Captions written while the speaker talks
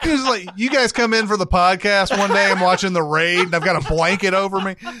It's like, you guys come in for the podcast one day, I'm watching The Raid, and I've got a blanket over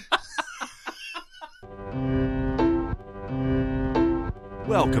me.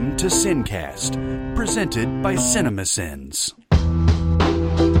 Welcome to Sincast, presented by CinemaSins.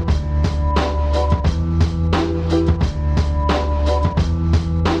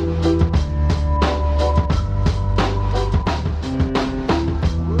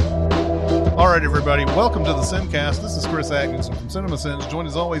 All right, everybody, welcome to the Sincast. This is Chris Atkinson from CinemaSins, joined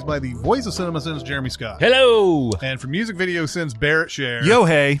as always by the voice of CinemaSins, Jeremy Scott. Hello! And from Music Video Sins, Barrett Share. Yo,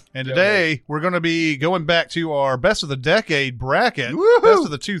 hey. And today, we're going to be going back to our Best of the Decade bracket, Woo-hoo! Best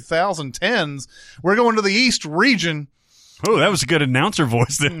of the 2010s. We're going to the East region. Oh, that was a good announcer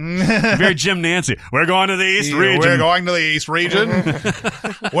voice there. Very Jim Nancy. We're going to the East region. We're going to the East region,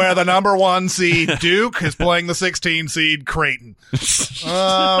 where the number 1 seed Duke is playing the 16 seed Creighton.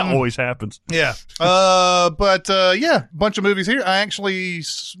 That always happens. Yeah. But yeah, bunch of movies here. I actually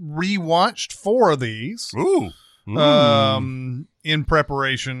rewatched 4 of these. Ooh. In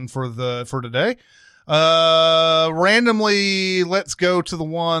preparation for today. Randomly, let's go to the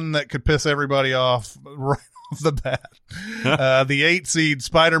one that could piss everybody off right off the bat. The 8 seed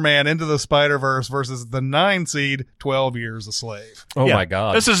Spider-Man Into the Spider-Verse versus the 9 seed 12 Years a Slave. Oh Yeah. my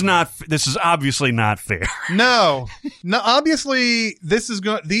God. This is obviously not fair. No, obviously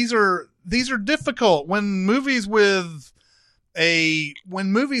these are difficult when movies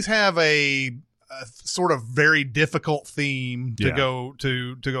have a sort of very difficult theme to go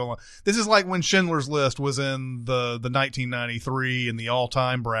along. This is like when Schindler's List was in the 1993 and the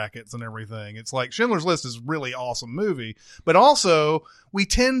all-time brackets and everything. It's like Schindler's List is a really awesome movie, but also we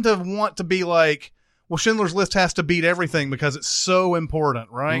tend to want to be like, well, Schindler's List has to beat everything because it's so important,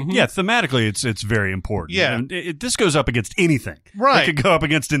 right? Yeah, thematically, it's very important. Yeah. And this goes up against anything. Right. It could go up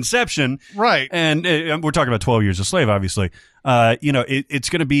against Inception. Right. And we're talking about 12 Years a Slave, obviously. It's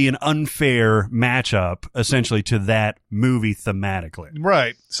going to be an unfair matchup, essentially, to that movie thematically.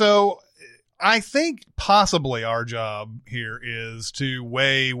 Right. So I think possibly our job here is to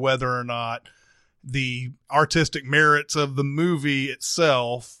weigh whether or not the artistic merits of the movie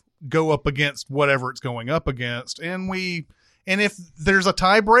itself go up against whatever it's going up against. And if there's a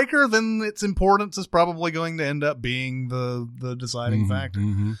tiebreaker, then its importance is probably going to end up being the deciding factor.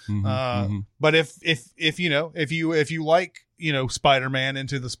 But if you like, Spider-Man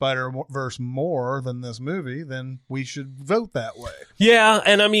Into the Spider-Verse more than this movie, then we should vote that way. Yeah,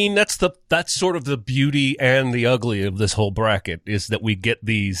 and I mean that's sort of the beauty and the ugly of this whole bracket is that we get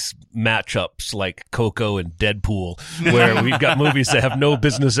these matchups like Coco and Deadpool, where we've got movies that have no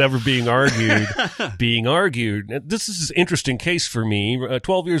business ever being argued. This is an interesting case for me.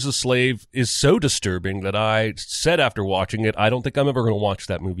 12 Years a Slave is so disturbing that I said after watching it, I don't think I'm ever going to watch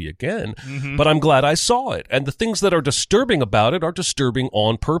that movie again. But I'm glad I saw it, and the things that are disturbing about it are disturbing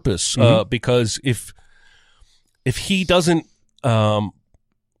on purpose, because if he doesn't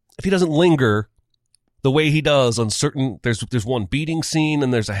linger the way he does on certain, there's one beating scene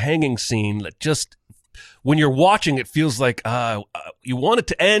and there's a hanging scene that just, when you're watching it, feels like you want it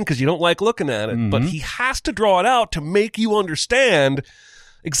to end because you don't like looking at it, but he has to draw it out to make you understand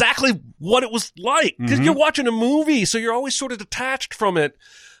exactly what it was like, because you're watching a movie, so you're always sort of detached from it.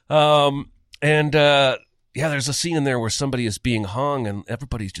 Yeah, there's a scene in there where somebody is being hung and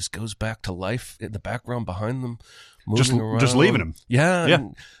everybody just goes back to life in the background behind them, moving around. Just leaving him. Yeah.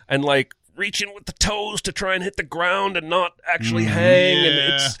 And like reaching with the toes to try and hit the ground and not actually hang. Yeah.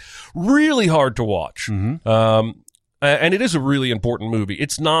 And it's really hard to watch. And it is a really important movie.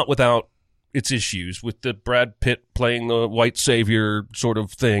 It's not without its issues with the Brad Pitt playing the white savior sort of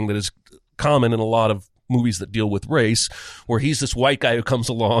thing that is common in a lot of movies that deal with race, where he's this white guy who comes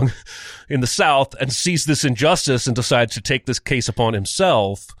along in the South and sees this injustice and decides to take this case upon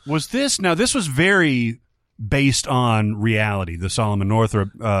himself. This was very based on reality, the Solomon Northup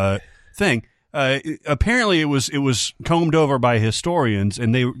thing. Apparently it was combed over by historians,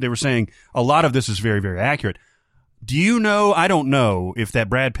 and they were saying a lot of this is very, very accurate. Do you know, I don't know if that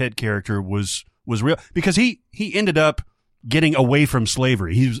Brad Pitt character was real, because he ended up getting away from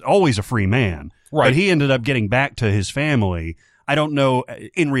slavery. He was always a free man. Right. But he ended up getting back to his family. I don't know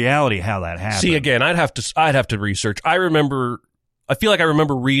in reality how that happened. See, again, I'd have to research. I feel like I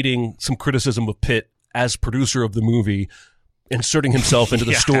remember reading some criticism of Pitt as producer of the movie, inserting himself into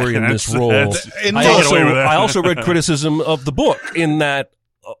the story in this role. I also read criticism of the book in that,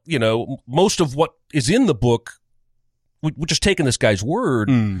 most of what is in the book, we're just taking this guy's word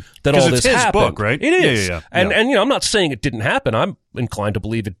that all this happened. It's his book, right? It is. Yeah. And I'm not saying it didn't happen. I'm inclined to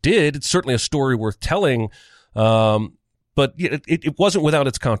believe it did. It's certainly a story worth telling. But it wasn't without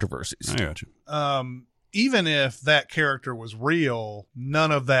its controversies. I got you. even if that character was real,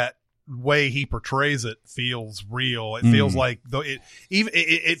 none of that way he portrays it feels real. It feels like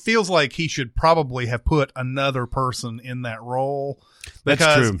it feels like he should probably have put another person in that role. That's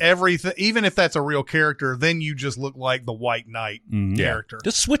Because true. everything, even if that's a real character, then you just look like the White Knight character.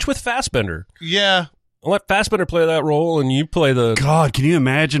 Just switch with Fassbender. Yeah. Let Fassbender play that role, and you play the. God, can you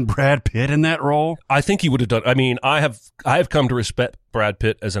imagine Brad Pitt in that role? I think he would have done. I mean, I have come to respect Brad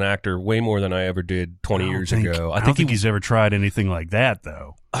Pitt as an actor way more than I ever did 20 years ago. I don't think he's ever tried anything like that,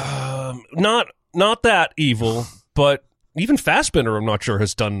 though. Not that evil, but even Fassbender, I'm not sure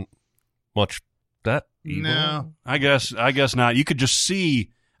has done much that evil. No. I guess not. You could just see.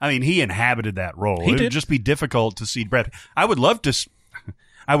 I mean, he inhabited that role. He It did. would just be difficult to see Brad. I would love to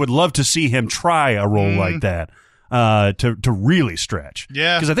see him try a role like that to really stretch.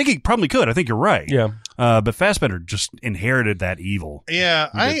 Yeah. Because I think he probably could. I think you're right. Yeah. But Fassbender just inherited that evil. Yeah,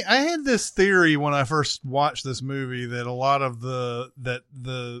 I had this theory when I first watched this movie that a lot of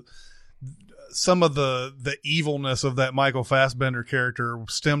some of the evilness of that Michael Fassbender character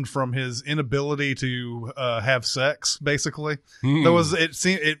stemmed from his inability to have sex. Basically, there was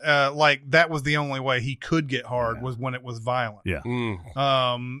like that was the only way he could get hard was when it was violent. Yeah.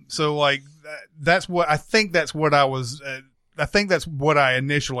 So like that's what I think. That's what I was. I think that's what I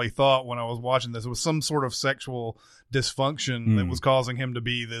initially thought when I was watching this. It was some sort of sexual dysfunction that was causing him to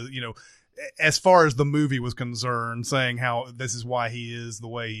be as far as the movie was concerned, saying how this is why he is the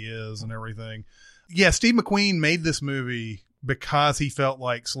way he is and everything. Yeah, Steve McQueen made this movie because he felt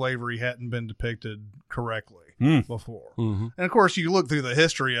like slavery hadn't been depicted correctly before. And of course, you look through the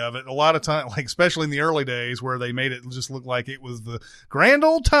history of it, a lot of time, like especially in the early days where they made it just look like it was the grand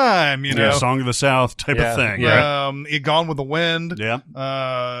old time, you know, Yeah, Song of the South type of thing. Right? it Gone with the Wind. Yeah.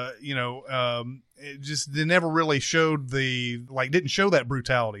 It just they never really showed didn't show that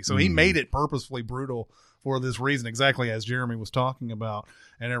brutality. So he made it purposefully brutal for this reason, exactly as Jeremy was talking about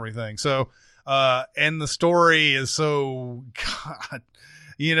and everything. So, and the story is so, God,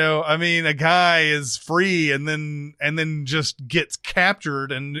 I mean, a guy is free and then just gets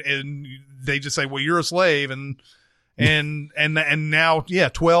captured and they just say, well, you're a slave. And now,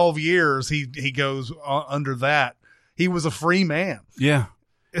 12 years he goes under that. He was a free man. Yeah.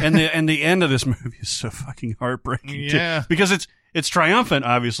 And the end of this movie is so fucking heartbreaking. Yeah. Too, because it's triumphant,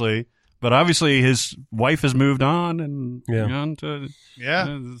 obviously, but obviously his wife has moved on and gone to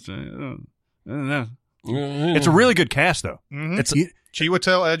It's a really good cast, though. Mm-hmm. It's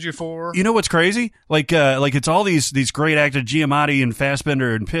Chiwetel Ejiofor. You know what's crazy? Like it's all these great actors, Giamatti and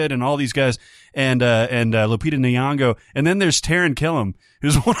Fassbender and Pitt and all these guys, and Lupita Nyong'o, and then there's Taron Killam,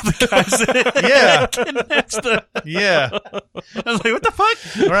 who's one of the guys that kidnaps the. Yeah. I was like, what the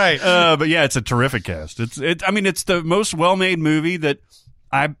fuck? Right. But yeah, it's a terrific cast. It's the most well-made movie that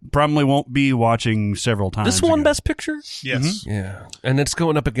I probably won't be watching several times. this won again. Best Picture. Yes. Yeah, and it's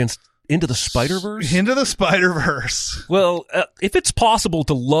going up against Into the Spider-Verse. Into the Spider-Verse. Well, if it's possible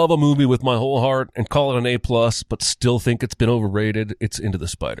to love a movie with my whole heart and call it an A+, but still think it's been overrated, it's Into the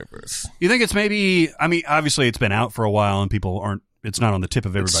Spider-Verse. You think it's maybe? I mean, obviously it's been out for a while and people aren't. It's not on the tip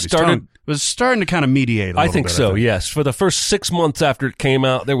of everybody's tongue. It was starting to kind of mediate. I think so. Yes, for the first 6 months after it came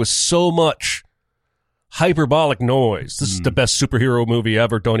out, there was so much hyperbolic noise. This is the best superhero movie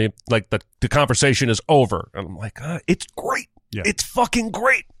ever. Don't even like the conversation is over. And I'm like, it's great. Yeah. It's fucking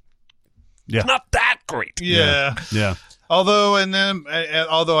great. Yeah. It's not that great. Yeah. Yeah. Although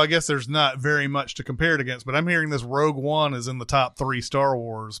I guess there's not very much to compare it against, but I'm hearing this Rogue One is in the top 3 Star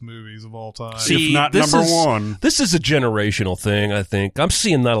Wars movies of all time. See, if not this number is- one. This is a generational thing, I think. I'm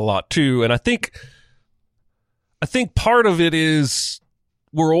seeing that a lot too, and I think part of it is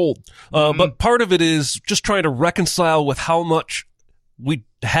we're old, but part of it is just trying to reconcile with how much we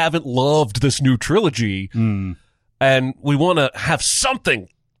haven't loved this new trilogy, and we want to have something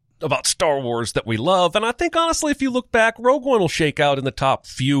about Star Wars that we love. And I think honestly, if you look back, Rogue One will shake out in the top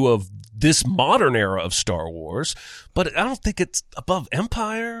few of this modern era of Star Wars, but I don't think it's above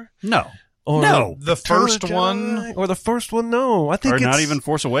Empire. No. Or No. The Return of first the one? Jedi, or the first one? No, I think Or it's not even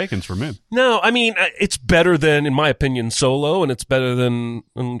Force Awakens for me. No, I mean it's better than, in my opinion, Solo, and it's better than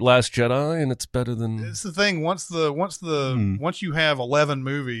Last Jedi, and it's better than. It's the thing. Once you have 11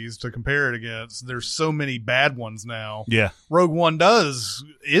 movies to compare it against, there's so many bad ones now. Yeah. Rogue One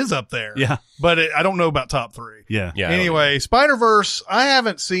is up there. Yeah. But I don't know about top 3. Yeah. Yeah. I don't Anyway, Spider-Verse. I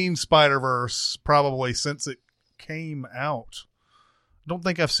haven't seen Spider-Verse probably since it came out. Don't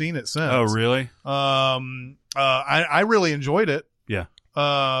think I've seen it since. Oh, really? I really enjoyed it. Yeah.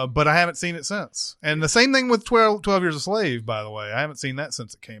 But I haven't seen it since. And the same thing with 12 Years a Slave, by the way. I haven't seen that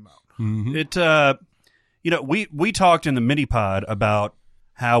since it came out. know. It, we talked in the mini pod about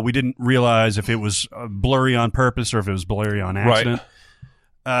how we didn't realize if it was blurry on purpose or if it was blurry on accident.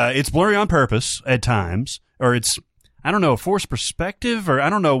 It's blurry on purpose at times, or it's, I don't know, forced perspective, or I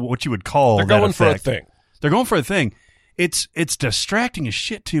don't know what you would call They're that going for a effect. thing. They're going for a thing. It's distracting as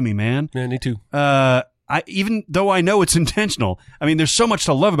shit to me, man. Yeah, me too. Even though I know it's intentional, I mean, there's so much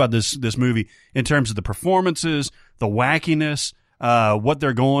to love about this movie in terms of the performances, the wackiness, what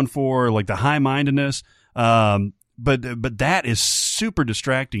they're going for, like the high-mindedness. But that is super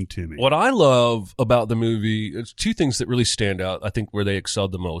distracting to me. What I love about the movie is two things that really stand out, I think, where they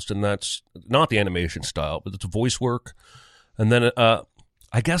excelled the most, and that's not the animation style, but it's voice work. And then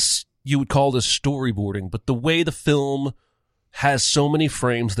I guess you would call this storyboarding, but the way the film has so many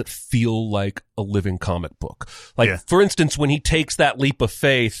frames that feel like a living comic book. Like, for instance, when he takes that leap of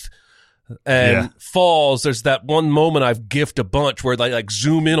faith and falls, there's that one moment I've gifted a bunch where they like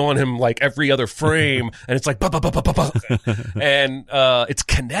zoom in on him like every other frame, and it's like bah, bah, bah, bah, bah, bah. And it's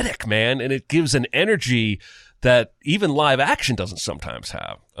kinetic, man, and it gives an energy that even live action doesn't sometimes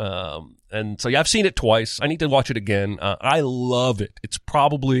have. And so I've seen it twice. I need to watch it again. I love it. It's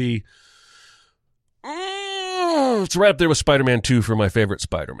probably it's right up there with Spider-Man 2 for my favorite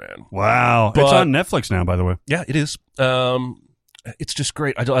Spider-Man. Wow. But, it's on Netflix now, by the way. Yeah, it is. It's just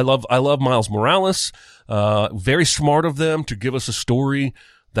great. I love Miles Morales. Very smart of them to give us a story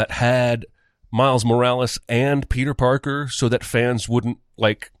that had Miles Morales and Peter Parker so that fans wouldn't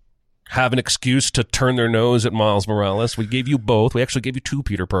like have an excuse to turn their nose at Miles Morales. We gave you both. We actually gave you two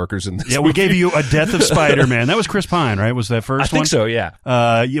Peter Parkers in this movie. We gave you a Death of Spider-Man. That was Chris Pine, right? Was that first one? I think so,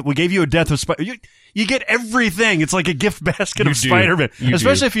 yeah. We gave you a Death of Spider-Man. You get everything. It's like a gift basket of do. Spider-Man. You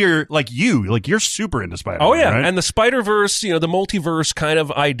Especially do. if you're like you're super into Spider-Man. Oh, yeah. Right? And the Spider-Verse, the multiverse kind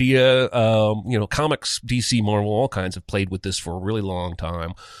of idea, comics, DC, Marvel, all kinds have played with this for a really long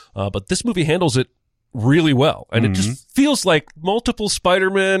time. But this movie handles it really well. And it just feels like multiple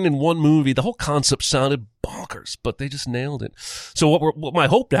Spider-Men in one movie. The whole concept sounded bonkers, but they just nailed it. So what my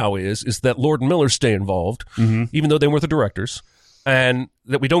hope now is that Lord and Miller stay involved, even though they weren't the directors, and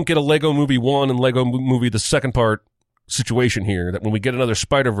that we don't get a Lego Movie 1 and Lego Movie the second part situation here, that when we get another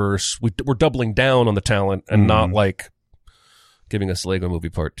Spider-Verse, we're doubling down on the talent and not like giving us Lego Movie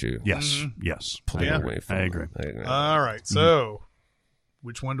Part 2. Yes. Yes. Pulling Yeah. away from I agree. All right. So,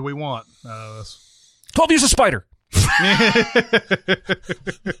 which one do we want? 12 Years of Spider.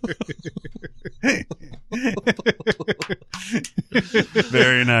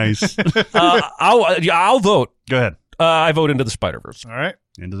 Very nice. I'll vote. Go ahead. I vote Into the Spider-Verse. All right.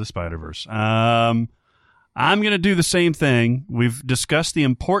 Into the Spider-Verse. I'm going to do the same thing. We've discussed the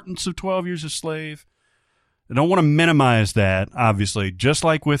importance of 12 Years a Slave. I don't want to minimize that, obviously, just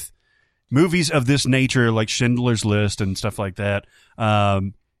like with movies of this nature, like Schindler's List and stuff like that.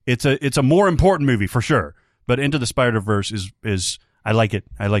 It's a more important movie for sure, but Into the Spider-Verse is I like it.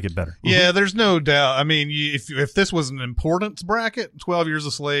 I like it better. Yeah, there's no doubt. I mean, if this was an importance bracket, 12 Years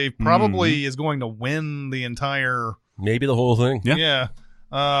a Slave probably is going to win the entire. Maybe the whole thing. Yeah.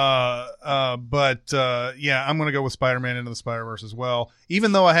 But I'm going to go with Spider-Man Into the Spider-Verse as well,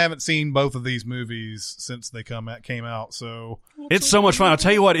 even though I haven't seen both of these movies since they came out. So It's so much fun. I'll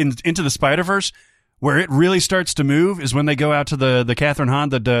tell you what, Into the Spider-Verse, where it really starts to move is when they go out to the Catherine Hahn,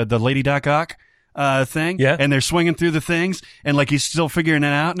 the Lady Doc Ock thing, and they're swinging through the things, and like he's still figuring it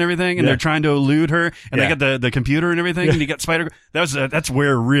out and everything, and they're trying to elude her, and they got the computer and everything, and you got Spider. That's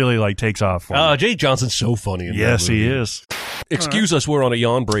where it really like takes off. For me. Jay Johnson's so funny. In Yes, that movie. he is. Excuse us, we're on a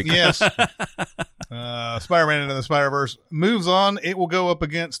yawn break. yes, Spider-Man Into the Spider-Verse moves on. It will go up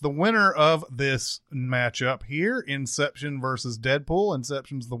against the winner of this matchup here: Inception versus Deadpool.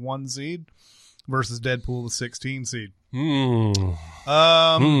 Inception's the 1 seed versus Deadpool, the 16 seed.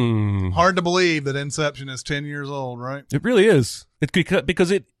 Hard to believe that Inception is 10 years old, right? It really is. It's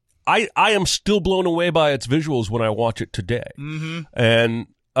because I am still blown away by its visuals when I watch it today. And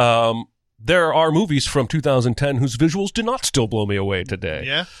there are movies from 2010 whose visuals do not still blow me away today.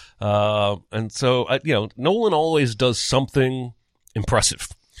 Yeah. And so, Nolan always does something impressive.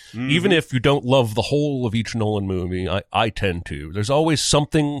 Even if you don't love the whole of each Nolan movie, I tend to. There's always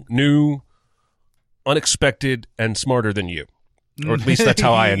something new, unexpected, and smarter than you. Or at least that's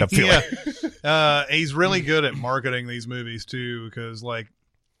how I end up feeling. He's really good at marketing these movies too, because like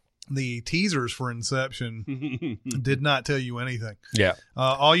the teasers for Inception did not tell you anything. Yeah.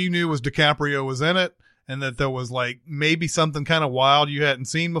 All you knew was DiCaprio was in it, and that there was like maybe something kind of wild you hadn't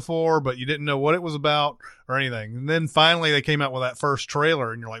seen before, but you didn't know what it was about or anything. And then finally they came out with that first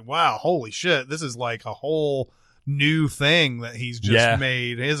trailer, and you're like, wow, holy shit, this is like a whole new thing that he's just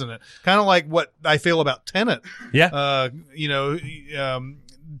made, isn't it? Kind of like what I feel about Tenet. Yeah.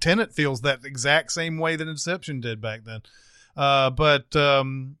 Tenet feels that exact same way that Inception did back then.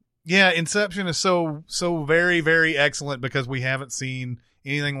 Yeah, Inception is so very, very excellent because we haven't seen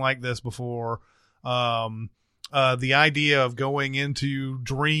anything like this before. The idea of going into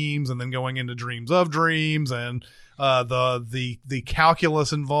dreams and then going into dreams of dreams, and the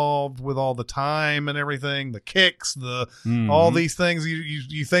calculus involved with all the time and everything, the kicks, all these things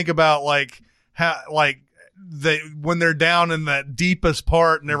you think about, like how, like when they're down in that deepest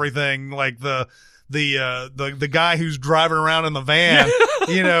part and everything, like the guy who's driving around in the van,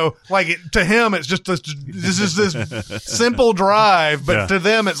 like to him, it's just this simple drive, but to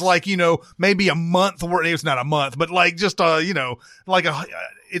them, it's like, maybe a month worth. It's not a month, but like just,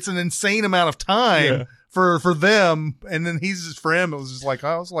 it's an insane amount of time for them. And then for him, it was just like,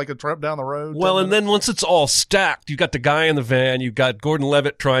 it's like a trip down the road. Well, and then once it's all stacked, you got the guy in the van, you got Gordon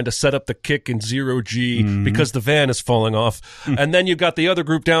Levitt trying to set up the kick in 0G because the van is falling off. And then you've got the other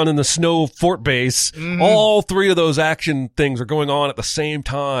group down in the snow fort base. All three of those action things are going on at the same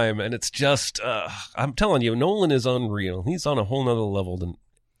time. And it's just, I'm telling you, Nolan is unreal. He's on a whole nother level than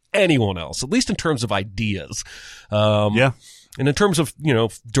anyone else, at least in terms of ideas. And in terms of,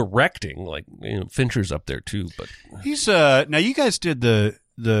 directing, like, Fincher's up there too, but he's, now you guys did the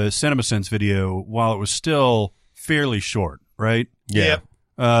CinemaSins video while it was still fairly short, right? Yeah.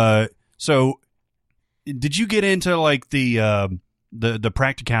 So did you get into like the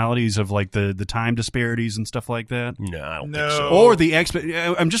practicalities of like the time disparities and stuff like that? No, I don't think so. Or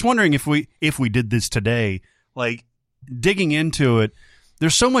I'm just wondering if we did this today, like digging into it.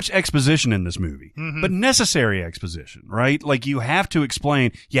 There's so much exposition in this movie, but necessary exposition, right? Like you have to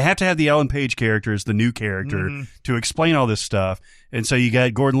explain, you have to have the Ellen Page character as the new character to explain all this stuff. And so you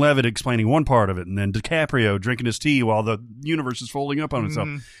got Gordon Levitt explaining one part of it, and then DiCaprio drinking his tea while the universe is folding up on itself.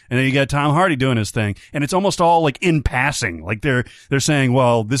 And then you got Tom Hardy doing his thing. And it's almost all like in passing. Like they're saying,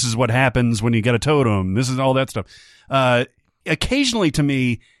 well, this is what happens when you get a totem. This is all that stuff. Occasionally to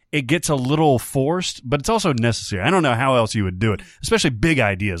me, it gets a little forced, but it's also necessary. I don't know how else you would do it, especially big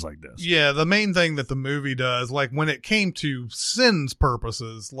ideas like this. Yeah, the main thing that the movie does, like when it came to Sin's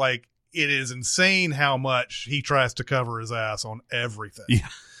purposes, like it is insane how much he tries to cover his ass on everything. Yeah.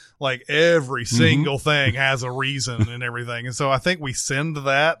 Like every single thing has a reason and everything. And so I think we sinned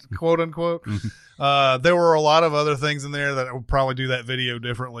that, quote unquote. There were a lot of other things in there that would probably do that video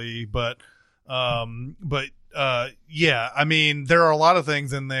differently, but yeah, I mean, there are a lot of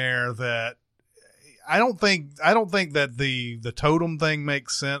things in there that I don't think that the totem thing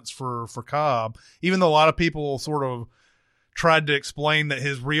makes sense for Cobb, even though a lot of people sort of tried to explain that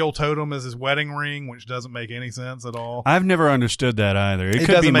his real totem is his wedding ring, which doesn't make any sense at all. I've never understood that either. It could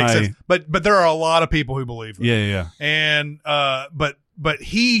doesn't make sense. But there are a lot of people who believe that. Yeah. And but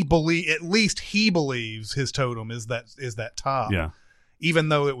he believes his totem is that top. Yeah. Even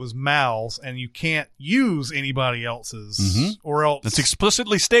though it was Mal's, and you can't use anybody else's, or else that's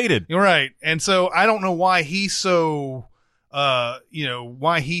explicitly stated. You're right. And so I don't know why he's so, like,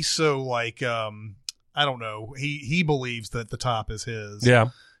 I don't know. He believes that the top is his. Yeah.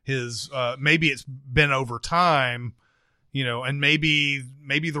 His, maybe it's been over time, and maybe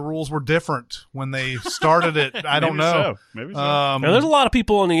the rules were different when they started it. I don't know. Maybe so. And there's a lot of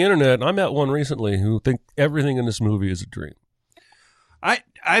people on the internet, and I met one recently, who think everything in this movie is a dream.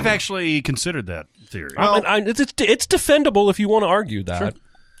 I've actually considered that theory. Well, it's defendable if you want to argue that. Sure.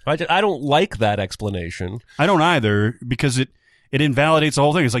 I don't like that explanation. I don't either, because it invalidates the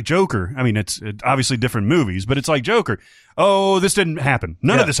whole thing. It's like Joker. I mean, it's obviously different movies, but it's like Joker. Oh, this didn't happen.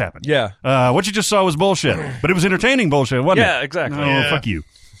 None of this happened. Yeah. What you just saw was bullshit, but it was entertaining bullshit, wasn't it? Yeah, exactly. Oh, yeah. Fuck you.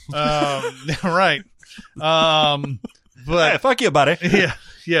 Right. But hey, fuck you, buddy.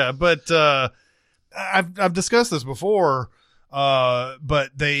 Yeah. But I've discussed this before.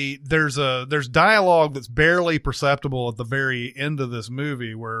 But there's dialogue that's barely perceptible at the very end of this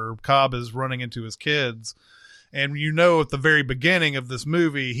movie where Cobb is running into his kids, and at the very beginning of this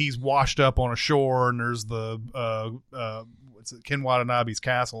movie he's washed up on a shore, and there's the Ken Watanabe's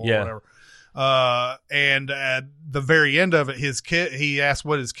castle or whatever. And at the very end of it, he asks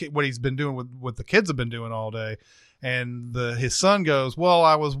what he's been doing with what the kids have been doing all day, and his son goes, "Well,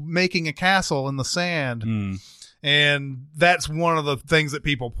 I was making a castle in the sand." And that's one of the things that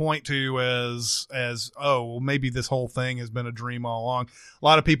people point to as well, maybe this whole thing has been a dream all along. A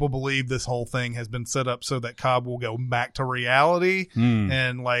lot of people believe this whole thing has been set up so that Cobb will go back to reality.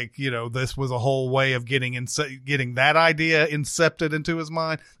 And this was a whole way of getting that idea incepted into his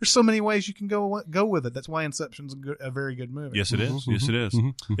mind. There's so many ways you can go with it. That's why Inception's a very good movie. Yes, it is. Yes, it is.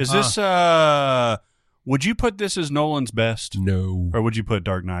 Is this, would you put this as Nolan's best? No. Or would you put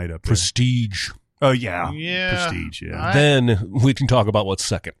Dark Knight up there? Prestige. Oh yeah, Yeah. Prestige. Yeah, Then we can talk about what's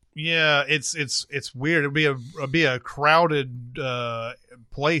second. Yeah, it's weird. It'd be a crowded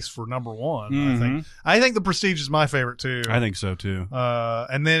place for number one. I think the Prestige is my favorite too. I think so too.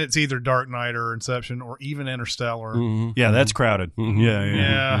 And then it's either Dark Knight or Inception or even Interstellar. Mhm. Yeah, that's crowded. Mhm.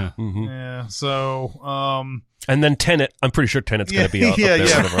 Yeah. Mhm. Yeah. So, And then Tenet. I'm pretty sure Tenet's going to be up yeah, there.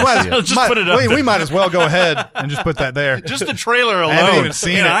 yeah. whenever I Might- see it. Just put it up we there. might as well go ahead and just put that there. Just the trailer alone, haven't even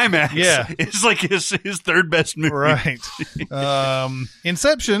seen in it. IMAX, Yeah. it's like his third best movie. Right.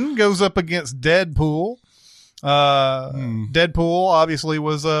 Inception goes up against Deadpool. Deadpool obviously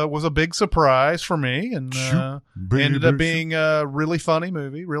was a big surprise for me, and ended up being a really funny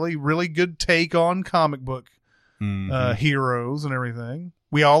movie. Really good take on comic book heroes and everything.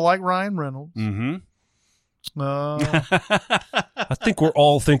 We all like Ryan Reynolds. Mm-hmm. I think we're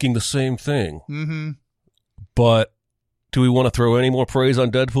all thinking the same thing. Mm-hmm. But do we want to throw any more praise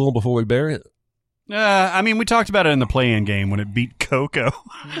on Deadpool before we bury it? I mean, we talked about it in the play-in game when it beat Coco.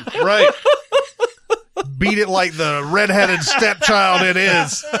 Right. Beat it like the redheaded stepchild it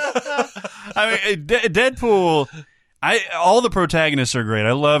is. I mean, Deadpool. All the protagonists are great.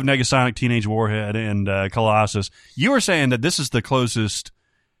 I love Negasonic, Teenage Warhead, and Colossus. You were saying that this is the closest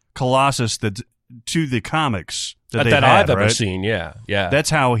Colossus that's to the comics that I've ever right? seen. Yeah. That's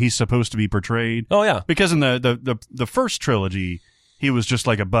how he's supposed to be portrayed. Oh yeah. Because in the first trilogy, he was just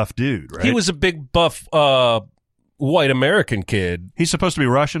like a buff dude, right? He was a big buff white American kid. He's supposed to be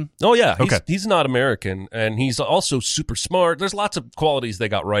Russian? Oh yeah. Okay. He's not American, and he's also super smart. There's lots of qualities they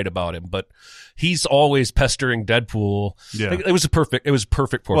got right about him, but he's always pestering Deadpool. Yeah. It was perfect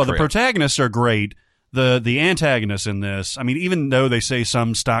portrayal. Well, the protagonists are great. The antagonists in this, I mean, even though they say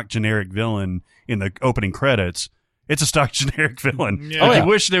some stock generic villain in the opening credits, it's a stock generic villain. Yeah. Like, Oh, yeah. I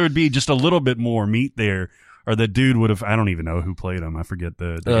wish there would be just a little bit more meat there, or the dude would have. I don't even know who played him. I forget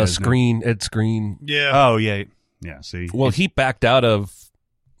the guy's name. Ed Screen. Yeah. Oh yeah. See, Well, he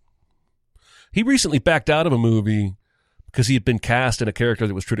recently backed out of a movie because he had been cast in a character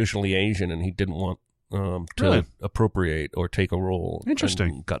that was traditionally Asian, and he didn't want to Really? appropriate or take a role. Interesting.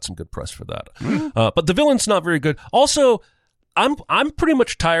 And got some good press for that. But the villain's not very good. Also, I'm pretty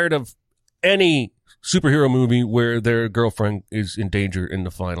much tired of any superhero movie where their girlfriend is in danger in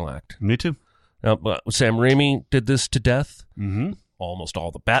the final act. me too. Now, Sam Raimi did this to death. Mm-hmm. Almost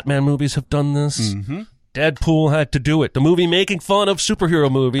all the Batman movies have done this. Mm-hmm. Deadpool had to do it. The movie making fun of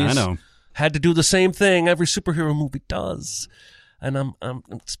superhero movies. I know. Had to do the same thing every superhero movie does. And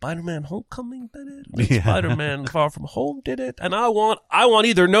Spider-Man Homecoming did it. And Yeah. Spider-Man Far From Home did it. And I want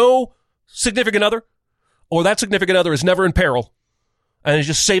either no significant other, or that significant other is never in peril and is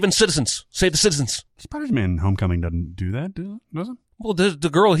just saving citizens. Save the citizens. Spider-Man Homecoming doesn't do that, does it? Well, the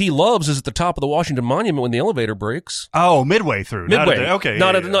girl he loves is at the top of the Washington Monument when the elevator breaks. Oh, midway through. Not Midway. at the- okay.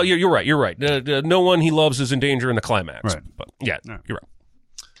 Not yeah, at, yeah. No, you're right. You're right. No one he loves is in danger in the climax. Right. But yeah, Yeah. you're right.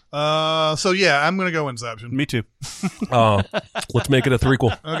 So yeah, I'm gonna go Inception. Me too. Let's make it a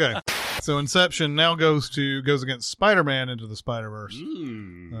threequel. Okay. So Inception now goes against Spider-Man Into the Spider-Verse.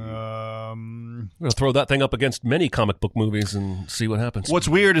 Hmm. I'm going to throw that thing up against many comic book movies and see what happens. What's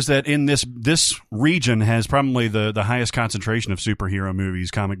weird is that in this region has probably the highest concentration of superhero movies,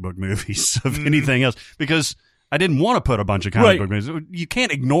 comic book movies, of anything else, because I didn't want to put a bunch of comic Right. book movies. You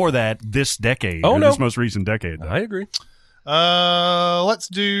can't ignore that this decade, Oh, or no. this most recent decade. I agree. Let's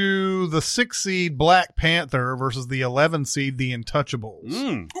do the 6 seed Black Panther versus the 11 seed The Untouchables.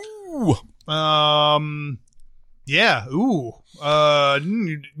 Mm. Ooh. Yeah. Ooh.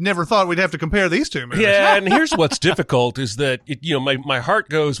 Never thought we'd have to compare these two movies. Yeah, and here's what's difficult is that my heart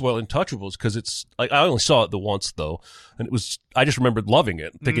goes Untouchables because it's like I only saw it the once though, and I just remembered loving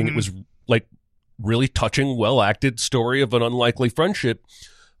it, thinking it was like really touching, well acted story of an unlikely friendship.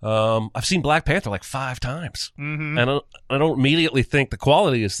 I've seen Black Panther like 5 times, and I don't immediately think the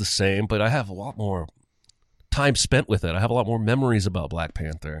quality is the same, but I have a lot more time spent with it. I have a lot more memories about Black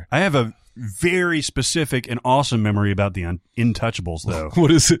Panther. I have a very specific and awesome memory about the Untouchables, though.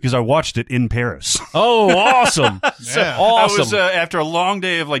 What is it? Because I watched it in Paris. Oh, awesome! Yeah. Awesome. I was after a long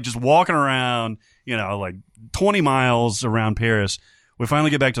day of like just walking around, like 20 miles around Paris. We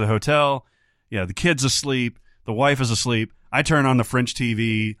finally get back to the hotel. Yeah, the kid's asleep. The wife is asleep. I turn on the French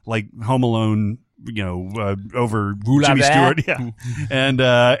TV, like Home Alone, over Jimmy Stewart. Yeah,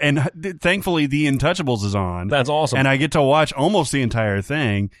 and thankfully the Untouchables is on. That's awesome. And I get to watch almost the entire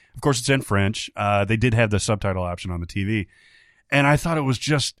thing. Of course, it's in French. They did have the subtitle option on the TV. And I thought it was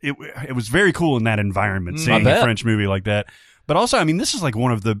just, it was very cool in that environment, seeing a French movie like that. But also, I mean, this is like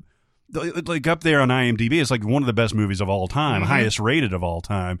one of the like up there on IMDb, it's like one of the best movies of all time, highest rated of all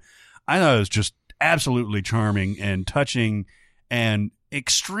time. I thought it was just absolutely charming and touching, and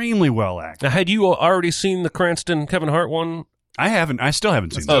extremely well acted. Now, had you already seen the Cranston Kevin Hart one? I haven't. I still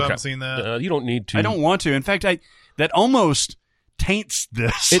haven't seen Still that. haven't seen that. You don't need to. I don't want to. In fact, that almost taints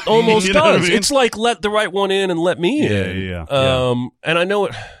this. It almost You know what I does. mean? It's like let the right one in and let me in. Yeah. And I know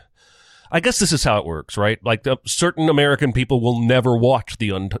it. I guess this is how it works, right? Like certain American people will never watch the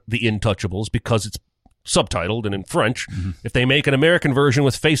Intouchables because it's subtitled and in French. Mm-hmm. If they make an American version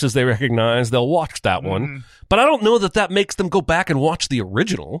with faces they recognize, they'll watch that one. But I don't know that makes them go back and watch the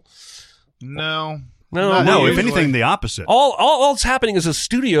original. No. No, No, if usually. anything, the opposite. All that's happening is a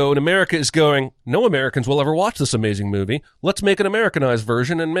studio in America is going, no Americans will ever watch this amazing movie. Let's make an Americanized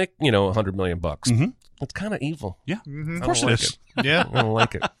version and make, $100 million bucks. Mhm. It's kind of evil. Yeah, Mhm. of course I it don't is. Yeah. I don't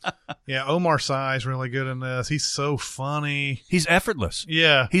like it. Yeah. Omar Sy is really good in this. He's so funny. He's effortless.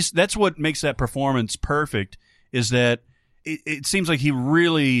 Yeah. That's what makes that performance perfect. Is that it seems like he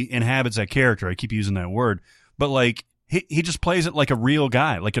really inhabits that character. I keep using that word, but like he just plays it like a real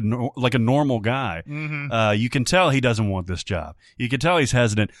guy, like a normal guy. Mm-hmm. You can tell he doesn't want this job. You can tell he's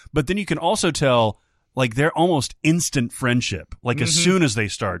hesitant, but then you can also tell like they're almost instant friendship. Like as soon as they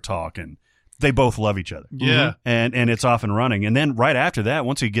start talking, they both love each other. Yeah. and it's off and running. And then right after that,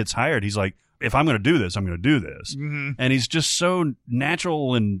 once he gets hired, he's like, if I'm going to do this, I'm going to do this. Mm-hmm. And he's just so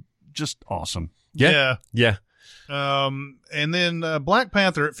natural and just awesome. Yeah. Yeah. And then Black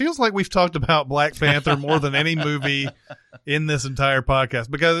Panther. It feels like we've talked about Black Panther more than any movie in this entire podcast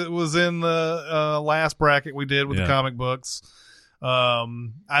because it was in the last bracket we did with the comic books.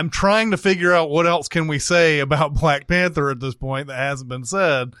 I'm trying to figure out what else can we say about Black Panther at this point that hasn't been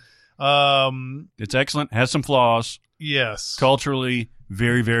said. It's excellent, has some flaws, Yes. culturally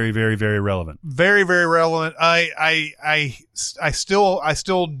very, very, very, very relevant. Very, very relevant. I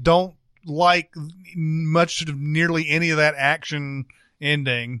still don't like much of nearly any of that action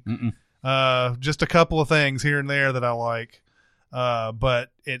ending. Just a couple of things here and there that I like. But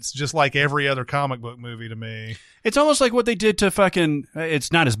it's just like every other comic book movie to me. It's almost like what they did to fucking.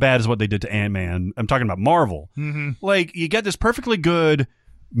 It's not as bad as what they did to Ant-Man. I'm talking about Marvel. Mm-hmm. Like you get this perfectly good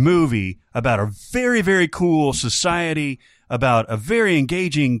movie about a very, very cool society, about a very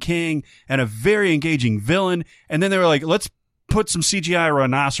engaging king and a very engaging villain, and then they were like, let's put some CGI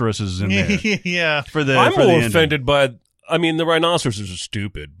rhinoceroses in there Yeah. for the. I'm for the more ending. offended by. I mean, the rhinoceroses are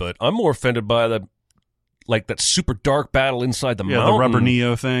stupid, but I'm more offended by that super dark battle inside the mountain. the rubber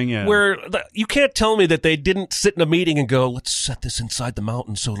Neo thing. Yeah, Where you can't tell me that they didn't sit in a meeting and go, let's set this inside the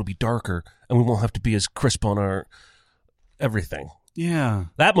mountain so it'll be darker and we won't have to be as crisp on our everything. yeah.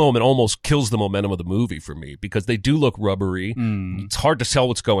 That moment almost kills the momentum of the movie for me because they do look rubbery. It's hard to tell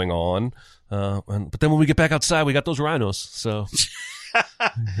what's going on. But then when we get back outside, we got those rhinos. So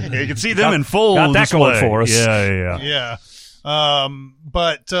You can see them in full. got that display. going for us. Yeah. Yeah.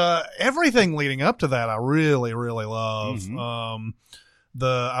 But everything leading up to that, I really, really love. Mm-hmm.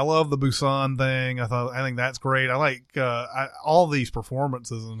 I love the Busan thing. I think that's great. I like all these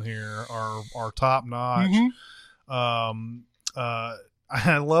performances in here are top notch.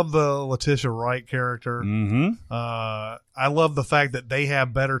 I love the Letitia Wright character. Mm-hmm. I love the fact that they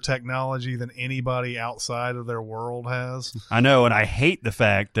have better technology than anybody outside of their world has. I know, and I hate the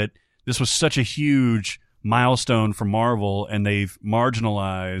fact that this was such a huge milestone for Marvel, and they've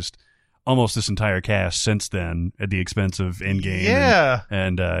marginalized almost this entire cast since then at the expense of Endgame Yeah.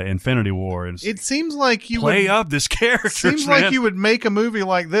 and Infinity War. And It seems like you play would up this character. seems like you would make a movie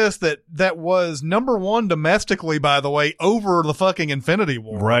like this that was number one domestically, by the way, over the fucking Infinity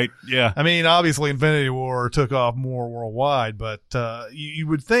War. right? Yeah, I mean, obviously, Infinity War took off more worldwide, but you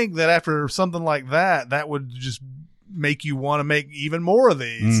would think that after something like that would just make you want to make even more of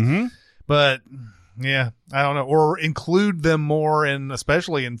these. Mm-hmm. But yeah, I don't know, or include them more in,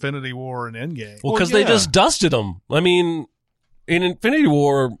 especially Infinity War and Endgame. Well, because they yeah. just dusted them. I mean, in Infinity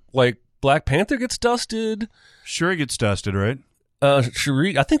War, like Black Panther gets dusted. Shuri gets dusted, right?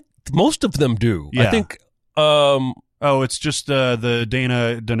 Shuri, I think most of them do. Yeah. I think Oh, it's just the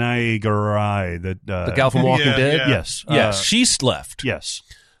Dana Denai Garai that the gal from Walking Yeah, Dead. yeah. Yes, Yes, she's left. yes.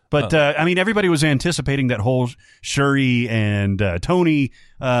 But I mean, everybody was anticipating that whole Shuri and Tony,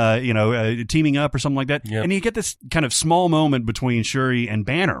 teaming up or something like that. Yep. And you get this kind of small moment between Shuri and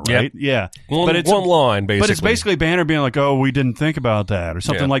Banner, Yep. right? Yeah, One line, basically. but it's basically Banner being like, "Oh, we didn't think about that," or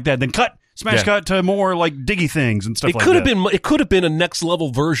something Yeah. like that. Then smash cut to more like diggy things and stuff. It like could have that. been. It could have been a next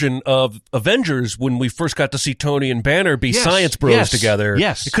level version of Avengers when we first got to see Tony and Banner be Yes, science bros yes, together.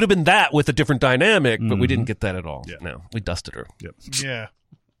 yes. It could have been that with a different dynamic, but we didn't get that at all. Yeah. No, we dusted her. Yep. Yeah.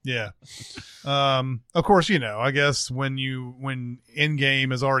 Yeah. Of course, I guess when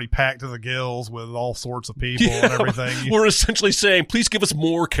Endgame is already packed to the gills with all sorts of people and everything. We're essentially saying, please give us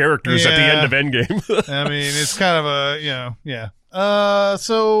more characters at the Yeah. end of Endgame. I mean, it's kind of a, yeah.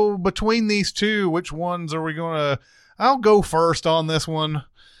 So between these two, which ones are we going to? I'll go first on this one.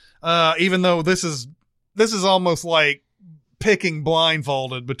 Even though this is almost like picking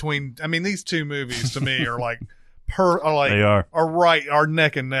blindfolded between. I mean, these two movies to me are like They are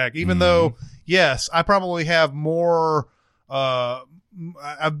neck and neck. Even though, yes, I probably have more.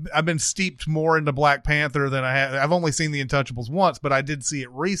 I've been steeped more into Black Panther than I have. I've only seen The Untouchables once, but I did see it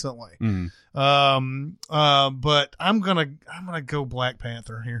recently. But I'm gonna go Black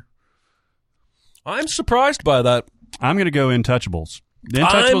Panther here. I'm surprised by that. I'm going to go Untouchables. The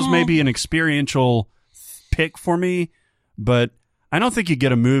Untouchables may be an experiential pick for me, but I don't think you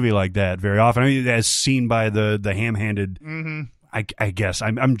get a movie like that very often. I mean, as seen by the ham-handed. I guess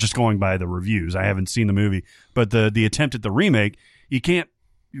I'm just going by the reviews. I haven't seen the movie, but the attempt at the remake, you can't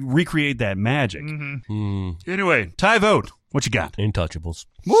recreate that magic. Anyway, tie vote. What you got? Untouchables.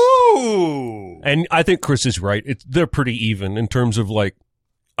 Woo! And I think Chris is right. They're pretty even in terms of like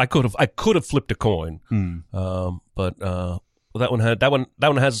I could have flipped a coin, but that one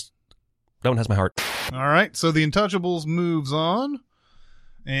has my heart. All right, so The Untouchables moves on,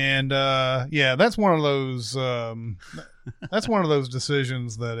 and that's one of those. That's one of those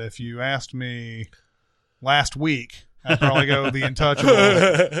decisions that if you asked me last week, I'd probably go The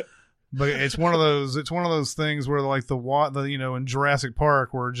Untouchables. But it's one of those things where like in Jurassic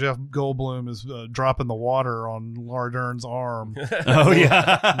Park where Jeff Goldblum is dropping the water on Laura Dern's arm. Oh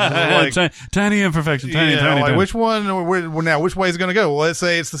yeah, tiny imperfection, tiny. Which one? Now, which way is it going to go? Well, let's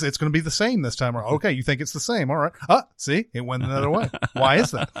say it's going to be the same this time. Okay, you think it's the same? All right. See, it went another way. Why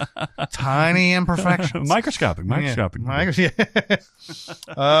is that? Tiny imperfections, microscopic. Yeah.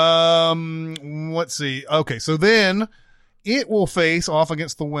 Let's see. Okay, so then. It will face off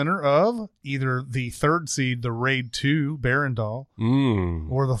against the winner of either the 3rd seed, the Raid 2, Barandal,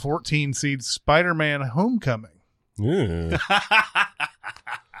 or the 14 seed, Spider-Man Homecoming. All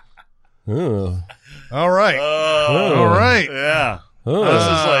right. All right. Yeah. This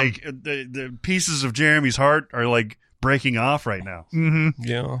is like the pieces of Jeremy's heart are like breaking off right now.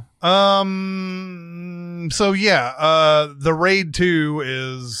 Yeah. So the Raid 2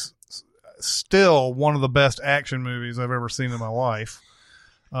 is still one of the best action movies I've ever seen in my life.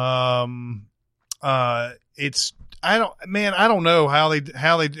 I don't know how they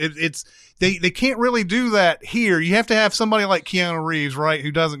can't really do that here. You have to have somebody like Keanu Reeves, right,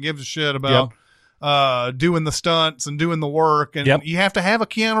 who doesn't give a shit about doing the stunts and doing the work, and you have to have a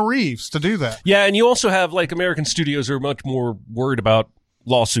Keanu Reeves to do that. Yeah, and you also have like American studios are much more worried about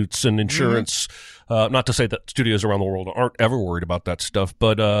lawsuits and insurance. Not to say that studios around the world aren't ever worried about that stuff,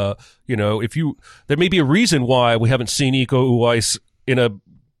 but there may be a reason why we haven't seen Iko Uwais in a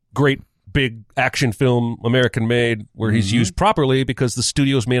great big action film, American made, where he's used properly, because the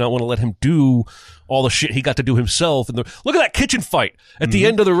studios may not want to let him do all the shit he got to do himself. And look at that kitchen fight at the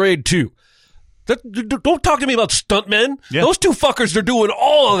end of the Raid 2. Don't talk to me about stuntmen. Yeah. Those two fuckers are doing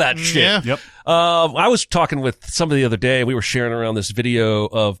all of that shit. Yeah. Yep. I was talking with somebody the other day, and we were sharing around this video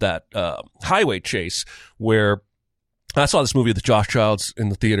of that highway chase where I saw this movie with Josh Childs in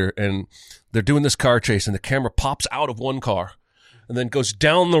the theater, and they're doing this car chase, and the camera pops out of one car and then goes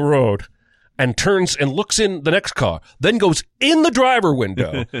down the road and turns and looks in the next car, then goes in the driver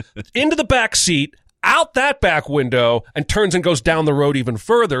window, into the back seat, out that back window, and turns and goes down the road even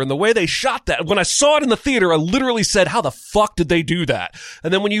further. And the way they shot that, when I saw it in the theater, I literally said, how the fuck did they do that?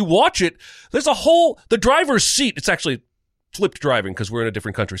 And then when you watch it, there's the driver's seat, it's actually flipped driving because we're in a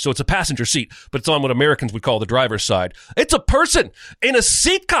different country. So it's a passenger seat, but it's on what Americans would call the driver's side. It's a person in a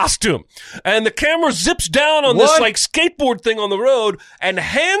seat costume. And the camera zips down on this like skateboard thing on the road and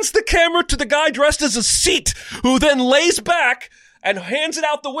hands the camera to the guy dressed as a seat, who then lays back and hands it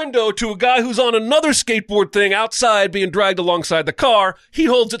out the window to a guy who's on another skateboard thing outside being dragged alongside the car. He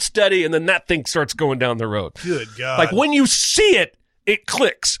holds it steady, and then that thing starts going down the road. Good God. Like, when you see it, it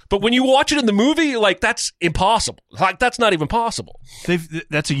clicks. But when you watch it in the movie, like, that's impossible. Like, that's not even possible.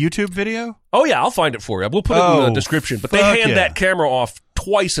 That's a YouTube video? Oh, yeah, I'll find it for you. We'll put it in the description. But they hand that camera off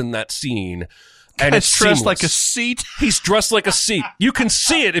twice in that scene. And it's dressed like a seat. He's dressed like a seat. You can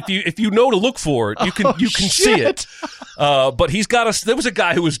see it if you know to look for it. You can see it. But he's got there was a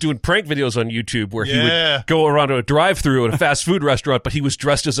guy who was doing prank videos on YouTube where he would go around to a drive-through at a fast food restaurant, but he was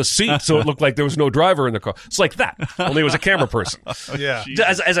dressed as a seat, so it looked like there was no driver in the car. It's like that. Only it was a camera person. Yeah.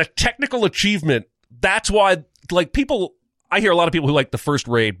 As a technical achievement, that's why like people. I hear a lot of people who like the first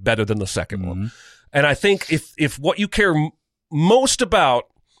Raid better than the second one, and I think if what you care most about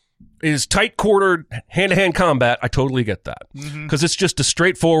is tight-quartered, hand-to-hand combat, I totally get that. Because it's just a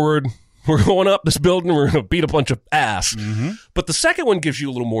straightforward, we're going up this building, we're going to beat a bunch of ass. But the second one gives you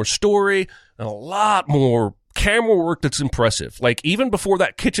a little more story and a lot more camera work that's impressive. Like, even before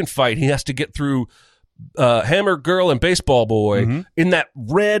that kitchen fight, he has to get through Hammer Girl and Baseball Boy in that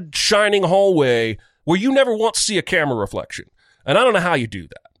red, shining hallway where you never once see a camera reflection. And I don't know how you do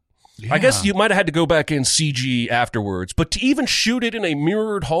that. Yeah. I guess you might have had to go back in CG afterwards, but to even shoot it in a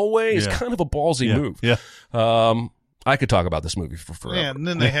mirrored hallway is kind of a ballsy move. Yeah. I could talk about this movie for forever. Yeah, and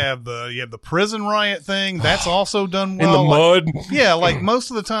then they have the prison riot thing. That's also done well. In the mud. Yeah, like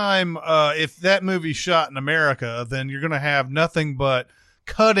most of the time, if that movie's shot in America, then you're going to have nothing but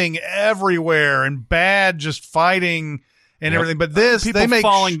cutting everywhere and bad just fighting and everything. But this, People they make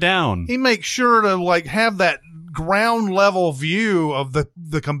falling down. He makes sure to like have that ground level view of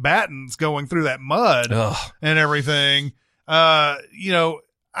the combatants going through that mud and everything. You know,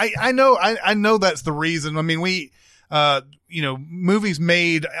 I know that's the reason. I mean, you know, movies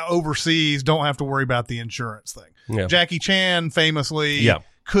made overseas don't have to worry about the insurance thing. Yeah. Jackie Chan famously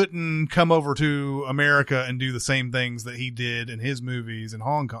couldn't come over to America and do the same things that he did in his movies in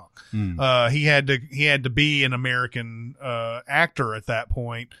Hong Kong. He had to be an American actor at that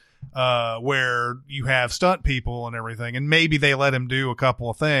point, where you have stunt people and everything, and maybe they let him do a couple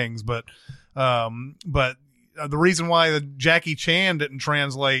of things, but the reason why the Jackie Chan didn't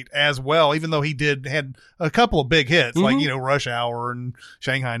translate as well, even though he had a couple of big hits, like, you know, Rush Hour and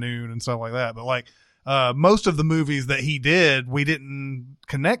Shanghai Noon and stuff like that. But like, most of the movies that he did, we didn't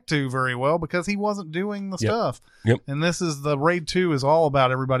connect to very well because he wasn't doing the stuff. Yep. And the Raid 2 is all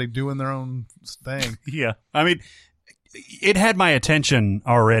about everybody doing their own thing. Yeah. I mean, it had my attention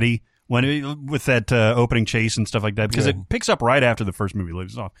already with that opening chase and stuff like that, because it picks up right after the first movie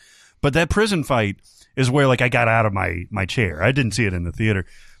leaves off. But that prison fight is where, like, I got out of my chair. I didn't see it in the theater,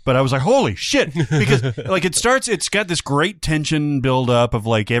 but I was like, holy shit. Because, like, it's got this great tension build up of,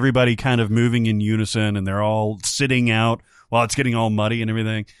 like, everybody kind of moving in unison, and they're all sitting out while it's getting all muddy and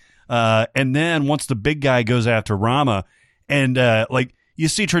everything. And then once the big guy goes after Rama, and, like, you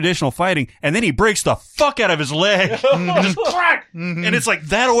see traditional fighting, and then he breaks the fuck out of his leg and just crack, and it's like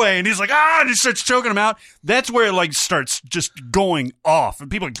that away, and he's like, and he starts choking him out. That's where it like starts just going off, and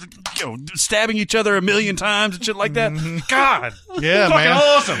people stabbing each other a million times and shit like that. God, yeah, fucking man,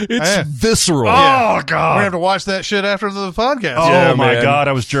 awesome. It's visceral. Oh We're God, gonna have to watch that shit after the podcast. oh Yeah, my man. God,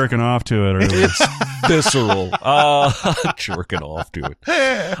 I was jerking off to it earlier. It's visceral. Jerking off to it.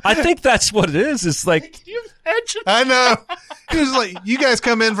 I think that's what it is. It's like, I know. He was like, you guys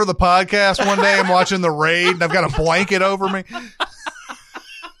come in for the podcast one day, I'm watching The Raid, and I've got a blanket over me.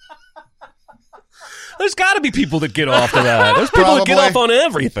 there's got to be people that get off to that. There's people that get Probably. off on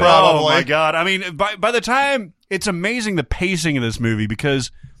everything. Probably. Oh my God. I mean, by the time, it's amazing the pacing of this movie,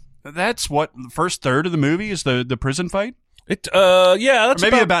 because that's what the first third of the movie is the prison fight. Yeah, that's Or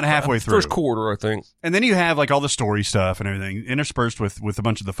maybe about halfway through. First quarter, I think. And then you have like all the story stuff and everything interspersed with a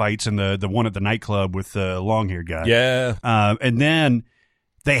bunch of the fights and the one at the nightclub with the long haired guy. Yeah. And then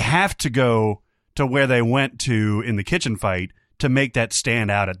they have to go to where they went to in the kitchen fight to make that stand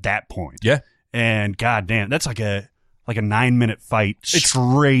out at that point. Yeah. And goddamn, that's like a 9-minute fight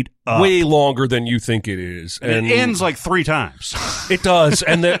straight up. Way longer than you think it is. And it ends like 3 times. It does.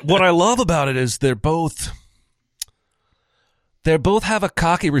 And what I love about it is they both have a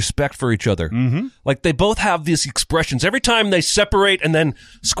cocky respect for each other. Mm-hmm. Like, they both have these expressions. Every time they separate and then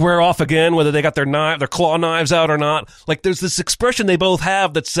square off again, whether they got their claw knives out or not, like, there's this expression they both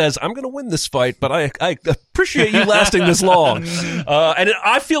have that says, I'm going to win this fight, but I appreciate you lasting this long.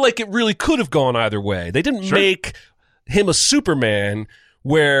 I feel like it really could have gone either way. They didn't make him a Superman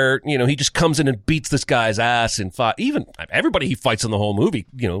where, you know, he just comes in and beats this guy's ass and fight. Even everybody he fights in the whole movie,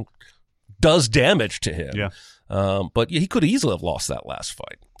 you know, does damage to him. Yeah. But he could easily have lost that last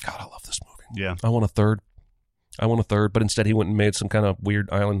fight. God, I love this movie. Yeah. I want a third, but instead he went and made some kind of weird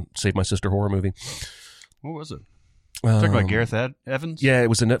Island Save My Sister horror movie. What was it? Talking about Gareth Evans? Yeah, it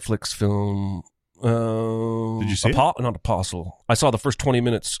was a Netflix film. Did you see it? Not Apostle. I saw the first 20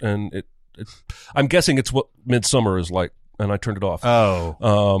 minutes, and I'm guessing it's what Midsummer is like, and I turned it off.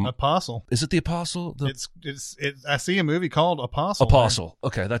 Oh. Apostle. Is it The Apostle? I see a movie called Apostle. Apostle.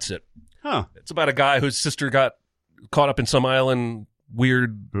 Okay, that's it. Huh. It's about a guy whose sister got caught up in some island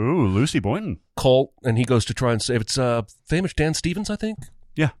weird Ooh, Lucy Boynton. cult, and he goes to try and save. It's famous Dan Stevens, I think.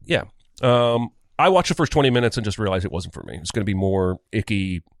 Yeah. Yeah. I watched the first 20 minutes and just realized it wasn't for me. It's going to be more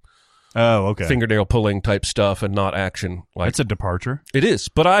icky, Okay. fingernail pulling type stuff and not action. Like, That's a departure. it is,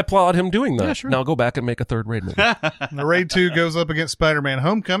 but I applaud him doing that. Yeah, sure. Now I'll go back and make a third Raid movie. The Raid 2 goes up against Spider-Man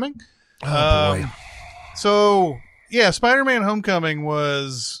Homecoming. Oh, boy. So, yeah, Spider-Man Homecoming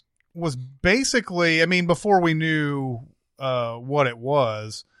was basically, I mean, before we knew what it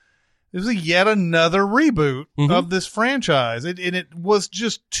was, It was yet another reboot Mhm. of this franchise. It was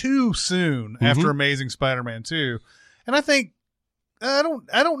just too soon after Amazing Spider-Man 2. And I think I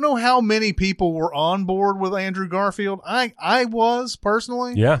don't know how many people were on board with Andrew Garfield. I was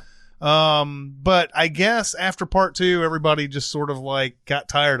personally. Yeah. But I guess after part 2, everybody just sort of like got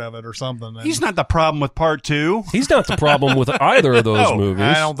tired of it or something. And He's not the problem with part 2. He's not the problem with either of those No, movies.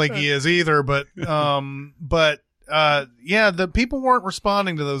 I don't think he is either, but yeah, the people weren't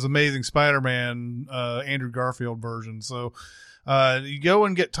responding to those Amazing Spider-Man Andrew Garfield versions. So you go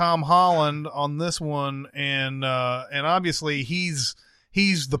and get Tom Holland on this one, and obviously he's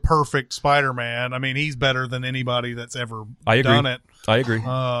the perfect Spider-Man. I mean, he's better than anybody that's ever I agree. done it. I agree.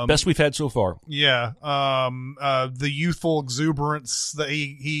 Best we've had so far. Yeah. The youthful exuberance that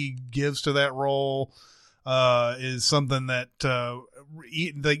he gives to that role is something that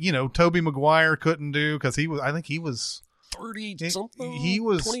Tobey Maguire couldn't do, because I think he was 30 something. he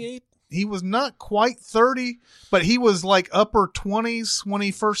was 28. He was not quite 30, but he was like upper 20s when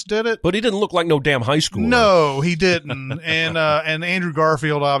he first did it. But he didn't look like no damn high schooler. No, he didn't. and Andrew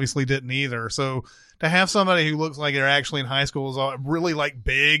Garfield obviously didn't either. So to have somebody who looks like they're actually in high school is a really like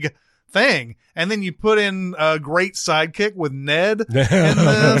big thing. And then you put in a great sidekick with Ned in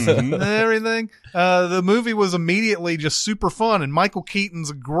this and everything. The movie was immediately just super fun, and Michael Keaton's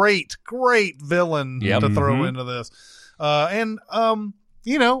a great villain Yep. to throw into this. I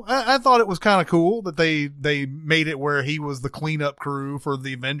thought it was kind of cool that they made it where he was the cleanup crew for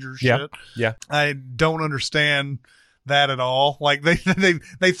the Avengers shit. Yeah. I don't understand that at all. Like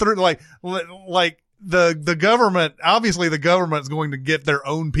they threw like the government, obviously the government's going to get their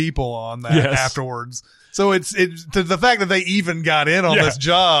own people on that afterwards. So it's to the fact that they even got in on this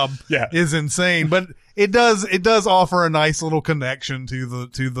job is insane, but it does offer a nice little connection to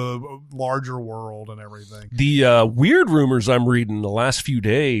the larger world and everything. The weird rumors I'm reading the last few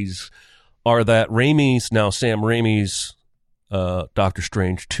days are that Sam Raimi's Doctor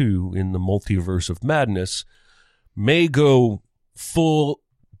Strange 2 in the Multiverse of Madness may go full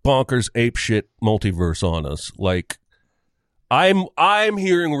bonkers apeshit multiverse on us. Like, I'm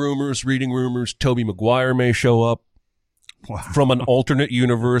hearing rumors, reading rumors, Tobey Maguire may show up from an alternate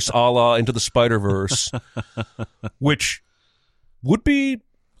universe, a la Into the Spider-Verse, which would be,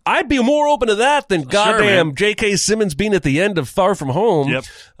 I'd be more open to that than goddamn J.K. Simmons being at the end of Far From Home. Yep.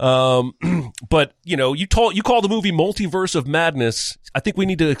 But you call the movie Multiverse of Madness. I think we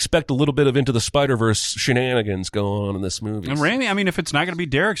need to expect a little bit of Into the Spider-Verse shenanigans going on in this movie. And Raimi, I mean, if it's not going to be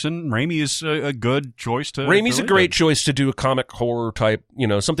Derrickson, Raimi is a good choice to. Raimi's to a great choice to do a comic horror type,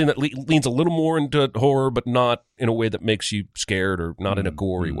 something that leans a little more into horror, but not in a way that makes you scared or not in a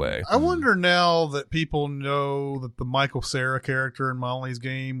gory way. I wonder now that people know that the Michael Cera character in Molly's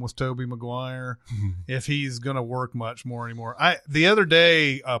Game was Tobey Maguire, if he's going to work much more anymore. The other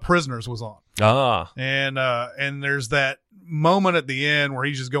day, Prisoners was on. And there's that moment at the end where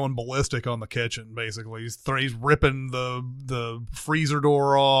he's just going ballistic on the kitchen. Basically, he's ripping the freezer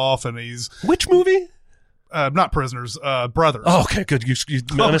door off, and he's Which movie? Not Prisoners, Brothers. Oh, okay, good. You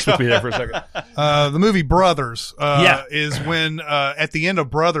honest with me there for a second. The movie Brothers is when at the end of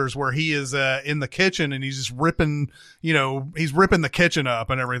Brothers, where he is in the kitchen and he's just ripping, he's ripping the kitchen up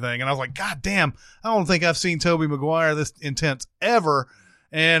and everything. And I was like, God damn, I don't think I've seen Tobey Maguire this intense ever.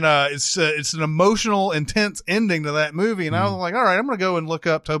 And it's an emotional, intense ending to that movie. And I was like, all right, I'm going to go and look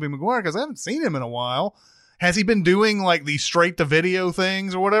up Tobey Maguire because I haven't seen him in a while. Has he been doing like these straight to video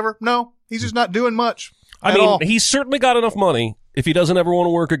things or whatever? No, he's just not doing much. I mean, he's certainly got enough money. If he doesn't ever want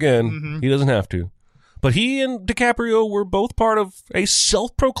to work again, he doesn't have to. But he and DiCaprio were both part of a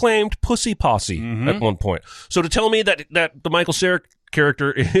self-proclaimed pussy posse at one point. So to tell me that the Michael Cera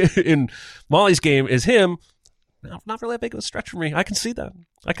character in Molly's Game is him, not really that big of a stretch for me. I can see that.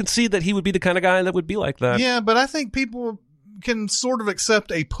 I can see that he would be the kind of guy that would be like that. Yeah, but I think people can sort of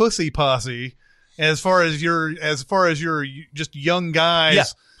accept a pussy posse as far as you're just young guys. Yeah.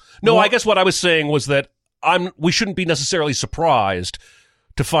 No, I guess what I was saying was that we shouldn't be necessarily surprised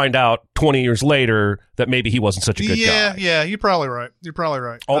to find out 20 years later that maybe he wasn't such a good guy. Yeah, you're probably right.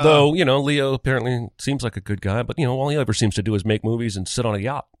 Although, Leo apparently seems like a good guy, but, all he ever seems to do is make movies and sit on a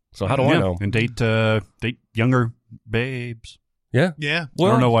yacht. So how do I know? And date younger babes. Yeah. Yeah. I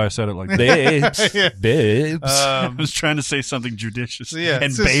don't know why I said it like that. Babes. Yeah. Babes. I was trying to say something judicious. Yeah,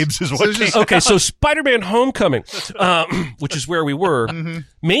 and so- babes is so what just- came. Okay, so Spider-Man Homecoming, which is where we were,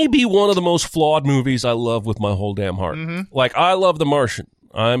 may be one of the most flawed movies I love with my whole damn heart. Like, I love The Martian.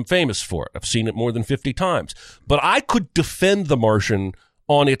 I'm famous for it. I've seen it more than 50 times. But I could defend The Martian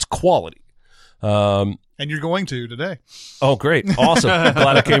on its quality. And you're going to today. Oh, great. Awesome.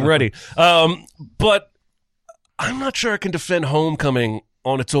 Glad I came ready. But I'm not sure I can defend Homecoming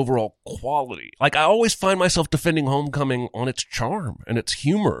on its overall quality. Like, I always find myself defending Homecoming on its charm and its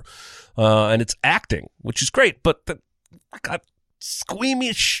humor and its acting, which is great. But the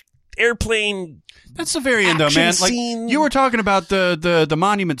squeamish airplane. That's the very end, though, man. Like, you were talking about the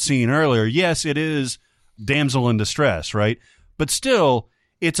monument scene earlier. Yes, it is damsel in distress, right? But still,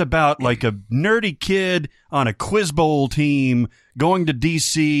 it's about like a nerdy kid on a quiz bowl team going to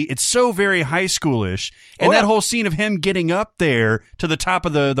D.C. It's so very high schoolish. And that whole scene of him getting up there to the top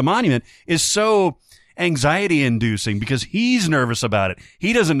of the monument is so anxiety inducing because he's nervous about it.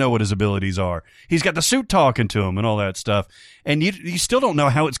 He doesn't know what his abilities are. He's got the suit talking to him and all that stuff. And you still don't know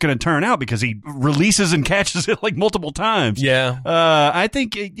how it's going to turn out because he releases and catches it like multiple times. Yeah. I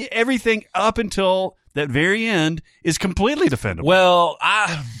think everything up until that very end is completely defendable. Well,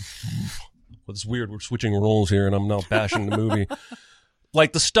 it's weird. We're switching roles here, and I'm now bashing the movie.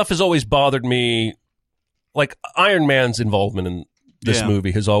 Like, the stuff has always bothered me. Like, Iron Man's involvement in this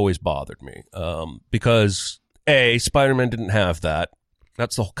movie has always bothered me. Because, A, Spider-Man didn't have that.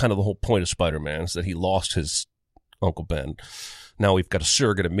 That's kind of the whole point of Spider-Man, is that he lost his Uncle Ben. Now we've got a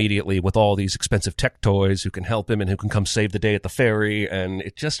surrogate immediately with all these expensive tech toys who can help him and who can come save the day at the ferry. And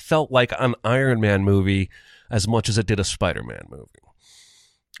it just felt like an Iron Man movie as much as it did a Spider-Man movie.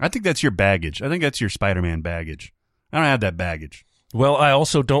 I think that's your baggage. I think that's your Spider-Man baggage. I don't have that baggage. Well, I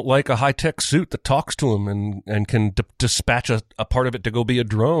also don't like a high-tech suit that talks to him and can dispatch a part of it to go be a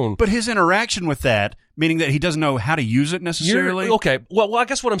drone. But his interaction with that, meaning that he doesn't know how to use it necessarily? Okay. Well, I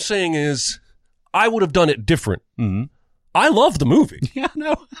guess what I'm saying is I would have done it different. Mm-hmm. I love the movie. Yeah,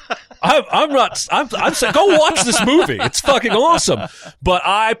 no. I'm saying, go watch this movie. It's fucking awesome. But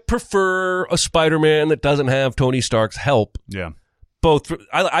I prefer a Spider-Man that doesn't have Tony Stark's help. Yeah.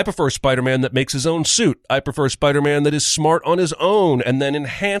 I prefer a Spider-Man that makes his own suit. I prefer a Spider-Man that is smart on his own and then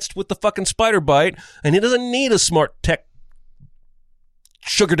enhanced with the fucking spider bite, and he doesn't need a smart tech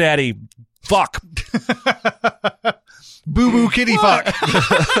sugar daddy fuck. Boo-boo kitty fuck.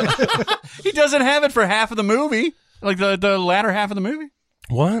 He doesn't have it for half of the movie. Like the latter half of the movie?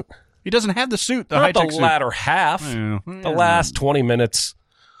 What? He doesn't have the suit, Not high-tech the suit. latter half. Yeah. The last 20 minutes.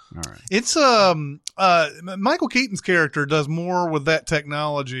 All right. It's Michael Keaton's character does more with that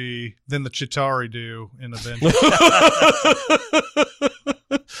technology than the Chitauri do in Avengers.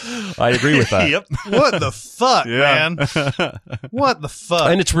 I agree with that. Yep. What the fuck, man? What the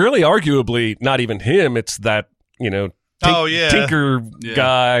fuck? And it's really arguably not even him. It's that, Tinker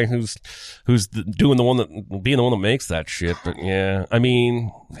guy who's being the one that makes that shit. But yeah, I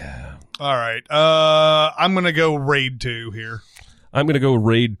mean, yeah. All right. I'm gonna go Raid 2 here. I'm gonna go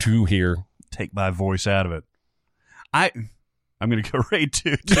Raid 2 here. Take my voice out of it. I'm gonna go Raid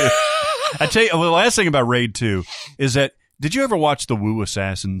 2 too. I tell you, the last thing about Raid 2 is that, did you ever watch the Wu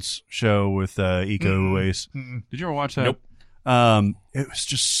Assassins show with Iko Uwais? Did you ever watch that? Nope. It was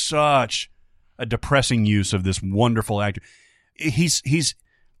just such a depressing use of this wonderful actor. He's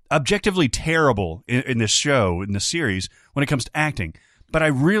objectively terrible in this show, in the series, when it comes to acting. But I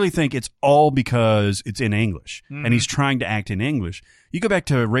really think it's all because it's in English, and he's trying to act in English. You go back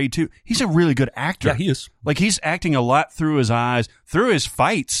to Raid 2, he's a really good actor. Yeah, he is. Like, he's acting a lot through his eyes, through his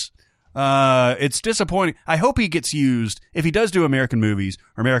fights. It's disappointing. I hope he gets used, if he does do American movies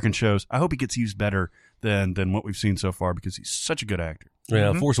or American shows, I hope he gets used better than what we've seen so far, because he's such a good actor.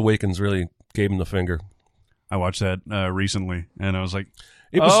 Yeah, Force Awakens really gave him the finger. I watched that recently, and I was like,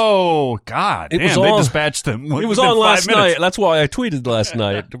 It they dispatched him. It was on last night. That's why I tweeted last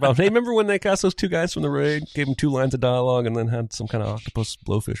night about, hey, remember when they cast those two guys from the Raid, gave them 2 lines of dialogue, and then had some kind of octopus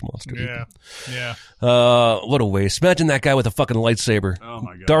blowfish monster? Yeah. What a waste. Imagine that guy with a fucking lightsaber. Oh,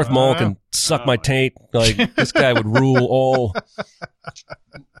 my God. Darth Maul can suck my taint. Like, this guy would rule all.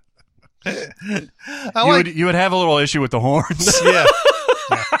 You would have a little issue with the horns. Yeah.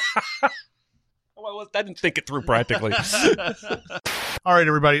 Well, I didn't think it through practically. All right,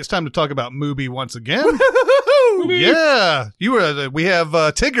 everybody, it's time to talk about Mubi once again. Yeah, we have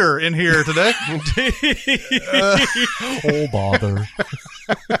Tigger in here today. Oh, bother.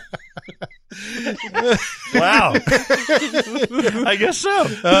 Wow. I guess so.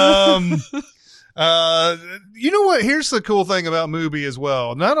 You know what? Here's the cool thing about Mubi as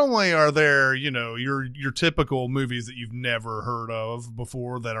well. Not only are there, your typical movies that you've never heard of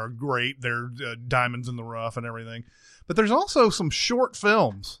before that are great, they're diamonds in the rough and everything, but there's also some short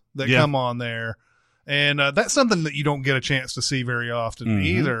films that come on there. And that's something that you don't get a chance to see very often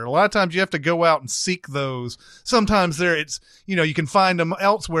either. A lot of times you have to go out and seek those. Sometimes you can find them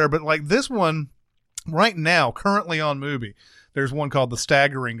elsewhere, but like this one right now, currently on Mubi, there's one called The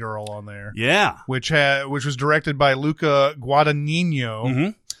Staggering Girl on there. Yeah. Which was directed by Luca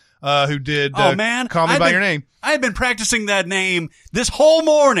Guadagnino. who did Oh, man. Call Me by Your Name. I had been practicing that name this whole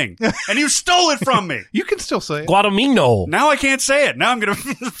morning, and you stole it from me. You can still say it. Guadagnino. Now I can't say it. Now I'm going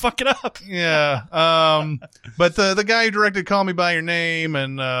to fuck it up. Yeah. But the guy who directed Call Me by Your Name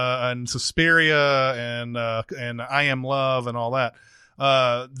and Suspiria and I Am Love and all that.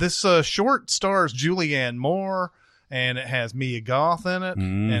 This short stars Julianne Moore, and it has Mia Goth in it,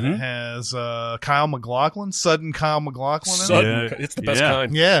 and it has Kyle MacLachlan, sudden Kyle MacLachlan in it. Sudden. It's the best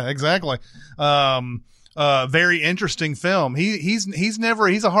kind. Yeah, exactly. Very interesting film. He's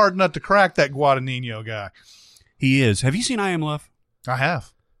a hard nut to crack, that Guadagnino guy. He is. Have you seen I Am Love? I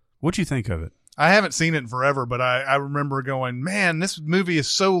have. What'd you think of it? I haven't seen it in forever, but I remember going, man, this movie is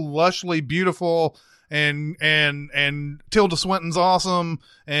so lushly beautiful, and Tilda Swinton's awesome,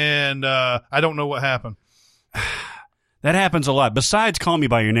 and I don't know what happened. That happens a lot. Besides Call Me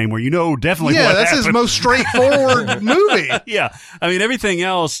by Your Name, where you know definitely what that's happened. his most straightforward movie. Yeah. I mean, everything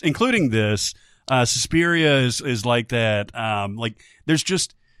else, including this, Suspiria is like that. Like, there's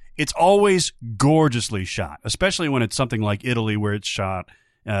just, it's always gorgeously shot, especially when it's something like Italy, where it's shot.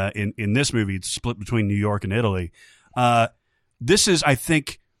 In this movie, it's split between New York and Italy. This is, I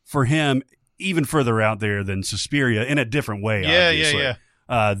think, for him, even further out there than Suspiria in a different way. Obviously.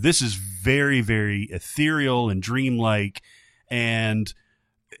 Yeah. This is very, very ethereal and dreamlike, and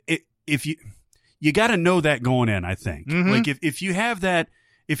if you got to know that going in, I think. Like if you have that,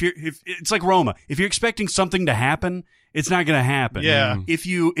 if it's like Roma, if you're expecting something to happen, it's not going to happen. Yeah. If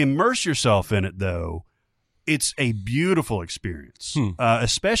you immerse yourself in it, though, it's a beautiful experience.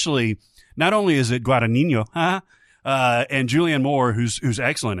 Especially, not only is it Guadagnino, and Julianne Moore, who's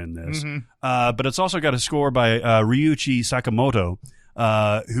excellent in this, but it's also got a score by Ryuichi Sakamoto,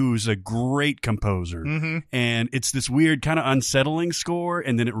 who's a great composer. And it's this weird kind of unsettling score,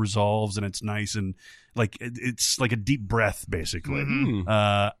 and then it resolves, and it's nice, and like it's like a deep breath, basically.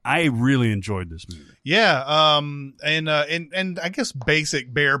 I really enjoyed this movie. Yeah, and I guess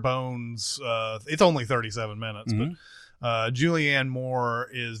basic bare bones. It's only 37 minutes, but Julianne Moore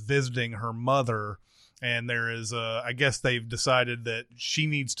is visiting her mother. And there is I guess they've decided that she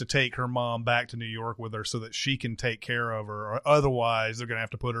needs to take her mom back to New York with her so that she can take care of her. Or otherwise, they're going to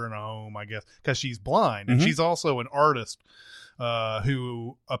have to put her in a home, I guess, because she's blind. And she's also an artist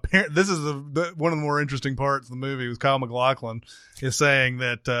who apparently, this is one of the more interesting parts of the movie, was Kyle MacLachlan is saying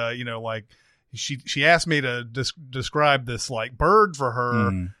that, like, she asked me to describe this like bird for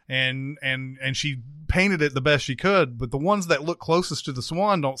her, and she painted it the best she could, but the ones that look closest to the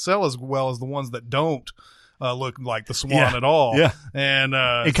swan don't sell as well as the ones that don't look like the swan at all. Yeah, and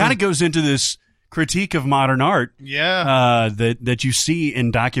it kind of goes into this critique of modern art. Yeah, that you see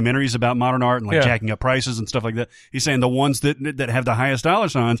in documentaries about modern art and like jacking up prices and stuff like that. He's saying the ones that have the highest dollar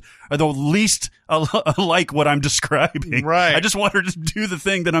signs are the least like what I'm describing. Right. I just want her to do the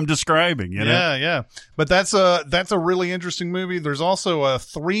thing that I'm describing. You know? Yeah. But that's a really interesting movie. There's also a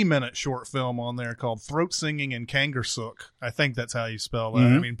 3-minute short film on there called Throat Singing in Kangersuk. I think that's how you spell that.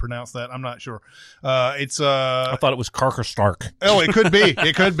 I mean, pronounce that. I'm not sure. I thought it was Karkerstark. Oh, it could be.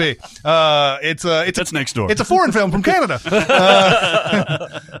 It could be. That's next door. It's a foreign film from Canada.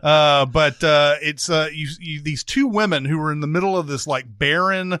 But it's these two women who were in the middle of this like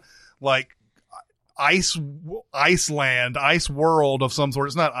barren, like ice world of some sort.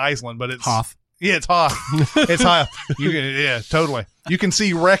 It's not Iceland, but it's Hoth. Yeah, it's Hoth. It's Hoth. Totally. You can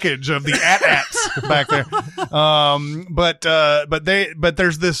see wreckage of the AT-ATs back there. But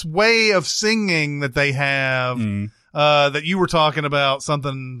there's this way of singing that they have. That you were talking about,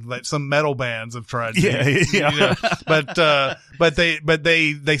 something that some metal bands have tried to do. Yeah. But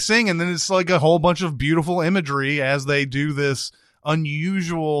they sing, and then it's like a whole bunch of beautiful imagery as they do this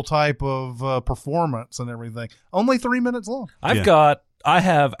unusual type of performance and everything. Only 3 minutes long. I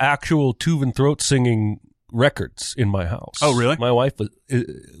have actual Tuvan throat singing records in my house. Oh, really? My wife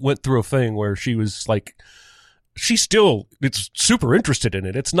went through a thing where she was like, it's super interested in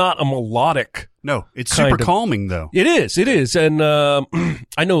it. It's not a melodic. No, it's super calming though. It is. And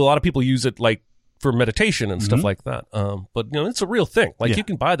I know a lot of people use it like for meditation and stuff like that. But it's a real thing. Like you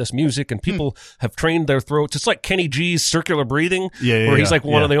can buy this music, and people have trained their throats. It's like Kenny G's circular breathing, where he's like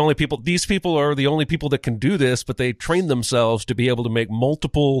one of the only people. These people are the only people that can do this, but they train themselves to be able to make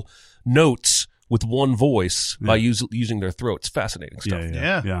multiple notes with one voice by using their throats. Fascinating stuff.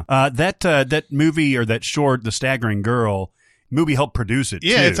 Yeah. That movie, or that short, The Staggering Girl, movie helped produce it.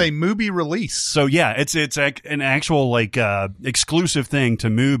 Yeah, too. it's a movie release. So yeah, it's an actual like exclusive thing to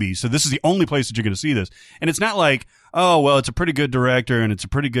movies. So this is the only place that you're going to see this, and it's not like, oh well, it's a pretty good director and it's a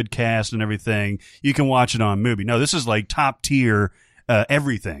pretty good cast and everything. You can watch it on movie. No, this is like top tier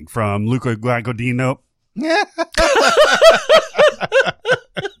everything from Luca Guadagnino.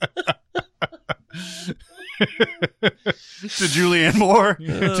 to Julianne Moore,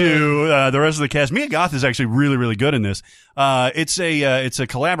 to the rest of the cast. Mia Goth is actually really, really good in this. It's a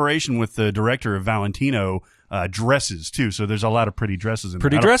collaboration with the director of Valentino dresses too. So there's a lot of pretty dresses in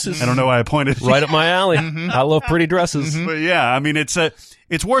Pretty there. dresses. I don't know why I pointed Right up my alley. I love pretty dresses. But yeah, I mean it's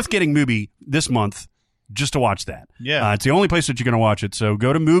worth getting Mubi this month just to watch that. Yeah. It's the only place that you're going to watch it. So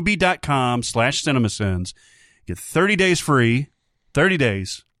go to Mubi.com/CinemaSins. Get 30 days free. 30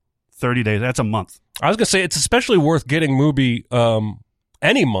 days. 30 days. That's a month. I was going to say it's especially worth getting Mubi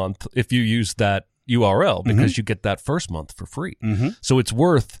any month if you use that URL because you get that first month for free. So it's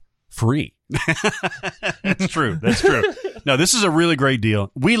worth free. That's true. That's true. No, this is a really great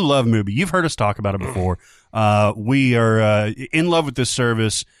deal. We love Mubi. You've heard us talk about it before. We are in love with this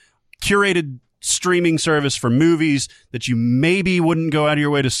service. Curated streaming service for movies that you maybe wouldn't go out of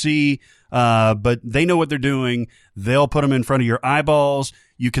your way to see, but they know what they're doing. They'll put them in front of your eyeballs.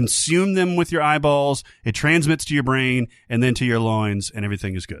 You consume them with your eyeballs. It transmits to your brain and then to your loins, and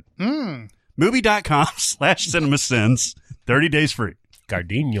everything is good. Mubi.com/CinemaSins. 30 days free.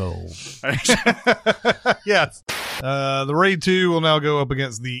 Gardino. Yes. The Raid 2 will now go up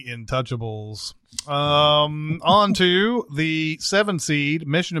against the Intouchables. On to the 7 seed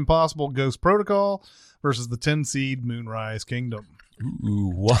Mission Impossible Ghost Protocol versus the 10 seed Moonrise Kingdom.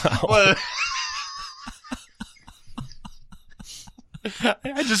 Ooh, wow.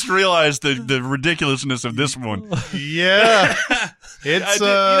 I just realized the ridiculousness of this one. Yeah. It's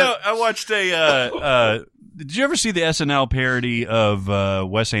I watched a did you ever see the SNL parody of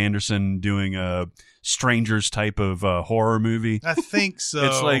Wes Anderson doing a Strangers type of horror movie? I think so.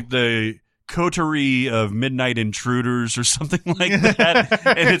 It's like the coterie of Midnight Intruders or something like that.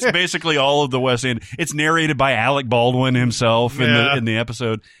 And it's basically all of the Wes Anderson. It's narrated by Alec Baldwin himself in the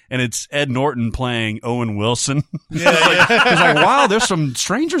episode. And it's Ed Norton playing Owen Wilson. It's like, wow, there's some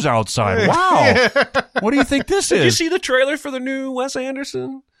strangers outside. Wow. What do you think this is? Did you see the trailer for the new Wes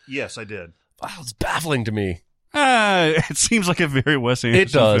Anderson? Yes, I did. Wow, it's baffling to me. It seems like a very Wes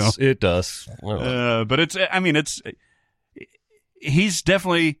Anderson film. It does. But he's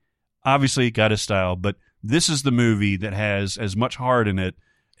definitely obviously got his style, but this is the movie that has as much heart in it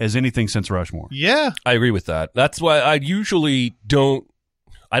as anything since Rushmore. Yeah. I agree with that. That's why I usually don't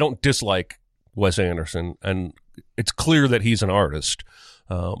dislike Wes Anderson, and it's clear that he's an artist.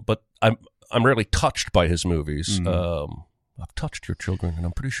 But I'm rarely touched by his movies. I've touched your children, and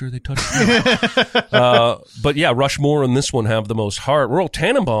I'm pretty sure they touched you. But yeah, Rushmore and this one have the most heart. Royal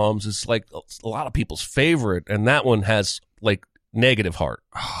Tenenbaums is like a lot of people's favorite, and that one has like negative heart.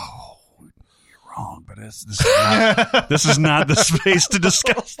 Oh, you're wrong, but this is not the space to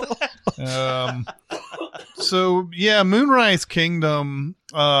discuss that. So yeah, Moonrise Kingdom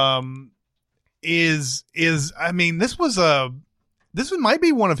is I mean, this might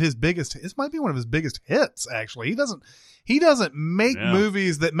be one of his biggest hits, actually. He doesn't make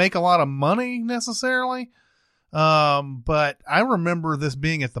movies that make a lot of money necessarily. But I remember this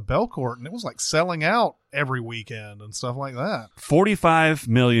being at the Belcourt, and it was like selling out every weekend and stuff like that. 45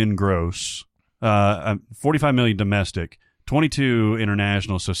 million gross, 45 million domestic, 22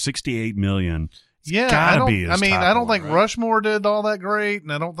 international, so 68 million. Yeah, I don't think Rushmore did all that great,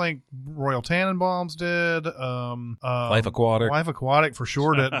 and I don't think Royal Tenenbaums did. Life Aquatic for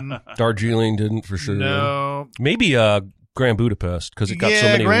sure didn't. Darjeeling didn't for sure. No, maybe Grand Budapest because it got so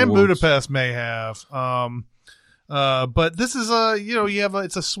many. Grand awards. Budapest may have. But this is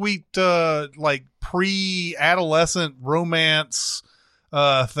it's a sweet like pre-adolescent romance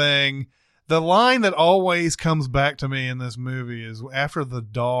thing. The line that always comes back to me in this movie is after the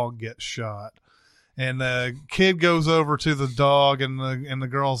dog gets shot. And the kid goes over to the dog, and the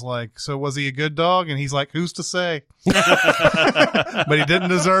girl's like, "So was he a good dog?" And he's like, "Who's to say?" But he didn't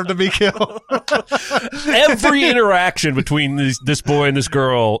deserve to be killed. Every interaction between this boy and this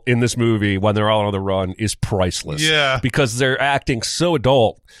girl in this movie when they're all on the run is priceless. Yeah, because they're acting so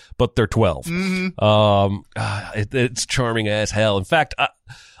adult, but they're 12. It's charming as hell. In fact,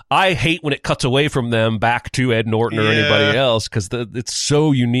 I hate when it cuts away from them back to Ed Norton or anybody else because it's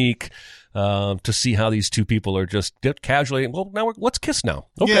so unique. To see how these two people are just casually, well, now let's kiss now.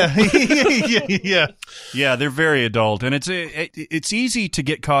 Okay. Yeah, they're very adult, and it's easy to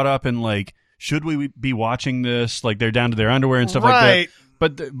get caught up in like, should we be watching this? Like they're down to their underwear and stuff like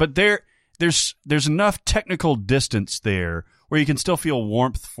that. But there's enough technical distance there where you can still feel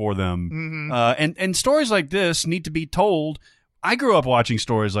warmth for them. And stories like this need to be told. I grew up watching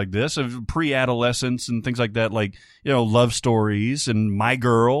stories like this of pre-adolescence and things like that, like, love stories and My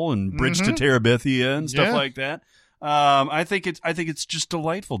Girl and Bridge to Terabithia and stuff like that. I think it's just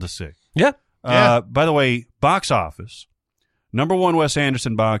delightful to see. Yeah. By the way, box office, number one Wes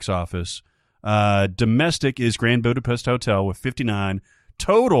Anderson box office, Domestic is Grand Budapest Hotel with 59.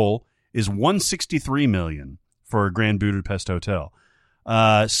 Total is $163 million for Grand Budapest Hotel.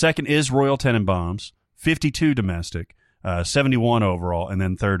 Second is Royal Tenenbaums, 52 domestic, 71 overall, and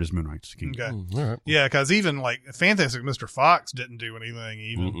then third is Moonrise Kingdom. Okay. All right. Yeah, because even like Fantastic Mr. Fox didn't do anything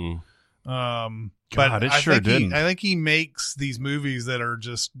even. But God, it I sure think didn't. I think he makes these movies that are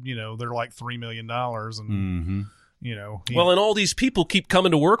just, they're like $3 million, and Mm-hmm. Well, and all these people keep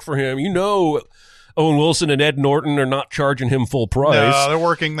coming to work for him. Owen Wilson and Ed Norton are not charging him full price. no, they're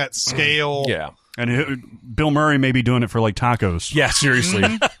working that scale. Yeah. And Bill Murray may be doing it for like tacos. Yeah, seriously.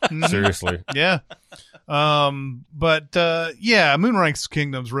 Mhm. Seriously. Yeah. But Moonrise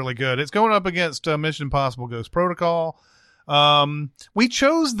Kingdom's really good. It's going up against Mission Impossible Ghost Protocol. We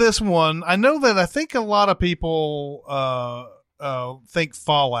chose this one. I know that I think a lot of people think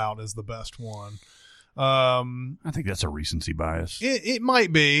Fallout is the best one. I think that's a recency bias. It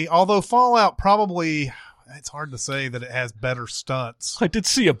might be, although Fallout probably, it's hard to say that it has better stunts. I did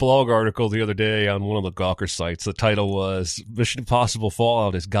see a blog article the other day on one of the Gawker sites. The title was Mission Impossible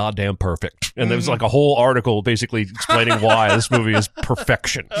Fallout is goddamn perfect. And there was like a whole article basically explaining why this movie is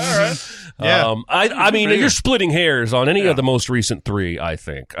perfection. All right. Yeah. I mean, you're splitting hairs on any of the most recent three, I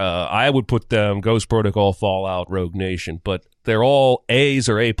think. I would put them Ghost Protocol, Fallout, Rogue Nation, but they're all A's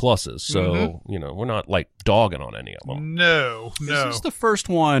or A pluses. So, we're not like dogging on any of them. No. This is the first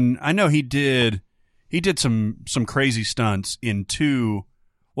one. I know he did some crazy stunts in 2.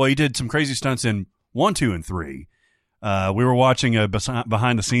 Well, he did some crazy stunts in 1, 2, and 3. We were watching a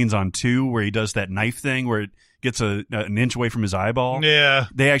behind the scenes on 2 where he does that knife thing where it gets an inch away from his eyeball. Yeah.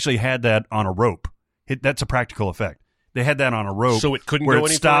 They actually had that on a rope. That's a practical effect. They had that on a rope. So it couldn't where go it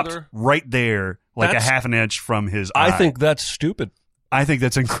any stopped further? right there, like a half an inch from his eye. I think that's stupid. I think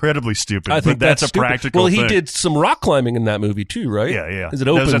that's incredibly stupid. I think but that's a stupid. practical Well, he thing. did some rock climbing in that movie too, right? Yeah. Because it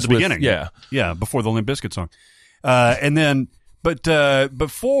That was opens at the with, beginning. Yeah. Yeah, before the Limp Bizkit song. And then, but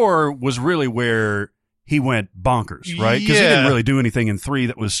 4 was really where he went bonkers, right? Because he didn't really do anything in 3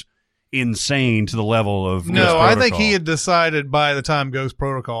 that was insane to the level of Ghost No, I think Protocol. he had decided by the time Ghost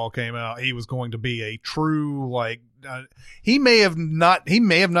Protocol came out, he was going to be a true, like, he may have not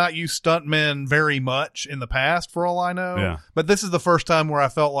used stuntmen very much in the past, for all I know. Yeah. But this is the first time where I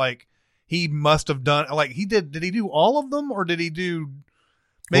felt like he must have done, like, did he do all of them, or did he do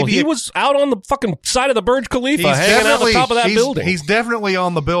maybe? Well, he was out on the fucking side of the Burj Khalifa, hanging out the top of that building. He's definitely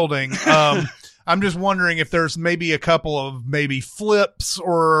on the building. I'm just wondering if there's maybe a couple of maybe flips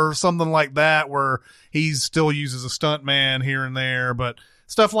or something like that where he still uses a stuntman here and there, but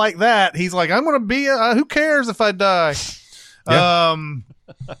stuff like that, he's like, I'm going to be who cares if I die? Yeah.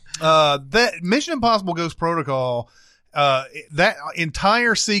 That Mission Impossible Ghost Protocol, that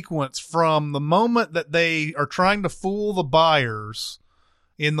entire sequence from the moment that they are trying to fool the buyers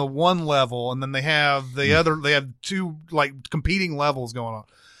in the one level, and then they have the other, they have 2 like competing levels going on.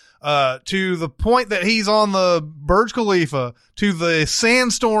 To the point that he's on the Burj Khalifa, to the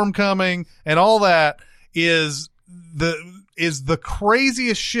sandstorm coming, and all that is the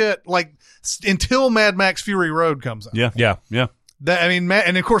craziest shit. Like until Mad Max Fury Road comes out. Yeah. That, I mean,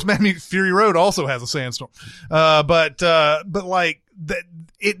 and of course, Mad Max Fury Road also has a sandstorm. But like that,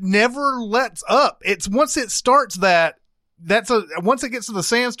 it never lets up. It's once it starts once it gets to the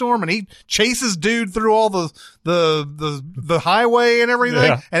sandstorm and he chases dude through all the highway and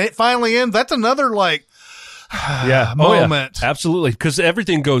everything, and it finally ends. That's another like moment. Absolutely, because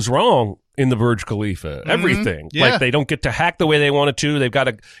everything goes wrong in the Burj Khalifa. Everything. Yeah. Like they don't get to hack the way they wanted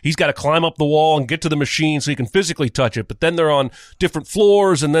to. He's got to climb up the wall and get to the machine so he can physically touch it. But then they're on different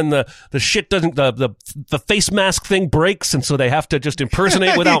floors, and then the shit doesn't, the face mask thing breaks, and so they have to just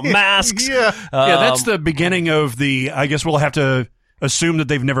impersonate without masks. Yeah. That's the beginning of I guess we'll have to assume that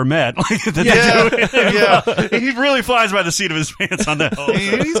they've never met. Yeah. He really flies by the seat of his pants on that whole.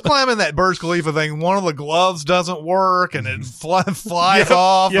 He's climbing that Burj Khalifa thing. One of the gloves doesn't work, and it flies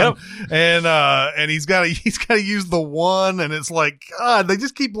off. Yep. And he's got to use the one, and it's like, God, they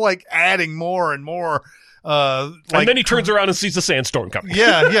just keep like adding more and more. And then he turns around and sees the sandstorm coming.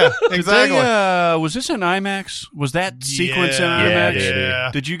 Yeah, exactly. Was this an IMAX? Was that sequence in IMAX? Yeah.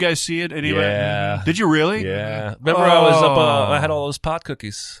 Did you guys see it anyway? Yeah. Did you really? Yeah. Remember I was up, I had all those pot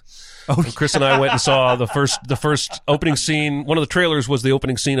cookies. Oh, Chris and I went and saw the first opening scene. One of the trailers was the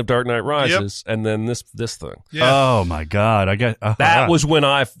opening scene of Dark Knight Rises, and then this thing. Yeah. Oh my God! That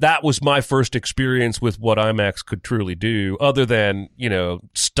was my first experience with what IMAX could truly do, other than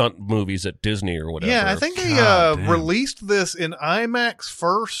stunt movies at Disney or whatever. Yeah, I think they released this in IMAX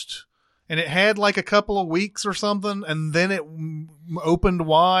first, and it had like a couple of weeks or something, and then it opened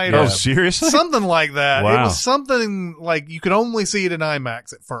wide. Oh, seriously? Something like that. Wow. It was something like you could only see it in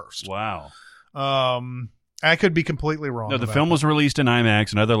IMAX at first. Wow. I could be completely wrong. No, the about film that. was released in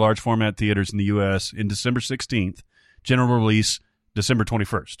IMAX and other large format theaters in the U.S. in December 16th. General release December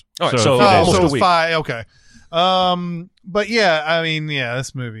 21st. All right, a so few days almost so a it's week. 5. Okay. But yeah, I mean, yeah,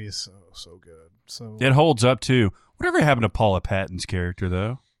 this movie is so good. So It holds up too. Whatever happened to Paula Patton's character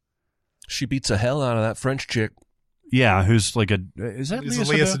though? She beats the hell out of that French chick. Yeah, who's like is that it's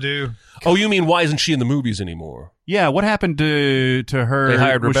Lea Lea Seydoux? Seydoux. Oh, you mean why isn't she in the movies anymore? Yeah, what happened to her? They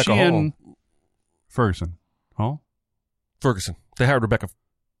hired Was Rebecca she in Hall. Ferguson. Hall? Ferguson. They hired Rebecca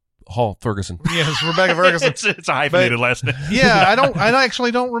Hall Ferguson. Yes, Rebecca Ferguson. it's a hyphenated But- last name. Yeah, I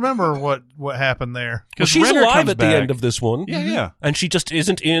actually don't remember what happened there. Well, she's Renner alive comes at the back. end of this one. Yeah, yeah. And she just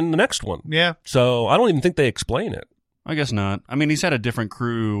isn't in the next one. Yeah. So I don't even think they explain it. I guess not. I mean, he's had a different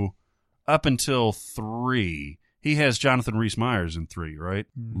crew up until 3. He has Jonathan Rhys Meyers in 3, right?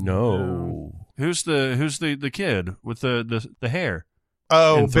 No. Who's the kid with the hair?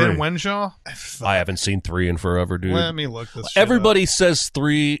 Oh, In 3. Ben Wenshaw? I haven't seen 3 in forever, dude. Let me look this shit Everybody says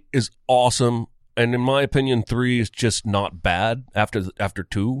 3 is awesome. And in my opinion, 3 is just not bad after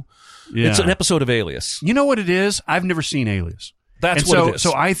 2. Yeah. It's an episode of Alias. You know what it is? I've never seen Alias. That's and what so, it is.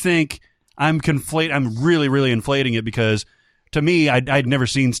 So I think I'm really, really inflating it because to me, I'd never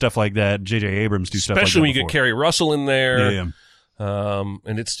seen stuff like that. J.J. Abrams do stuff like that Especially when you get before. Kerry Russell in there. Yeah, yeah.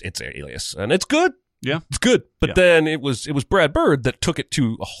 And it's Alias. And it's good. Yeah. It's good. But Yeah. then it was Brad Bird that took it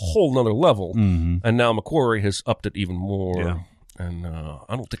to a whole nother level. Mm-hmm. And now Macquarie has upped it even more. Yeah. And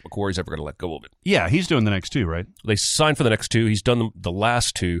I don't think Macquarie's ever going to let go of it. Yeah, he's doing the next 2, right? They signed for the next 2. He's done the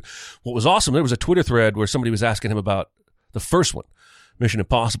last 2. What was awesome, there was a Twitter thread where somebody was asking him about the first one, Mission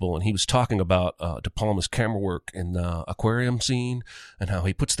Impossible, and he was talking about De Palma's camera work in the aquarium scene and how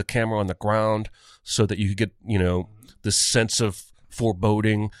he puts the camera on the ground so that you could get, this sense of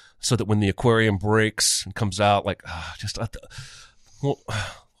foreboding so that when the aquarium breaks and comes out,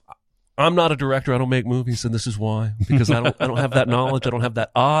 I'm not a director. I don't make movies, and this is why. Because I don't have that knowledge. I don't have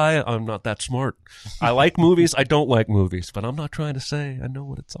that eye. I'm not that smart. I like movies. I don't like movies. But I'm not trying to say I know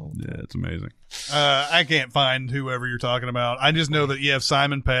what it's all about. Yeah, it's amazing. I can't find whoever you're talking about. I just know that you have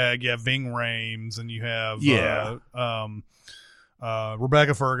Simon Pegg, you have Ving Rhames, and you have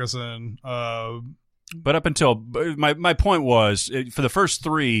Rebecca Ferguson. But up until my point was for the first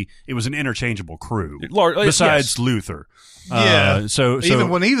 3, it was an interchangeable crew. Besides Yes. Luther, Yeah. So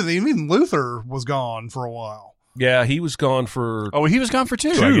Even Luther was gone for a while. Yeah, he was gone for... oh, he was gone for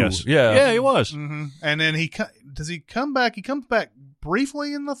 2, I 2, guess. yeah. Yeah, he was. Mm-hmm. And then does he come back? He comes back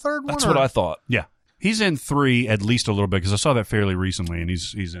briefly in the third one. That's what I thought. Yeah, he's in 3 at least a little bit because I saw that fairly recently, and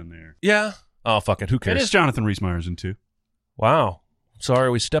he's in there. Yeah. Oh, fuck it. Who It cares? is Jonathan Rhys Meyers in 2. Wow.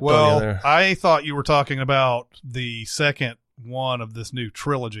 Sorry we stepped on you Well, there. I thought you were talking about the second one of this new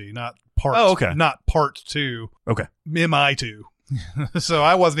trilogy, not part. Oh, okay. Not part 2. Okay. MI2. So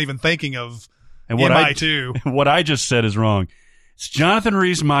I wasn't even thinking of And what MI2. what I just said is wrong. It's Jonathan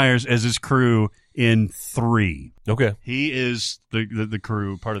Rhys Meyers as his crew in 3. Okay. He is the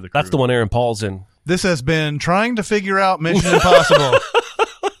crew, part of the crew. That's the one Aaron Paul's in. This has been trying to figure out Mission Impossible.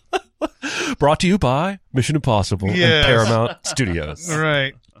 Brought to you by Mission Impossible Yes. and Paramount Studios.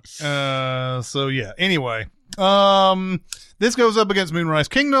 Right. So yeah. Anyway, this goes up against Moonrise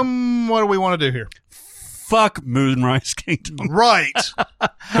Kingdom. What do we want to do here? Fuck Moonrise Kingdom. Right.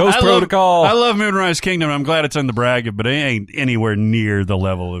 Ghost Protocol. I love Moonrise Kingdom. I'm glad it's in the bracket, but it ain't anywhere near the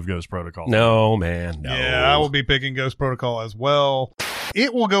level of Ghost Protocol. No, man. No. Yeah, I will be picking Ghost Protocol as well.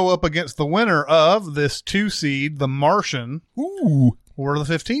 It will go up against the winner of this 2 seed, The Martian, Ooh. or the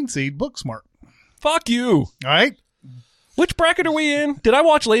 15 seed, Booksmart. Fuck you. All right. Which bracket are we in? Did I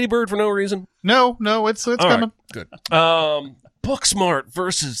watch Lady Bird for no reason? No, it's All coming. right, good. Booksmart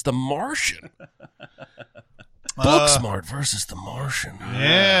versus The Martian. Booksmart versus The Martian.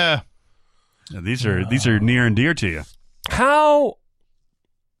 Yeah. Yeah, these are near and dear to you. How?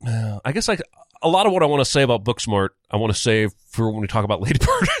 I guess a lot of what I want to say about Booksmart, I want to save for when we talk about Lady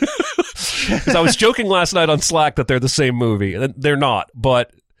Bird. Because I was joking last night on Slack that they're the same movie. They're not,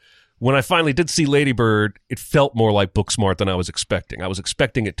 but when I finally did see Lady Bird, it felt more like Booksmart than I was expecting. I was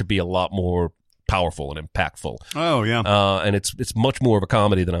expecting it to be a lot more powerful and impactful. Oh yeah. And it's much more of a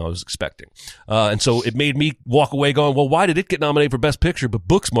comedy than I was expecting. And so it made me walk away going, well, why did it get nominated for Best Picture, but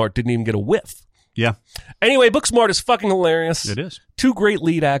Booksmart didn't even get a whiff? Yeah. Anyway, Booksmart is fucking hilarious. It is. 2 great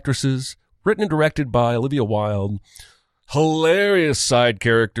lead actresses, written and directed by Olivia Wilde. Hilarious side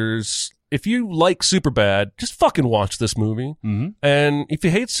characters. If you like Superbad, just fucking watch this movie. Mm-hmm. And if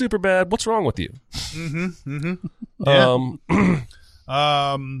you hate Superbad, what's wrong with you? Yeah.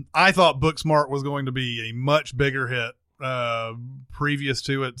 I thought Booksmart was going to be a much bigger hit previous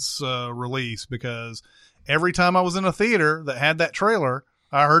to its release, because every time I was in a theater that had that trailer,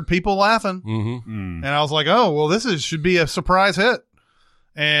 I heard people laughing, Mm-hmm. and I was like, "Oh, well, should be a surprise hit."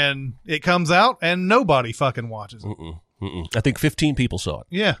 And it comes out, and nobody fucking watches it. I think 15 people saw it.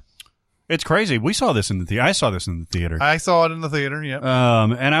 Yeah, It's crazy. We saw this in the theater. I saw this in the theater. I saw it in the theater. Yeah,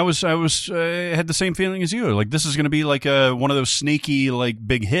 And I was had the same feeling as you. Like, this is going to be like one of those sneaky, like,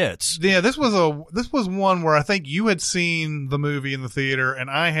 big hits. yeah. This was one where I think you had seen the movie in the theater, and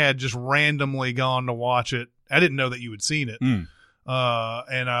I had just randomly gone to watch it. I didn't know that you had seen it, and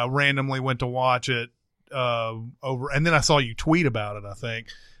I randomly went to watch it over, and then I saw you tweet about it. I think,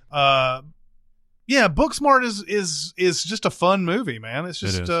 yeah, Booksmart is just a fun movie, man. It's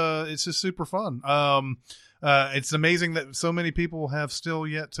just it's just super fun. It's amazing that so many people have still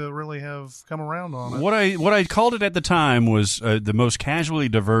yet to really have come around on it. What I called it at the time was the most casually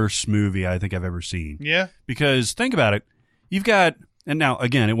diverse movie I think I've ever seen. Yeah, Because think about it, you've got, and now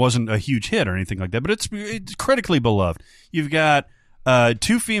again, it wasn't a huge hit or anything like that, but it's critically beloved. You've got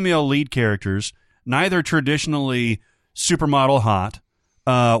 2 female lead characters, neither traditionally supermodel hot.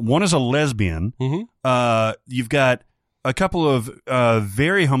 One is a lesbian. You've got a couple of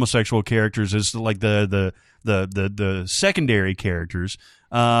very homosexual characters as like the secondary characters.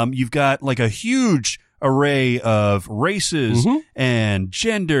 You've got like a huge array of races and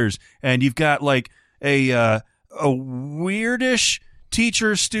genders, and you've got like a weirdish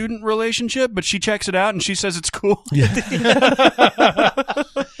teacher-student relationship, but she checks it out and she says it's cool. Yeah.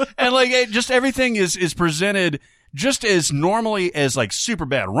 And like just everything is presented just as normally as like super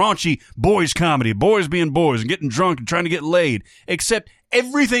bad, raunchy boys comedy, boys being boys and getting drunk and trying to get laid, except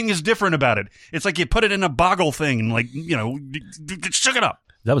everything is different about it. It's like you put it in a boggle thing and like, shook it up.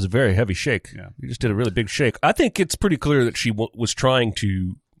 That was a very heavy shake. Yeah. You just did a really big shake. I think it's pretty clear that she was trying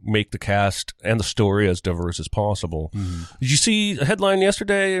to make the cast and the story as diverse as possible. Did you see a headline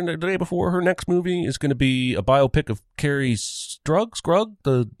yesterday and the day before? Her next movie is going to be a biopic of Carrie Scruggs,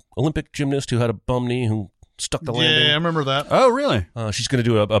 the Olympic gymnast who had a bum knee who stuck the landing. Yeah, I remember that. Oh, really? She's going to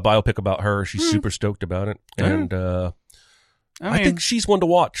do a biopic about her. She's super stoked about it. And I think she's one to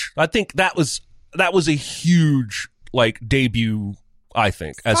watch. I think that was a huge like debut, I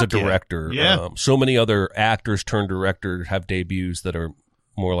think, as a director. Yeah. So many other actors turned directors have debuts that are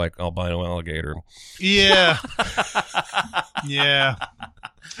more like albino alligator. Yeah. Yeah.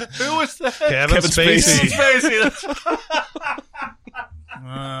 Who was that? Kevin Spacey. Spacey.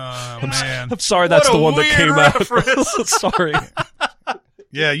 Oh, man. I'm sorry, that's What the a one that weird came out. reference. Sorry.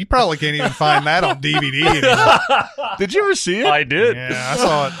 Yeah, you probably can't even find that on DVD anymore. Did you ever see it? I did. Yeah,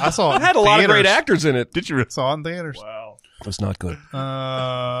 I saw it. It had a lot of great actors in it. Did you? Saw it in theaters. Wow. That's not good.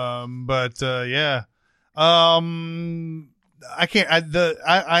 But yeah. I can't.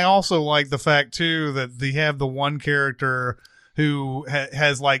 I also like the fact too that they have the one character who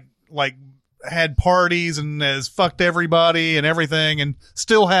has like had parties and has fucked everybody and everything, and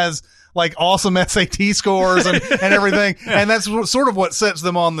still has like awesome SAT scores and everything. And that's sort of what sets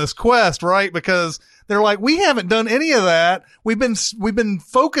them on this quest, right? Because they're like, we haven't done any of that. We've been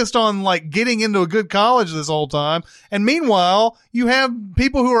focused on like getting into a good college this whole time. And meanwhile, you have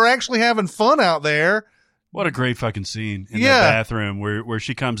people who are actually having fun out there. What a great fucking scene in Yeah. the bathroom where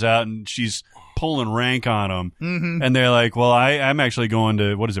she comes out and she's pulling rank on them. And they're like, well, I'm actually going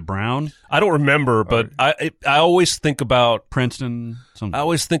to, what is it, Brown? I don't remember, but I always think about Princeton? Something. I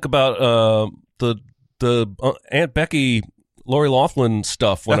always think about the Aunt Becky, Lori Loughlin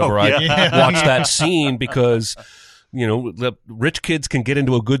stuff whenever I watch that scene, because the rich kids can get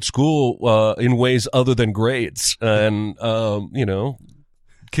into a good school in ways other than grades, and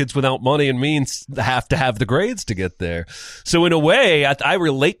kids without money and means have to have the grades to get there. So in a way, I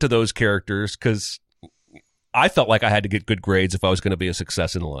relate to those characters because I felt like I had to get good grades if I was going to be a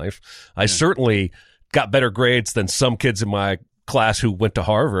success in life. I certainly got better grades than some kids in my class who went to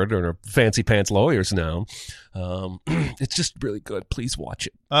Harvard or are fancy pants lawyers now. It's just really good. Please watch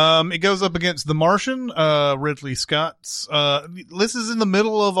it. It goes up against The Martian, Ridley Scott's. This is in the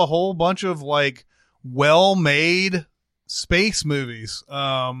middle of a whole bunch of like well-made space movies.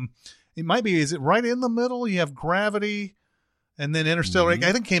 It might be, is it right in the middle? You have Gravity and then Interstellar.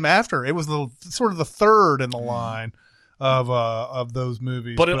 I think came after. It was the sort of the third in the line of those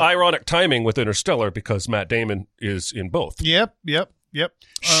movies. But ironic timing with Interstellar because Matt Damon is in both. Yep.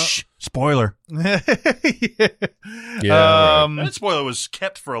 Shh, spoiler. Yeah. That spoiler was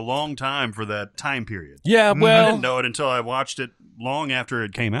kept for a long time for that time period. Yeah, I well, didn't know it until I watched it long after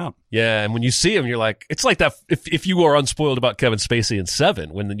it came out. yeah, and when you see him, you're like, it's like that. If you are unspoiled about Kevin Spacey in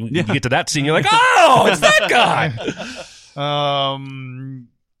Seven, when you get to that scene, you're like, oh, it's that guy.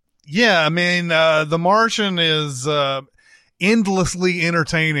 Yeah, I mean, The Martian is endlessly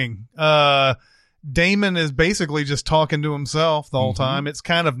entertaining. Damon is basically just talking to himself the whole time. It's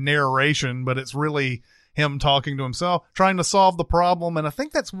kind of narration, but it's really him talking to himself, trying to solve the problem. And I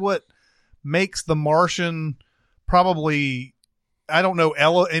think that's what makes The Martian probably, I don't know,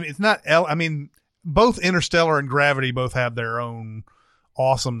 it's not, I mean, both Interstellar and Gravity both have their own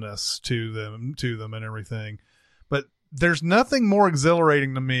awesomeness to them and everything. But there's nothing more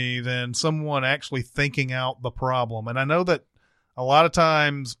exhilarating to me than someone actually thinking out the problem. And I know that a lot of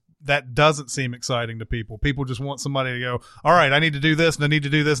times that doesn't seem exciting to people. People just want somebody to go, all right, I need to do this, and I need to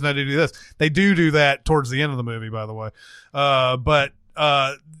do this, and I need to do this. They do that towards the end of the movie, by the way. But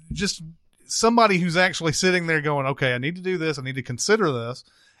just somebody who's actually sitting there going, okay, I need to do this, I need to consider this.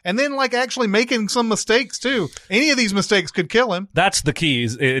 And then, like, actually making some mistakes, too. Any of these mistakes could kill him. That's the key.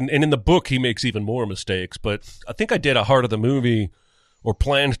 And in the book, he makes even more mistakes. But I think I did a Heart of the Movie, or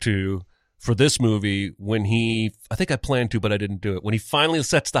planned to, for this movie when I think I planned to, but I didn't do it. When he finally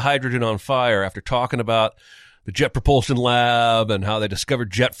sets the hydrogen on fire after talking about the Jet Propulsion Lab and how they discovered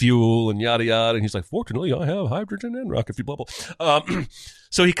jet fuel and yada yada. And he's like, fortunately, I have hydrogen and rocket fuel, blah, blah.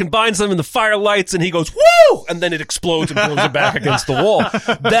 So he combines them in the fire lights and he goes, woo! And then it explodes and blows it back against the wall.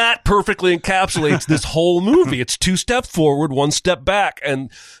 That perfectly encapsulates this whole movie. It's 2 steps forward, 1 step back.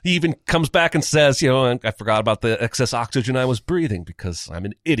 And he even comes back and says, I forgot about the excess oxygen I was breathing because I'm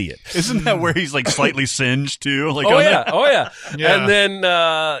an idiot. Isn't that where he's like slightly singed too? Like, oh yeah. Yeah. And then,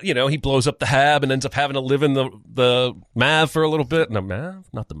 he blows up the Hab and ends up having to live in the MAV for a little bit. No, MAV?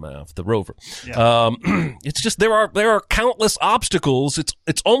 Not the MAV, the rover. Yeah. It's just, there are countless obstacles.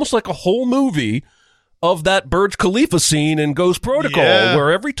 It's almost like a whole movie of that Burj Khalifa scene in Ghost Protocol,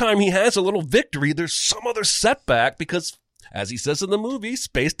 where every time he has a little victory, there's some other setback because, as he says in the movie,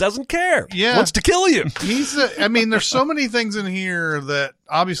 space doesn't care. Yeah. It wants to kill you. There's so many things in here that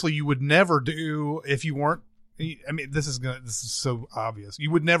obviously you would never do if you weren't. I mean, this is so obvious. You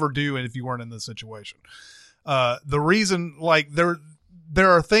would never do it if you weren't in this situation. The reason, like, there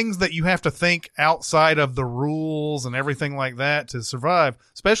are things that you have to think outside of the rules and everything like that to survive,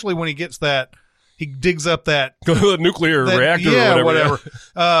 especially when he digs up that nuclear reactor or whatever.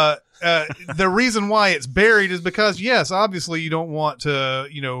 The reason why it's buried is because, yes, obviously you don't want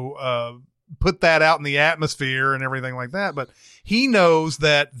to, put that out in the atmosphere and everything like that. But he knows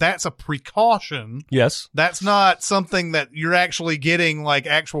that that's a precaution. Yes. That's not something that you're actually getting, like,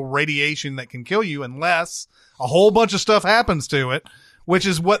 actual radiation that can kill you unless a whole bunch of stuff happens to it, which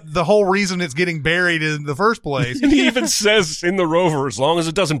is what the whole reason it's getting buried in the first place. And he even says in the rover, as long as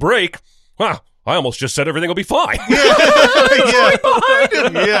it doesn't break, wow, I almost just said everything will be fine.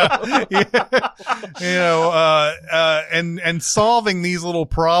 And solving these little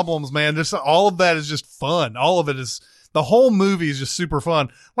problems, man, just all of that is just fun. All of it is, the whole movie is just super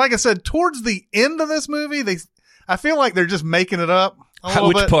fun. Like I said, towards the end of this movie, I feel like they're just making it up a little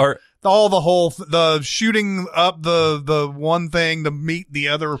Which bit. part? The shooting up the one thing to meet the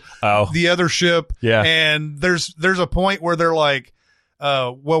other ship. Yeah. And there's a point where they're like,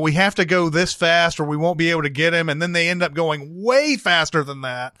 well, we have to go this fast or we won't be able to get him. And then they end up going way faster than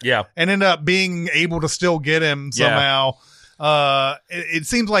that. Yeah. And end up being able to still get him somehow. It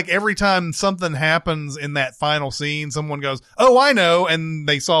seems like every time something happens in that final scene, someone goes, oh, I know. And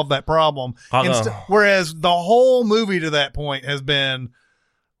they solve that problem. Whereas the whole movie to that point has been,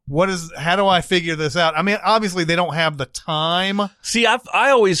 how do I figure this out? I mean, obviously they don't have the time. See, I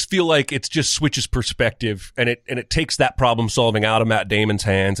always feel like it just switches perspective and it takes that problem solving out of Matt Damon's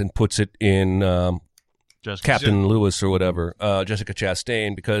hands and puts it in, Captain Lewis or whatever, Jessica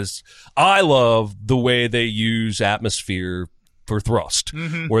Chastain, because I love the way they use atmosphere for thrust,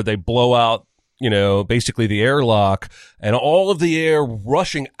 where they blow out, basically the airlock and all of the air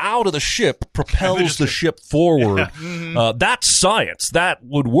rushing out of the ship propels the ship forward. That's science. That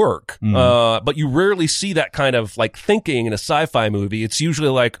would work. But you rarely see that kind of like thinking in a sci-fi movie. It's usually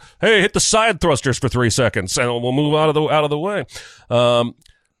like, hey, hit the side thrusters for 3 seconds and we'll move out of the way.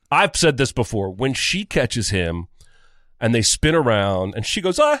 I've said this before. When she catches him and they spin around and she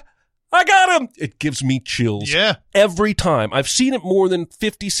goes, I got him. It gives me chills every time. I've seen it more than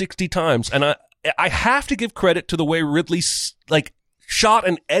 50, 60 times. And I have to give credit to the way Ridley shot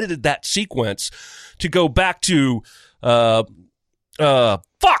and edited that sequence to go back to,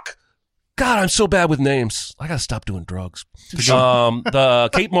 God, I'm so bad with names. I gotta stop doing drugs. The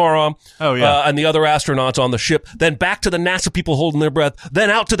Kate Mara, and the other astronauts on the ship. Then back to the NASA people holding their breath. Then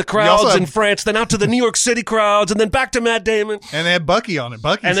out to the crowds in France. Then out to the New York City crowds. And then back to Matt Damon. And they have Bucky on it.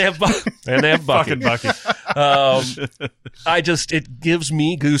 And they have Bucky. Fucking Bucky. It gives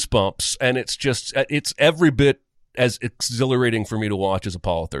me goosebumps, and it's every bit as exhilarating for me to watch as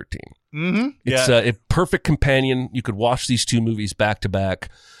Apollo 13. Mm-hmm. It's a perfect companion. You could watch these two movies back to back.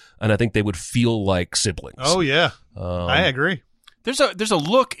 and I think they would feel like siblings. Oh yeah, I agree. There's a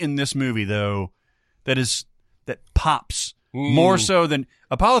look in this movie though that pops more so than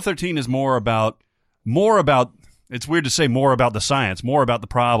Apollo 13 is more about. It's weird to say more about the science, more about the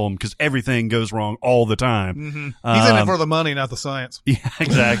problem, because everything goes wrong all the time. Mm-hmm. He's in it for the money, not the science. Yeah,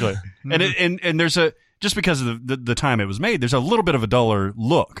 exactly. And there's just because of the time it was made, there's a little bit of a duller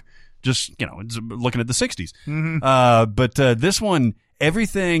look. Just it's looking at the 60s. Mm-hmm. But this one,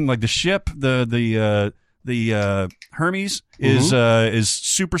 everything like the ship, the Hermes is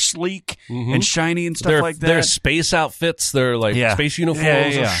super sleek and shiny and stuff like that. Their space outfits, their space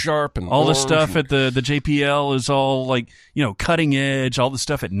uniforms are sharp and all the orange stuff at the JPL is all like cutting edge. All the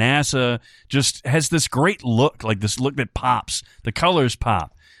stuff at NASA just has this great look, like this look that pops. The colors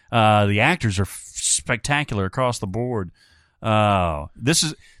pop. The actors are spectacular across the board.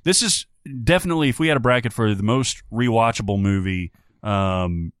 This is definitely, if we had a bracket for the most rewatchable movie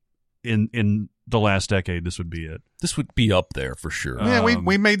in the last decade, this would be it. This would be up there for sure. Yeah,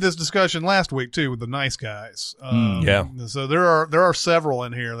 we made this discussion last week too with the Nice Guys. Yeah. So there are several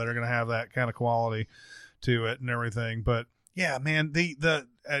in here that are going to have that kind of quality to it and everything. But yeah, man,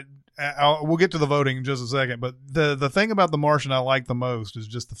 we'll get to the voting in just a second. But the thing about The Martian I like the most is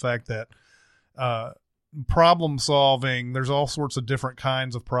just the fact that problem solving. There's all sorts of different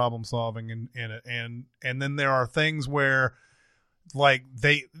kinds of problem solving in it, and then there are things where like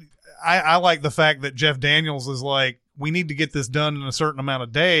I like the fact that Jeff Daniels is like, we need to get this done in a certain amount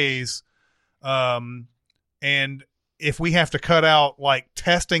of days. And if we have to cut out like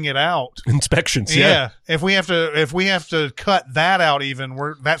testing it out, inspections. Yeah. If we have to cut that out,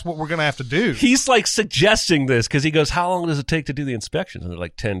 that's what we're going to have to do. He's like suggesting this because he goes, how long does it take to do the inspections? And they're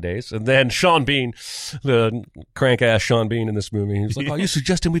like 10 days. And then Sean Bean, the crank ass Sean Bean in this movie, he's like, are you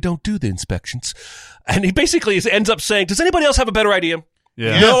suggesting we don't do the inspections? And he basically ends up saying, does anybody else have a better idea?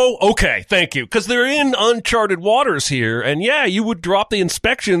 Yeah. No? Okay, thank you. Because they're in uncharted waters here. And yeah, you would drop the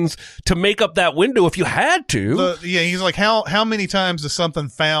inspections to make up that window if you had to. He's like, how many times is something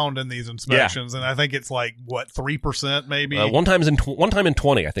found in these inspections? Yeah. And I think it's like, 3% maybe? One time in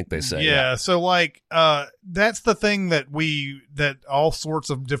 20, I think they say. Yeah, so like, that's the thing that all sorts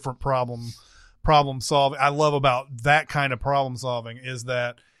of different problem solving, I love about that kind of problem solving is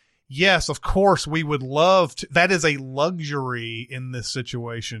that, yes, of course, we would love to. That is a luxury in this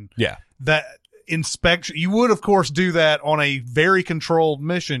situation. Yeah. That inspection, you would, of course, do that on a very controlled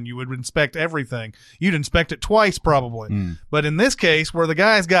mission. You would inspect everything. You'd inspect it twice, probably. But in this case, where the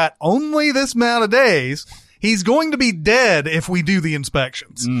guy's got only this amount of days, he's going to be dead if we do the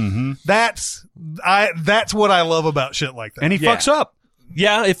inspections. Mm-hmm. That's what I love about shit like that. And he fucks up.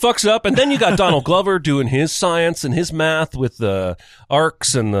 Yeah, it fucks up. And then you got Donald Glover doing his science and his math with the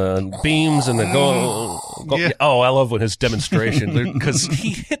arcs and the beams and the Yeah. Oh, I love when his demonstration because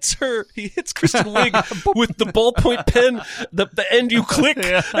he hits Kristen Wiig with the ballpoint pen, the end you click,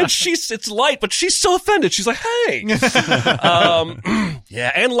 and it's light, but she's so offended. She's like, hey.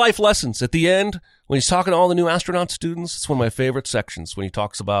 Yeah, and life lessons at the end when he's talking to all the new astronaut students. It's one of my favorite sections when he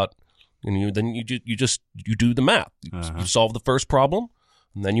talks about, and you do the math. You solve the first problem.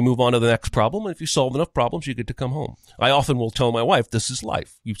 And then you move on to the next problem. And if you solve enough problems, you get to come home. I often will tell my wife, this is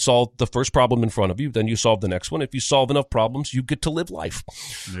life. You solve the first problem in front of you, then you solve the next one. If you solve enough problems, you get to live life.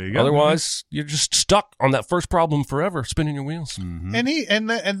 There you go. Otherwise, you're just stuck on that first problem forever, spinning your wheels. Mm-hmm.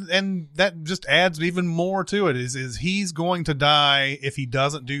 And that just adds even more to it is he's going to die if he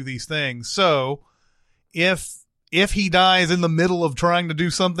doesn't do these things. So if he dies in the middle of trying to do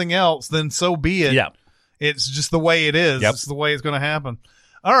something else, then so be it. Yeah. It's just the way it is. Yep. It's the way it's going to happen.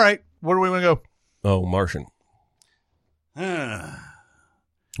 All right. Where do we want to go? Oh, Martian.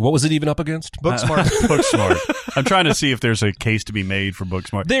 What was it even up against? Booksmart. Booksmart. I'm trying to see if there's a case to be made for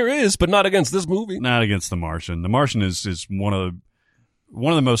Booksmart. There is, but not against this movie. Not against The Martian. The Martian is one of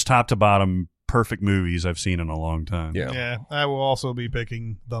the most top to bottom perfect movies I've seen in a long time. Yeah. I will also be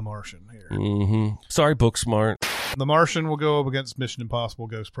picking The Martian here. Mm-hmm. Sorry, Booksmart. The Martian will go up against Mission Impossible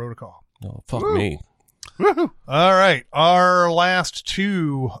Ghost Protocol. Oh, fuck me. Woo-hoo. All right. Our last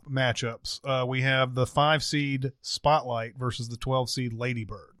two matchups. We have the 5 seed Spotlight versus the 12 seed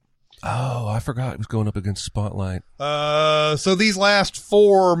Ladybird. Oh, I forgot it was going up against Spotlight. So these last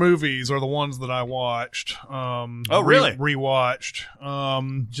 4 movies are the ones that I watched. Really?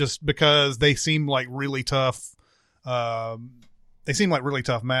 Rewatched. Just because they seem like really tough. They seem like really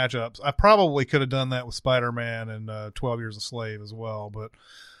tough matchups. I probably could have done that with Spider-Man and 12 Years a Slave as well, but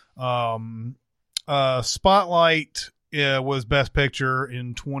Spotlight was Best Picture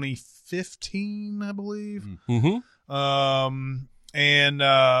in 2015, I believe. Mm-hmm. And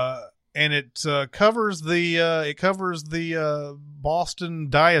it covers the Boston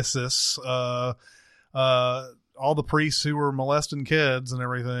diocese, all the priests who were molesting kids and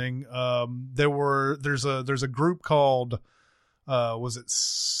everything. There's a group called was it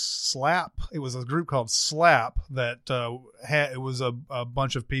SLAP? It was a group called SLAP that it was a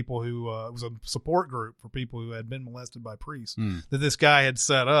bunch of people who it was a support group for people who had been molested by priests that this guy had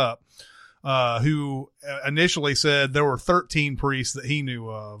set up. Who initially said there were 13 priests that he knew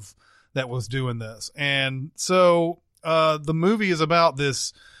of that was doing this. And so the movie is about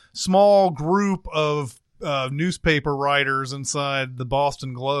this small group of newspaper writers inside the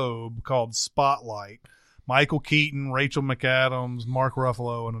Boston Globe called Spotlight. Michael Keaton, Rachel McAdams, Mark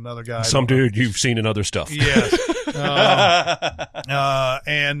Ruffalo, and another guy. Some dude you've seen in other stuff. Yes.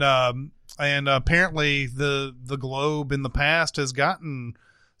 And apparently the Globe in the past has gotten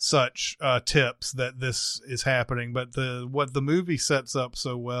such tips that this is happening. But what the movie sets up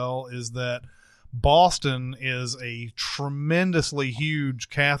so well is that Boston is a tremendously huge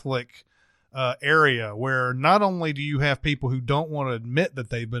Catholic area where not only do you have people who don't want to admit that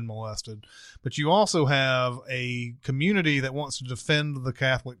they've been molested, but you also have a community that wants to defend the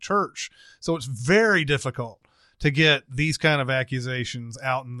Catholic Church. So it's very difficult to get these kind of accusations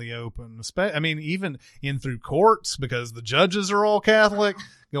out in the open. I mean, even in through courts, because the judges are all Catholic,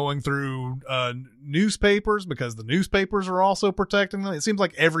 going through newspapers because the newspapers are also protecting them. It seems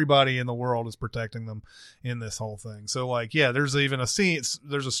like everybody in the world is protecting them in this whole thing. So like, yeah, there's even a scene.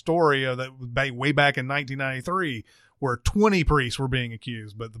 There's a story that was way back in 1993 where 20 priests were being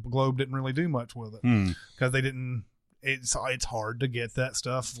accused, but the Globe didn't really do much with it because they didn't. It's hard to get that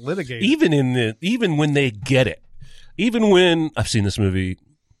stuff litigated. Even when they get it, even when I've seen this movie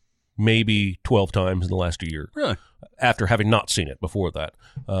maybe 12 times in the last year. Really? After having not seen it before that.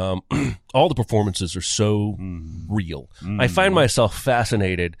 All the performances are so real. I find myself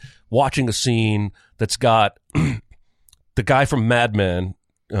fascinated watching a scene that's got the guy from Mad Men,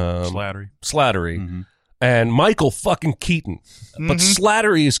 Slattery, and Michael fucking Keaton. But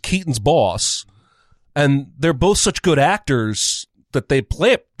Slattery is Keaton's boss, and they're both such good actors that they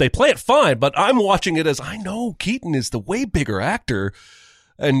play it fine, but I'm watching it as I know Keaton is the way bigger actor.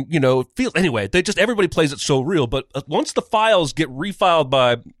 And, you know, anyway, everybody plays it so real. But once the files get refiled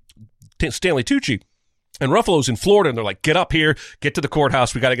by Stanley Tucci and Ruffalo's in Florida, and they're like, get up here, get to the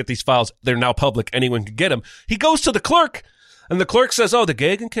courthouse. We got to get these files. They're now public. Anyone can get them. He goes to the clerk, and the clerk says, oh, the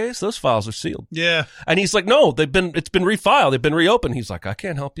Gagin case, those files are sealed. Yeah. And he's like, no, it's been refiled. They've been reopened. He's like, I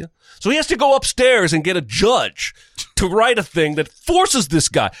can't help you. So he has to go upstairs and get a judge to write a thing that forces this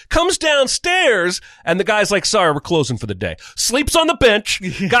guy. Comes downstairs, and the guy's like, sorry, we're closing for the day. Sleeps on the bench.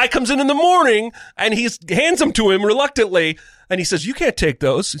 Guy comes in the morning, and he hands them to him reluctantly, and he says, you can't take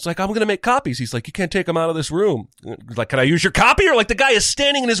those. He's like, I'm going to make copies. He's like, you can't take them out of this room. He's like, can I use your copier? Like, the guy is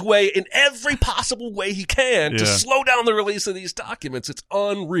standing in his way in every possible way he can to slow down the release of these documents. It's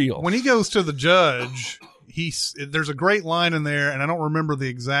unreal. When he goes to the judge, there's a great line in there, and I don't remember the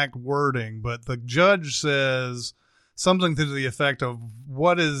exact wording, but the judge says something to the effect of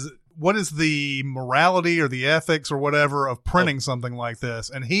what is the morality or the ethics or whatever of printing something like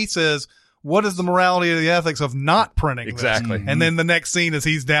this? And he says, what is the morality or the ethics of not printing exactly this? And then the next scene is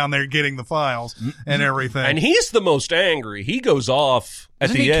he's down there getting the files and everything. And he's the most angry. He goes off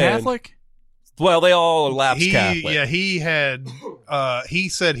at Isn't the he end. Catholic? Well, they all are lapsed Catholic. Yeah, he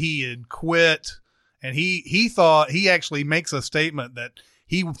said he had quit, and he actually makes a statement that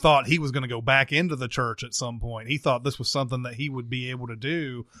he thought he was going to go back into the church at some point. He thought this was something that he would be able to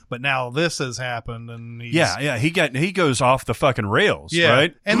do, but now this has happened, and he goes off the fucking rails,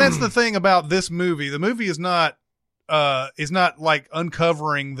 right? And that's the thing about this movie. The movie is not like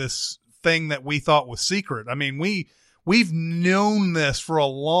uncovering this thing that we thought was secret. I mean, we've known this for a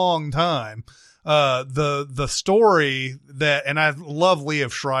long time. The story that, and I love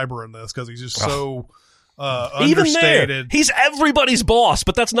Liev Schreiber in this because he's just so understated. Even there, he's everybody's boss,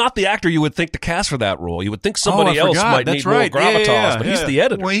 but that's not the actor you would think to cast for that role. You would think somebody else might need more gravitas, but he's the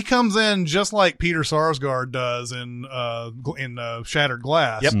editor. Well, he comes in just like Peter Sarsgaard does in Shattered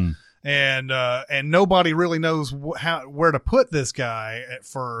Glass. Yep. And nobody really knows where to put this guy at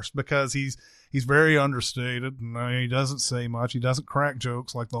first because he's very understated and he doesn't say much. He doesn't crack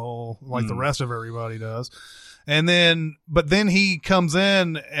jokes like the rest of everybody does. But then he comes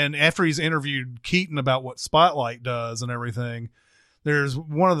in, and after he's interviewed Keaton about what Spotlight does and everything, there's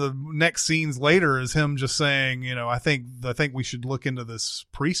one of the next scenes later is him just saying, you know, I think we should look into this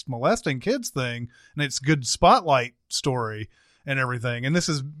priest molesting kids thing, and it's a good Spotlight story and everything. And this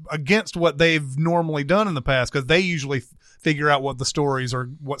is against what they've normally done in the past because they usually figure out what stories are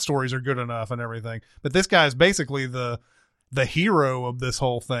good enough and everything. But this guy is basically the hero of this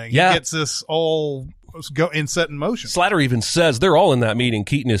whole thing. Yeah. He gets this all set in motion. Slatter even says, they're all in that meeting,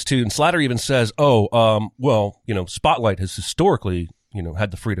 Keaton is too, and Slatter even says, well, Spotlight has historically,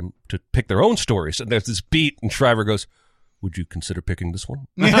 had the freedom to pick their own stories. And there's this beat, and Shriver goes, would you consider picking this one?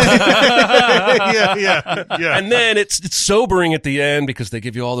 yeah. And then it's sobering at the end because they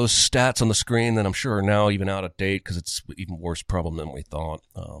give you all those stats on the screen that I'm sure are now even out of date because it's an even worse problem than we thought.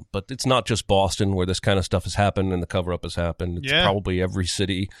 But it's not just Boston where this kind of stuff has happened and the cover-up has happened. It's probably every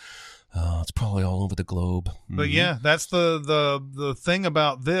city. It's probably all over the globe. But yeah, that's the thing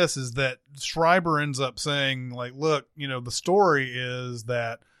about this is that Schreiber ends up saying, like, look, the story is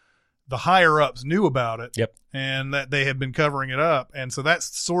that the higher ups knew about it. Yep. And that they had been covering it up. And so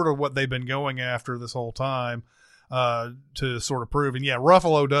that's sort of what they've been going after this whole time, to sort of prove. And yeah,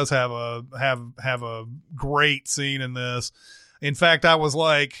 Ruffalo does have a great scene in this. In fact, I was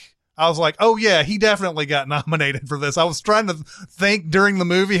like, oh yeah, he definitely got nominated for this. I was trying to think during the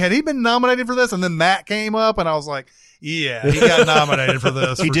movie, had he been nominated for this? And then that came up and I was like, yeah, he got nominated for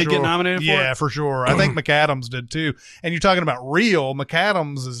this. He did get nominated for it? Yeah, for sure. I think McAdams did too. And you're talking about real.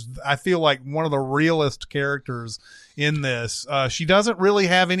 McAdams is, I feel like, one of the realest characters in this. She doesn't really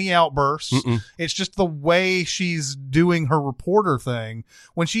have any outbursts. Mm-mm. It's just the way she's doing her reporter thing.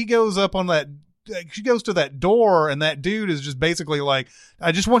 When she goes up on that, she goes to that door and that dude is just basically like,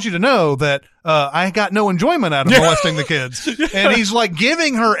 I just want you to know that I got no enjoyment out of molesting the kids. And he's like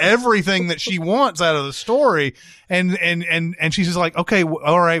giving her everything that she wants out of the story. And she's just like, okay,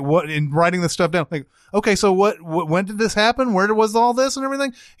 all right, what, and writing this stuff down. Like, okay, so what, when did this happen? Where was all this and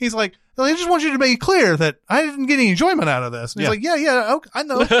everything? He's like, I just want you to make it clear that I didn't get any enjoyment out of this. And he's like, yeah, okay, I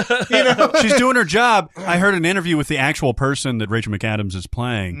know. She's doing her job. I heard an interview with the actual person that Rachel McAdams is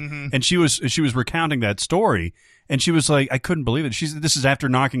playing, and she was recounting that story, and she was like, I couldn't believe it. This is after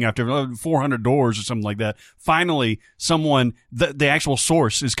knocking after 400 doors or something like that. Finally, someone, the actual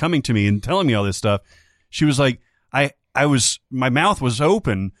source, is coming to me and telling me all this stuff. She was like, my mouth was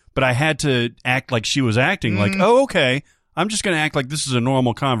open, but I had to act like she was acting. Like, oh, okay. I'm just going to act like this is a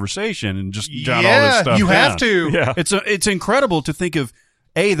normal conversation and just jot all this stuff you down. have to. Yeah. It's incredible to think of,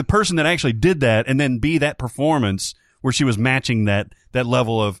 A, the person that actually did that, and then B, that performance where she was matching that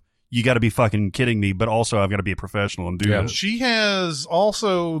level of, you got to be fucking kidding me, but also I've got to be a professional and do this. She has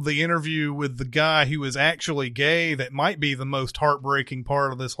also the interview with the guy who is actually gay that might be the most heartbreaking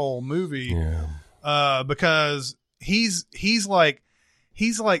part of this whole movie. Yeah. Because he's like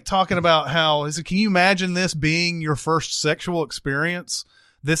talking about how, can you imagine this being your first sexual experience?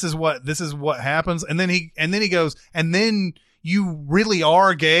 This is what happens. And then he goes, and then you really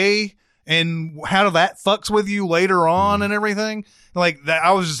are gay, and how that fucks with you later on and everything. Like that,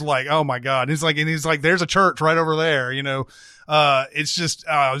 I was just like, oh my God. And he's like, there's a church right over there, it's just,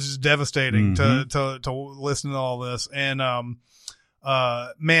 it was just devastating to listen to all this. And,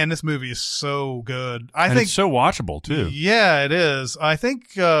 man, this movie is so good. I think it's so watchable too. Yeah, it is. I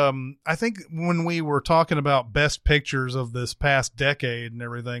think when we were talking about best pictures of this past decade and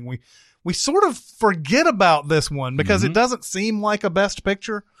everything, we sort of forget about this one because it doesn't seem like a best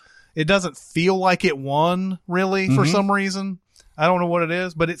picture. It doesn't feel like it won really for some reason. I don't know what it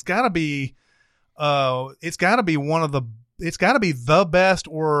is, but it's got to be the best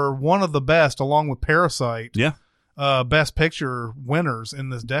or one of the best, along with Parasite. Yeah. Best picture winners in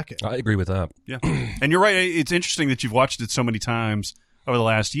this decade. I agree with that. Yeah. And you're right. It's interesting that you've watched it so many times over the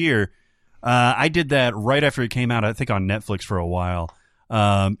last year. I did that right after it came out, I think on Netflix for a while.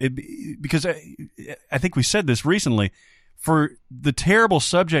 Because I think we said this recently, for the terrible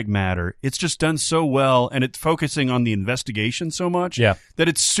subject matter, it's just done so well, and it's focusing on the investigation so much that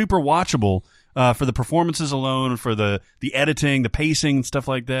it's super watchable for the performances alone, for the editing, the pacing, and stuff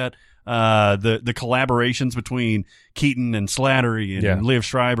like that. The collaborations between Keaton and Slattery and Liev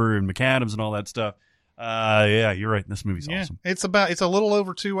Schreiber and McAdams and all that stuff. Yeah, you're right. This movie's awesome. It's a little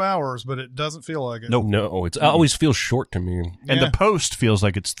over 2 hours, but it doesn't feel like it. No, it always feels short to me. And the Post feels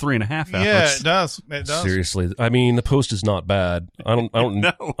like it's 3.5 hours. Yeah, it does. Seriously, I mean, the Post is not bad. I don't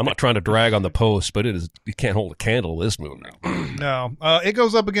No. I'm not trying to drag on the Post, but you can't hold a candle to this movie. No, it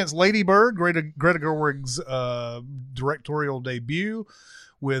goes up against Lady Bird, Greta Gerwig's directorial debut,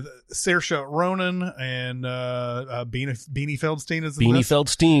 with Saoirse Ronan and Beanie Feldstein as Beanie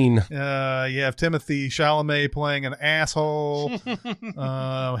Feldstein. You have Timothy Chalamet playing an asshole.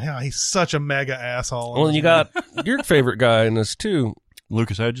 Yeah, he's such a mega asshole. Well, and you got your favorite guy in this too,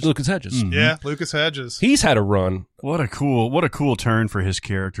 Lucas Hedges. Mm-hmm. Yeah, Lucas Hedges. He's had a run. What a cool turn for his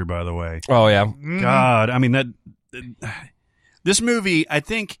character, by the way. Oh yeah, God, I mean this movie, I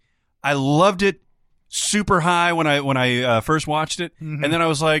think I loved it super high when I first watched it, and then I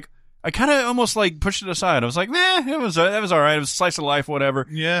was like, I kind of almost like pushed it aside. I was like, nah, that was all right. It was a slice of life, whatever.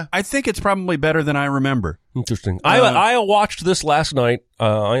 Yeah. I think it's probably better than I remember. Interesting. I watched this last night.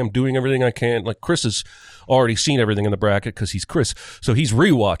 I am doing everything I can. Like Chris has already seen everything in the bracket because he's Chris, so he's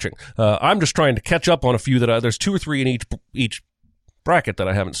rewatching. I'm just trying to catch up on a few that there's 2 or 3 in each bracket that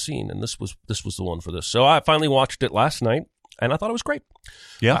I haven't seen, and this was the one for this. So I finally watched it last night, and I thought it was great.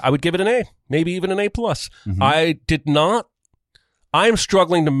 Yeah, I would give it an A, maybe even an A+. Mm-hmm. I am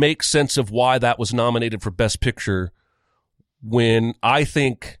struggling to make sense of why that was nominated for Best Picture when I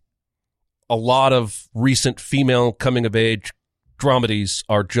think a lot of recent female coming-of-age dramedies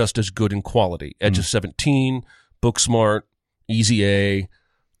are just as good in quality. Edge of 17, Booksmart, Easy A,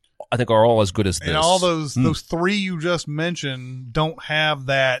 I think are all as good as this. And all those 3 you just mentioned don't have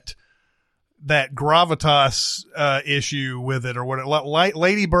that gravitas issue with it, or what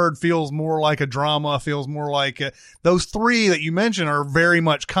Lady Bird feels more like a drama, feels more like those 3 that you mentioned are very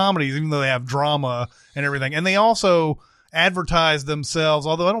much comedies, even though they have drama and everything. And they also advertise themselves,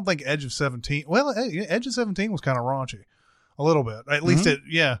 although I don't think Edge of 17 was kind of raunchy a little bit, at least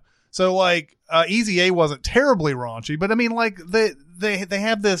so like Easy A wasn't terribly raunchy, but I mean, like they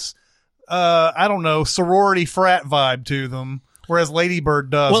have this I don't know, sorority frat vibe to them, whereas Lady Bird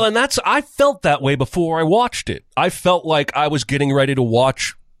does. Well, and I felt that way before I watched it. I felt like I was getting ready to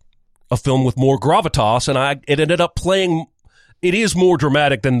watch a film with more gravitas, and it ended up playing. It is more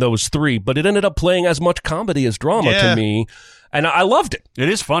dramatic than those 3, but it ended up playing as much comedy as drama to me, and I loved it. It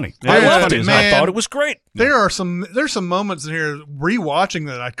is funny. I loved it. Man, I thought it was great. There's some moments in here rewatching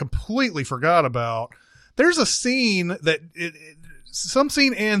that I completely forgot about. There's a scene that some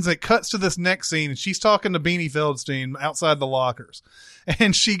scene ends, it cuts to this next scene, and she's talking to Beanie Feldstein outside the lockers.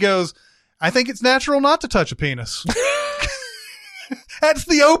 And she goes, I think it's natural not to touch a penis. That's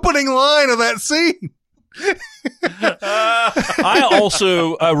the opening line of that scene.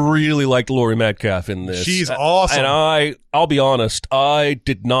 I really liked Laurie Metcalf in this. She's awesome. And I'll be honest, I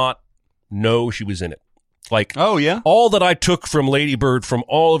did not know she was in it. Like, oh yeah, all that I took from Lady Bird from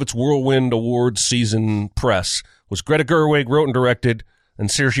all of its Whirlwind Awards season press was Greta Gerwig wrote and directed, and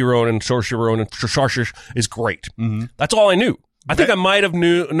Saoirse Ronan is great. Mm-hmm. That's all I knew. I think I might have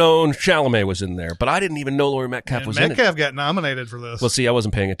known Chalamet was in there, but I didn't even know Laurie Metcalf was in it. Metcalf got nominated for this. Well, see, I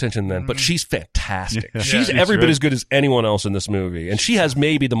wasn't paying attention then, but she's fantastic. She's every bit as good as anyone else in this movie, and she has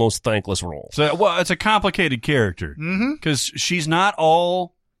maybe the most thankless role. So, well, it's a complicated character because she's not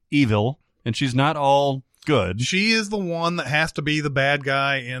all evil and she's not all good. She is the one that has to be the bad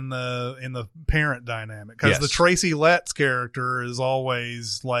guy in the parent dynamic, because the Tracy Letts character is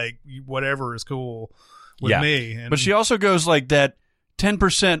always like whatever is cool with me. And but she also goes like that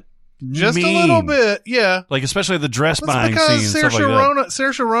 10% just mean, a little bit, yeah. Like especially the dress buying scene and stuff like that.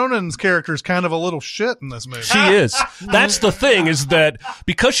 Saoirse Ronan's character is kind of a little shit in this movie. She is. That's the thing, is that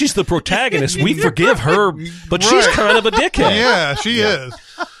because she's the protagonist, we forgive her, but she's kind of a dickhead. Yeah, she is.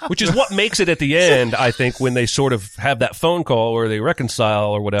 Which is what makes it at the end, I think, when they sort of have that phone call or they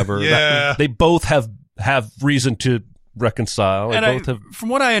reconcile or whatever. Yeah. They both have reason to reconcile. From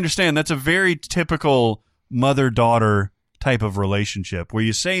what I understand, that's a very typical mother-daughter type of relationship where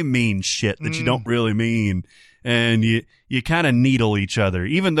you say mean shit that you don't really mean, and you kind of needle each other,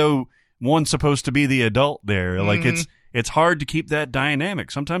 even though one's supposed to be the adult there. Like it's hard to keep that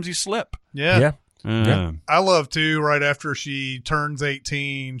dynamic. Sometimes you slip. Yeah. I love too, right after she turns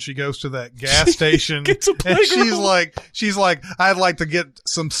 18, she goes to that gas station and she's like, I'd like to get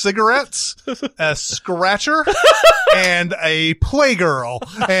some cigarettes, a scratcher, and a Playgirl.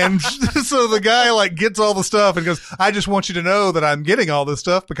 And so the guy like gets all the stuff and goes, I just want you to know that I'm getting all this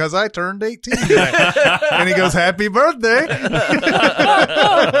stuff because I turned 18 today. And he goes, happy birthday.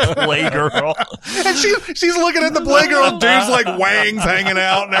 Playgirl. And she's looking at the Playgirl, dude's like wangs hanging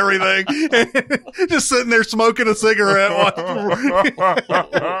out and everything. Just sitting there smoking a cigarette.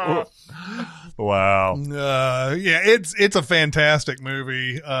 Wow. It's a fantastic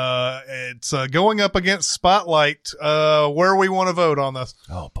movie. It's going up against Spotlight. Where we want to vote on this?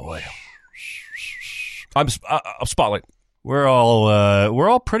 Oh boy, I'm Spotlight. We're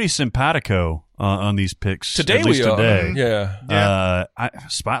all pretty simpatico on these picks today. Yeah.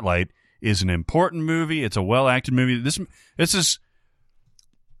 Spotlight is an important movie. It's a well acted movie. This is.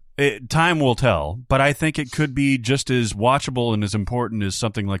 Time will tell, but I think it could be just as watchable and as important as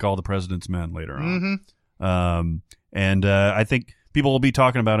something like All the President's Men later on. And I think people will be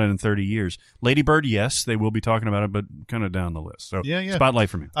talking about it in 30 years. Lady Bird, yes, they will be talking about it, but kind of down the list. So Spotlight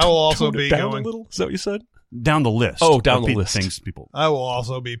for me. I will also be down going a little. Is that what you said? Down the list. Oh, down the list. Things people. I will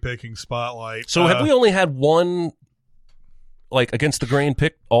also be picking Spotlight. So have we only had one, like against the grain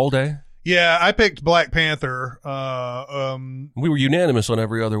pick all day? Yeah, I picked Black Panther. We were unanimous on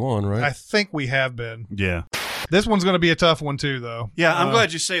every other one, right? I think we have been. Yeah. This one's going to be a tough one too, though. Yeah, I'm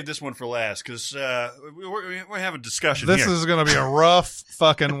glad you saved this one for last because we're having a discussion. This here. is going to be a rough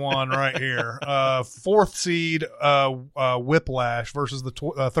fucking one right here. 4th seed Whiplash versus the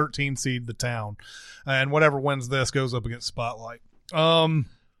 13th seed The Town, and whatever wins this goes up against Spotlight.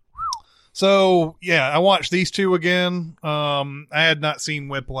 So yeah, I watched these two again. I had not seen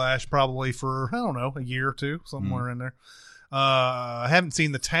Whiplash probably for I don't know a year or two, somewhere in there. I haven't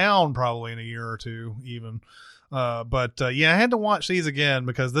seen The Town probably in a year or two even. But yeah, I had to watch these again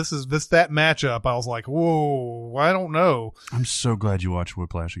because that matchup. I was like, whoa, I don't know. I'm so glad you watched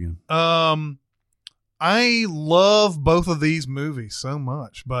Whiplash again. I love both of these movies so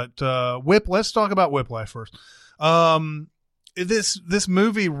much, but let's talk about Whiplash first. This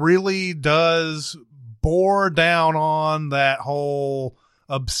movie really does bore down on that whole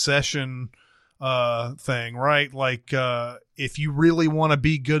obsession thing, right? Like if you really want to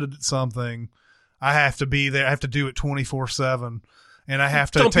be good at something, I have to be there. I have to do it 24/7, and I have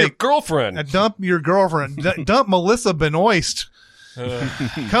to dump your girlfriend. Dump your girlfriend. Dump Melissa Benoist.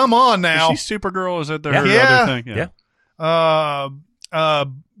 Come on now. Is she Supergirl? Is that their Yeah. other thing? Yeah.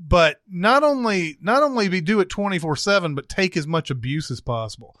 But not only we do it 24/7, but take as much abuse as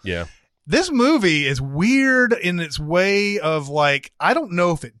possible. Yeah. This movie is weird in its way of like, I don't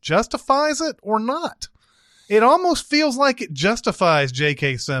know if it justifies it or not. It almost feels like it justifies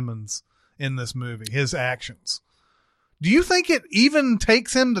J.K. Simmons in this movie, his actions. Do you think it even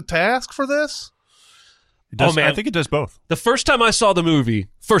takes him to task for this? It does, Oh, man. I think it does both. The first time I saw the movie,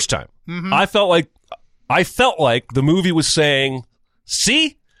 I felt like the movie was saying,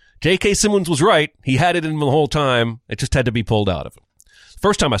 see, J.K. Simmons was right. He had it in him the whole time. It just had to be pulled out of him.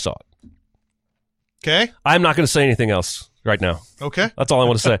 First time I saw it. Okay. I'm not going to say anything else right now. Okay. That's all I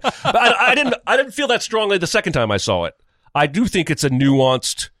want to say. But I didn't feel that strongly the second time I saw it. I do think it's a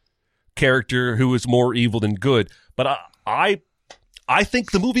nuanced character who is more evil than good. But I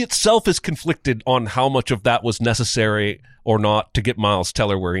think the movie itself is conflicted on how much of that was necessary or not to get Miles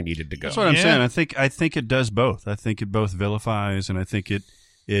Teller where he needed to go. That's what I'm Yeah. saying. I think it does both. I think it both vilifies and I think it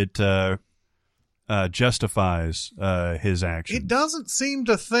justifies his actions. It doesn't seem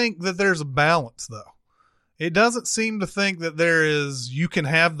to think that there's a balance, though. It doesn't seem to think that there is. You can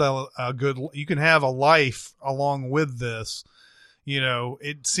have you can have a life along with this. You know,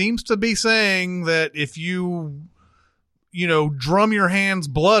 it seems to be saying that if you drum your hands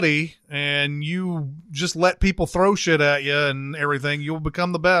bloody and you just let people throw shit at you and everything, you'll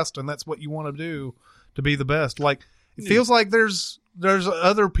become the best, and that's what you want to do to be the best. Like it feels like there's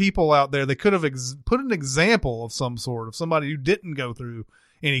other people out there that could have put an example of some sort of somebody who didn't go through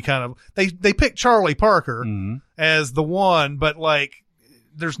any kind of. They picked Charlie Parker as the one, but like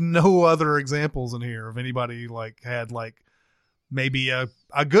there's no other examples in here of anybody like had like maybe a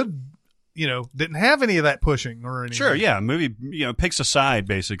good. Didn't have any of that pushing or anything. Sure, yeah. Movie, picks a side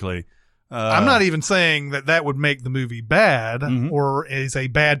basically. I'm not even saying that would make the movie bad or is a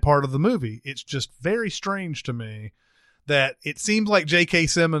bad part of the movie. It's just very strange to me that it seems like J.K.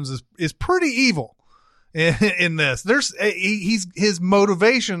 Simmons is pretty evil in this. His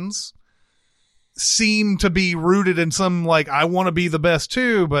motivations seem to be rooted in some like I want to be the best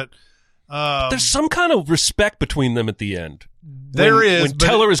too, but there's some kind of respect between them at the end. When but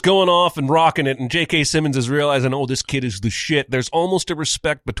Teller is going off and rocking it and J.K. Simmons is realizing, oh, this kid is the shit, there's almost a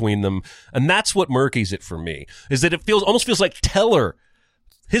respect between them. And that's what murkies it for me, is that it almost feels like Teller,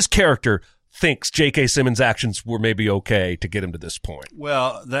 his character, thinks J.K. Simmons' actions were maybe okay to get him to this point.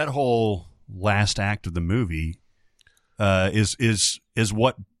 Well, that whole last act of the movie is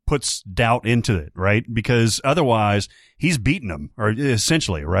what puts doubt into it, right? Because otherwise, he's beaten him, or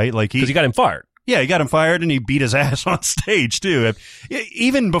essentially, right? Like Because he got him fired. Yeah, he got him fired, and he beat his ass on stage too.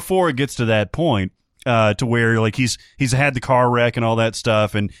 Even before it gets to that point, to where like he's had the car wreck and all that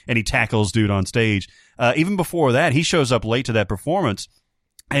stuff, and he tackles dude on stage. Even before that, he shows up late to that performance,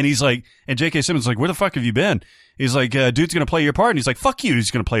 and he's like, and J.K. Simmons is like, "Where the fuck have you been?" He's like, "Dude's gonna play your part," and he's like, "Fuck you, he's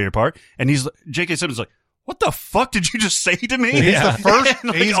gonna play your part." And J.K. Simmons is like, "What the fuck did you just say to me?" He's the first.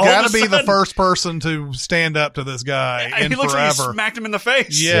 Like, he's got to be the first person to stand up to this guy And in he looks forever. like he smacked him in the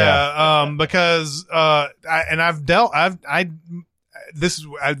face. Because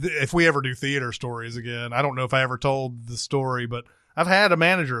if we ever do theater stories again, I don't know if I ever told the story, but I've had a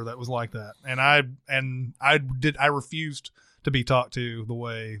manager that was like that, and I refused to be talked to the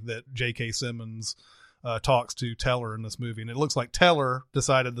way that J.K. Simmons talks to Teller in this movie, and it looks like Teller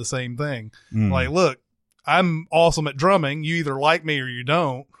decided the same thing. Like, look, I'm awesome at drumming. You either like me or you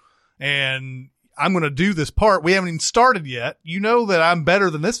don't. And I'm going to do this part. We haven't even started yet. You know that I'm better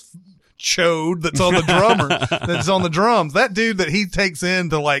than this chode that's on the that's on the drums. That dude that he takes in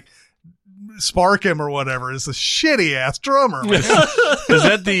to like spark him or whatever is a shitty ass drummer, man. Is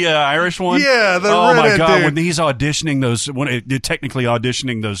that the Irish one? Yeah, the oh my redhead god, dude. when he's auditioning technically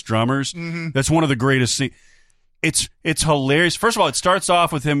auditioning those drummers, that's one of the greatest scenes. It's hilarious. First of all, it starts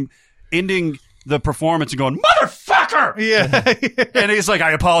off with him ending the performance and going, "Motherfucker!" Yeah. And he's like,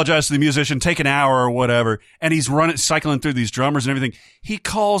 "I apologize to the musician. Take an hour or whatever." And he's cycling through these drummers and everything. He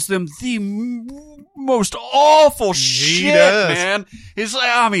calls them the most awful shit, does. man. He's like,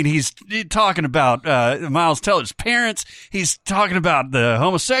 I mean, he's talking about Miles Teller's parents. He's talking about the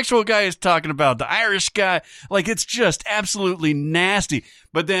homosexual guy. He's talking about the Irish guy. Like, it's just absolutely nasty.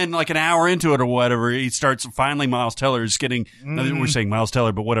 But then, like an hour into it or whatever, he starts. Finally, Miles Teller is getting. We're saying Miles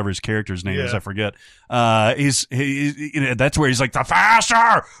Teller, but whatever his character's name is, I forget. That's where he's like the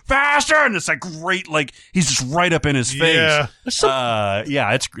faster, and it's like great. Like he's just right up in his face.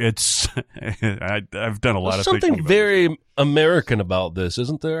 Yeah. It's. I've done a lot There's of something things very American about this,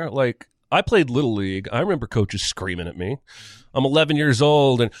 isn't there? Like, I played Little League. I remember coaches screaming at me. I'm 11 years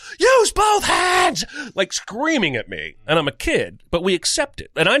old and use both hands, like screaming at me. And I'm a kid, but we accept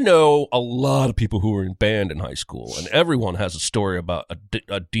it. And I know a lot of people who were in band in high school, and everyone has a story about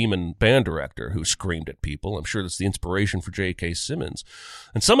a demon band director who screamed at people. I'm sure that's the inspiration for J.K. Simmons.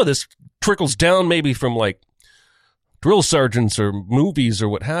 And some of this trickles down maybe from like drill sergeants or movies or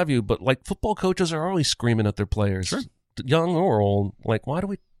what have you, but like football coaches are always screaming at their players, sure, young or old. Like, why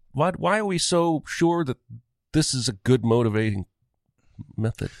are we so sure that this is a good motivating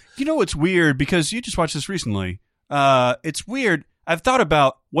method? You know, it's weird because you just watched this recently. It's weird. I've thought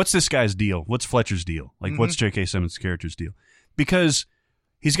about what's this guy's deal? What's Fletcher's deal? Like, what's J.K. Simmons' character's deal? Because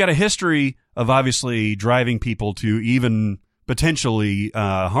he's got a history of obviously driving people to even potentially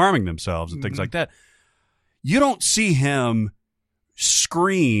harming themselves and things like that. You don't see him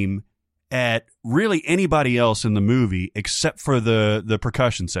scream at really anybody else in the movie except for the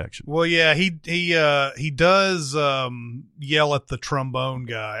percussion section. Well, yeah, he does yell at the trombone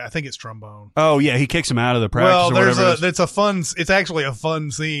guy. I think it's trombone. Oh yeah, he kicks him out of the practice. Well, or whatever it's actually a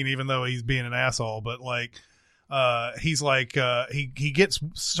fun scene, even though he's being an asshole. But like, he's like he gets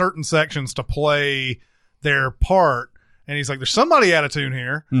certain sections to play their part, and he's like, "There's somebody out of tune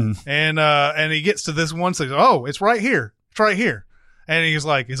here," and he gets to this one section. Oh, it's right here. It's right here, and he's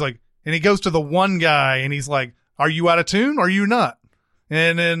like. And he goes to the one guy and he's like, "Are you out of tune or are you not?"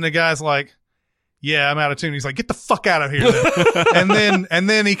 And then the guy's like, "Yeah, I'm out of tune." He's like, "Get the fuck out of here." Then. and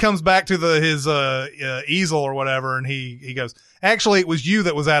then he comes back to his easel or whatever. And he goes, "Actually, it was you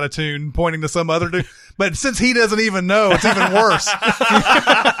that was out of tune," pointing to some other dude. But since he doesn't even know, it's even worse. Well,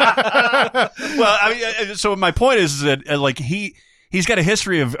 I mean, so my point is that like he's got a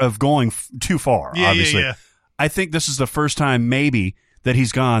history of going too far. Yeah, obviously. yeah. I think this is the first time maybe that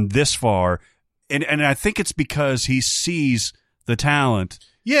he's gone this far, and I think it's because he sees the talent,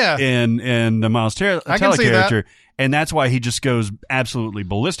 in the Miles Teller character, and that's why he just goes absolutely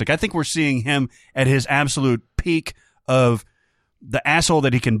ballistic. I think we're seeing him at his absolute peak of the asshole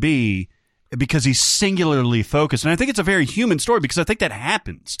that he can be because he's singularly focused, and I think it's a very human story because I think that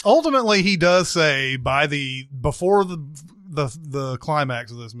happens. Ultimately, he does say before the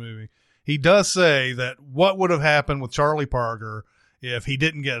climax of this movie, he does say that what would have happened with Charlie Parker if he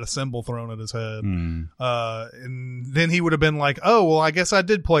didn't get a cymbal thrown at his head. And then he would have been like, "Oh, well, I guess I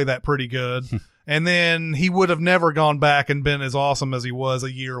did play that pretty good." And then he would have never gone back and been as awesome as he was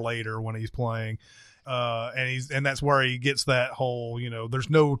a year later when he's playing. And that's where he gets that whole,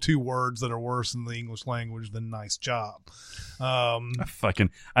 there's no two words that are worse in the English language than nice job. I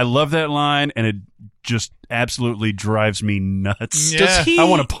love that line, and it just absolutely drives me nuts. Yeah. I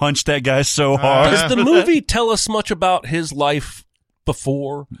want to punch that guy so hard. Does the movie tell us much about his life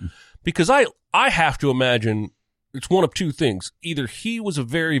before? Because I have to imagine it's one of two things. Either he was a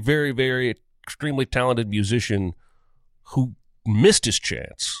very, very, very extremely talented musician who missed his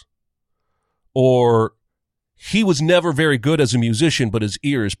chance, or he was never very good as a musician, but his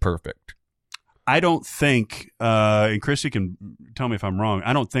ear is perfect. I don't think, and Chrissy can tell me if I'm wrong,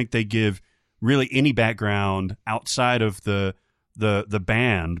 I don't think they give really any background outside of the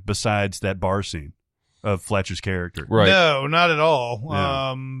band besides that bar scene of Fletcher's character. Right. No, not at all.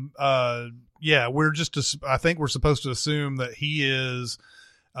 Yeah. I think we're supposed to assume that he is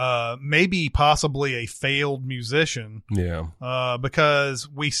maybe possibly a failed musician. Yeah. Because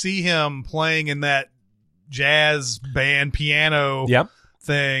we see him playing in that jazz band piano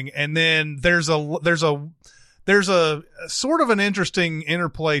thing, and then there's a sort of an interesting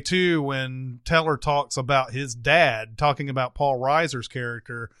interplay too when Teller talks about his dad, talking about Paul Reiser's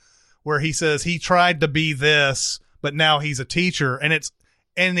character, where he says he tried to be this, but now he's a teacher, and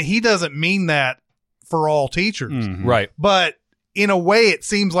and he doesn't mean that for all teachers. Mhm. Right. But in a way, it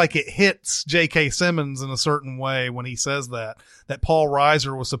seems like it hits J.K. Simmons in a certain way when he says that Paul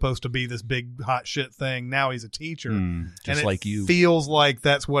Reiser was supposed to be this big hot shit thing. Now he's a teacher. Mm. Just and like it you. feels like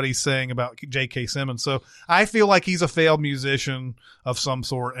that's what he's saying about J.K. Simmons. So I feel like he's a failed musician of some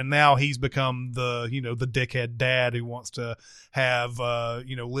sort, and now he's become the dickhead dad who wants to have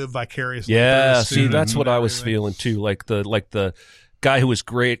live vicariously. Yeah, through his see, students that's and what I was everything. feeling too. Like the guy who was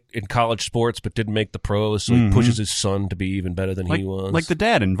great in college sports but didn't make the pros, so he Mhm. pushes his son to be even better than he was. Like the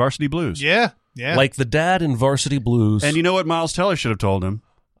dad in Varsity Blues. Yeah. Like the dad in Varsity Blues. And you know what Miles Teller should have told him?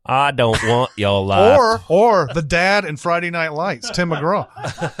 I don't want your life. Or the dad in Friday Night Lights, Tim McGraw.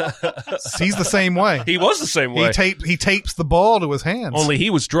 He's the same way. He was the same way. He tapes the ball to his hands. Only he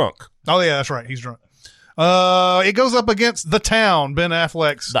was drunk. Oh yeah, that's right. He's drunk. It goes up against The Town, Ben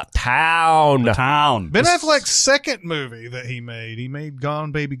Affleck's The town. The town. Ben Affleck's second movie that he made. He made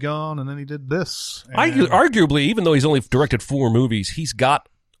Gone Baby Gone, and then he did this. And- Arguably, even though he's only directed 4 movies, he's got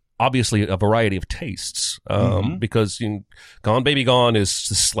obviously a variety of tastes. Because Gone Baby Gone is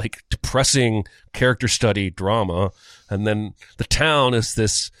this like depressing character study drama, and then The Town is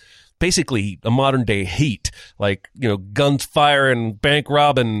this basically a modern day Heat, like guns firing, bank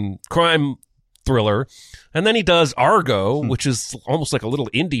robbing, crime thriller. And then he does Argo, which is almost like a little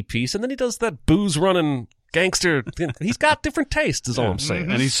indie piece, and then he does that booze running gangster. He's got different tastes, is all I'm saying.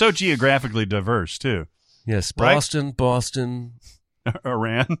 And he's so geographically diverse, too. Yes, Right. Boston,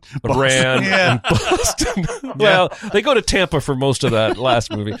 Iran. Iran, Yeah. and Boston. Well, they go to Tampa for most of that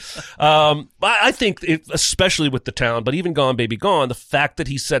last movie. I think, especially with The Town, but even Gone Baby Gone, the fact that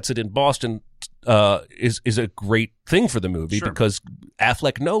he sets it in Boston is a great thing for the movie because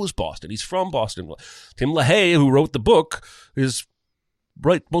Affleck knows Boston. He's from Boston. Tim LaHaye, who wrote the book, is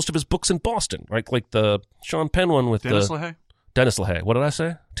right most of his books in Boston, right? Like the Sean Penn one with Dennis LaHaye? Dennis LaHaye. What did I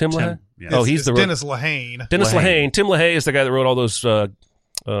say? Tim LaHaye? yeah. Oh, he's It's the Dennis Lehane. Dennis Lehane. Lehane. Tim LaHaye is the guy that wrote all those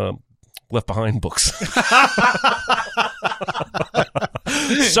Left Behind books.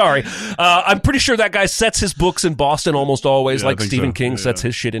 Sorry. I'm pretty sure that guy sets his books in Boston almost always, Yeah, I like think Stephen so. King Yeah, sets yeah.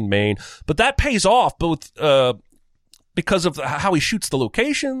 his shit in Maine. But that pays off both because of how he shoots the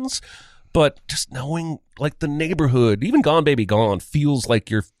locations, but just knowing like the neighborhood. Even Gone Baby Gone feels like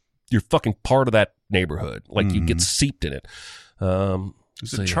you're fucking part of that neighborhood. Like you get seeped in it.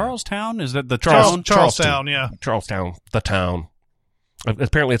 Is it Charlestown? Is that the Charleston. town? Charlestown, yeah. Charlestown, the town.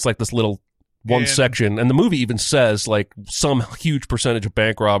 Apparently, it's like this little one And- section, and the movie even says like some huge percentage of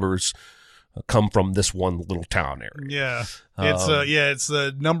bank robbers come from this one little town area. Yeah. It's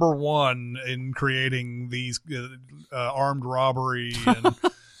the number one in creating these armed robbery and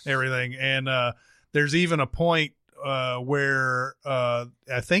everything. And there's even a point where I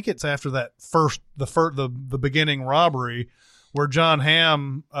think it's after that the beginning robbery where John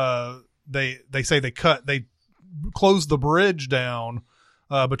Hamm they say they closed the bridge down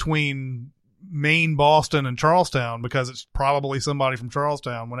between Maine, Boston, and Charlestown because it's probably somebody from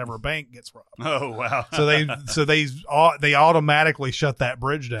Charlestown whenever a bank gets robbed. Oh, wow. So they automatically shut that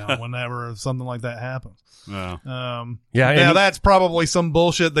bridge down whenever something like that happens. Wow. Yeah, Now and that's probably some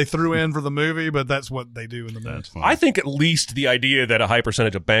bullshit they threw in for the movie, but that's what they do in the movie. That's fine. I think at least the idea that a high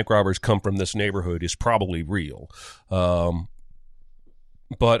percentage of bank robbers come from this neighborhood is probably real.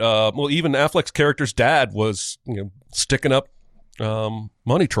 But even Affleck's character's dad was, sticking up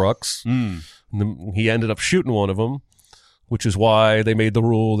money trucks. And then he ended up shooting one of them, which is why they made the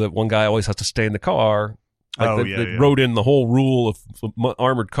rule that one guy always has to stay in the car. They wrote in the whole rule of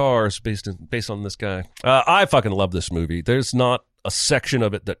armored cars based on this guy. I fucking love this movie. There's not a section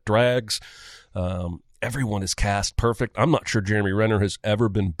of it that drags. Everyone is cast perfect. I'm not sure Jeremy Renner has ever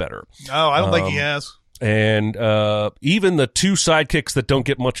been better. Oh, I don't think he has. And even the two sidekicks that don't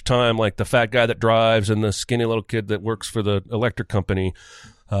get much time, like the fat guy that drives and the skinny little kid that works for the electric company,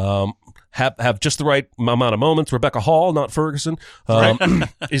 have just the right amount of moments. Rebecca Hall, not Ferguson,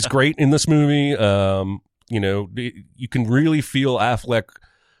 is great in this movie. You can really feel Affleck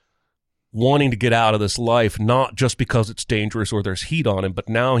wanting to get out of this life, not just because it's dangerous or there's heat on him, but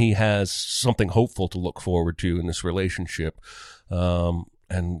now he has something hopeful to look forward to in this relationship.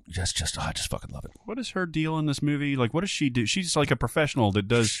 And I just fucking love it. What is her deal in this movie? Like, what does she do? She's like a professional that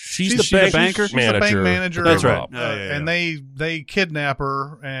does. She's the bank banker? She's the bank manager. That's right. Uh, Yeah. And they kidnap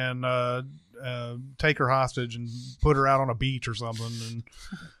her and take her hostage and put her out on a beach or something. And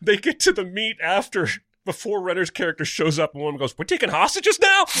They get to the meet after before Renner's character shows up, and one goes, "We're taking hostages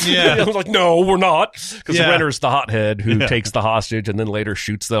now." Yeah. And I was like, "No, we're not," because Yeah. Renner's the hothead who takes the hostage and then later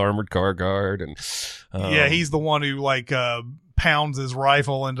shoots the armored car guard. And Yeah, he's the one who like pounds his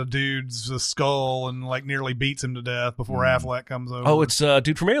rifle into dude's skull and like nearly beats him to death before Affleck comes over. oh, it's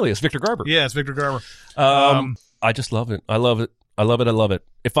dude from Alias, Victor Garber. yeah, it's Victor Garber. I just love it. I love it. I love it. I love it.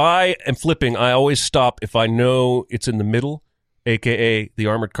 If I am flipping, I always stop if I know it's in the middle, aka the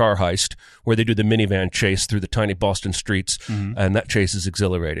armored car heist, where they do the minivan chase through the tiny Boston streets, and that chase is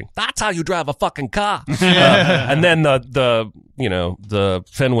exhilarating. That's how you drive a fucking car. And then the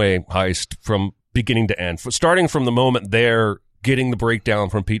Fenway heist from beginning to end, starting from the moment they're getting the breakdown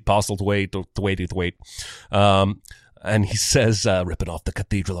from Pete Postlethwaite. And he says, ripping off the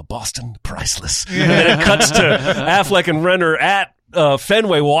Cathedral of Boston, priceless. And then it cuts to Affleck and Renner at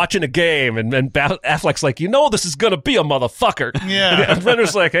Fenway watching a game, and Affleck's like, this is going to be a motherfucker. Yeah. And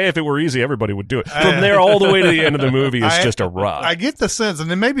Renner's like, hey, if it were easy, everybody would do it. From there all the way to the end of the movie, it's just a rock. I get the sense, and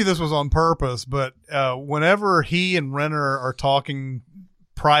then maybe this was on purpose, but whenever he and Renner are talking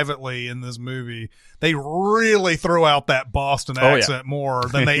privately in this movie, they really throw out that Boston accent more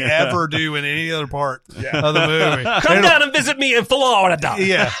than they ever do in any other part of the movie. Come down and visit me in Florida.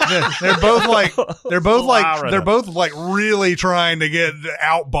 Yeah, they're both like really trying to get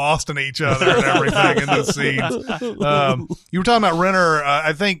out Boston each other and everything in this scene. You were talking about Renner.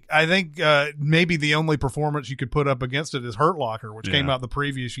 I think maybe the only performance you could put up against it is Hurt Locker, which came out the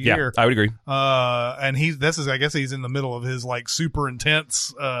previous year. Yeah, I would agree. And I guess he's in the middle of his like super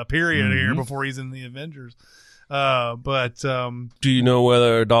intense period here before he's in the Avengers. Do you know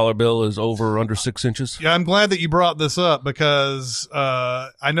whether a dollar bill is over or under 6 inches? Yeah, I'm glad that you brought this up because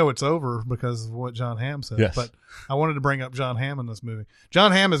I know it's over because of what John Hamm said. Yes. But I wanted to bring up John Hamm in this movie.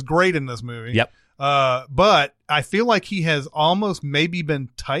 John Hamm is great in this movie. Yep. But I feel like he has almost maybe been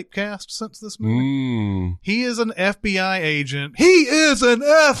typecast since this movie. He is an FBI agent. He is an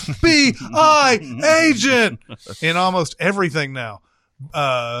FBI agent in almost everything now.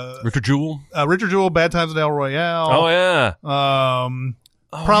 Richard Jewell? Richard Jewell, Bad Times at El Royale. Oh, yeah.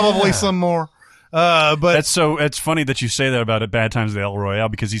 Probably some more. But it's funny that you say that about Bad Times at El Royale,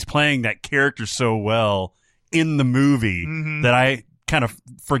 because he's playing that character so well in the movie that I kind of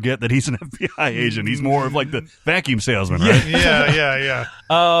forget that he's an FBI agent. He's more of like the vacuum salesman, right? Yeah.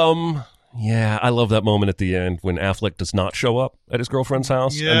 Yeah, I love that moment at the end when Affleck does not show up at his girlfriend's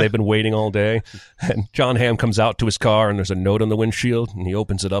house, and they've been waiting all day. And John Hamm comes out to his car, and there's a note on the windshield, and he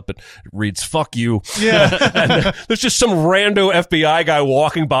opens it up. It reads, "Fuck you." Yeah. And there's just some rando FBI guy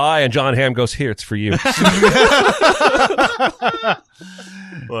walking by, and John Hamm goes, "Here, it's for you."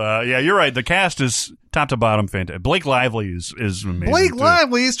 Yeah, you're right. The cast is top to bottom fantastic. Blake Lively is amazing. Blake too.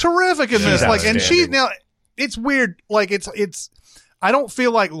 Lively is terrific in this. Like, and outstanding. now it's weird. Like, it's. I don't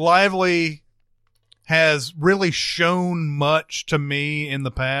feel like Lively has really shown much to me in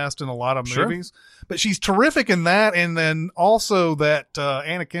the past in a lot of movies, but she's terrific in that, and then also that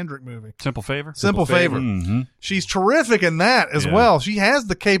Anna Kendrick movie, Simple Favor. Simple Favor. Mm-hmm. She's terrific in that as well. She has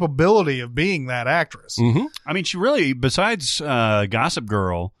the capability of being that actress. I mean, she really, besides Gossip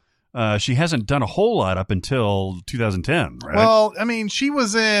Girl, she hasn't done a whole lot up until 2010, right? Well, I mean, she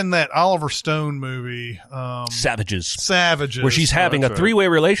was in that Oliver Stone movie, Savages. where She's having a three-way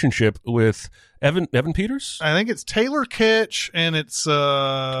relationship with Evan Peters? I think it's Taylor Kitsch, and it's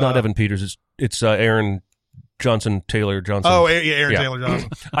Not Evan Peters. It's Aaron Taylor Johnson. Oh, yeah, Aaron Taylor Johnson.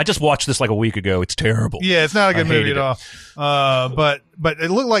 I just watched this like a week ago. It's terrible. Yeah, it's not a good movie hated at all. But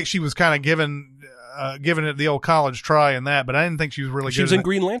it looked like she was kind of giving it the old college try in that, but I didn't think she was really good. She was in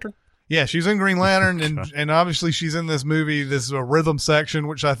Green Lantern. Yeah, she's in Green Lantern, and obviously she's in this movie, this rhythm section,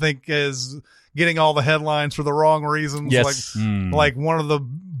 which I think is getting all the headlines for the wrong reasons. Yes. Like one of the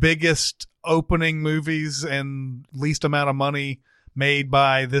biggest opening movies and least amount of money made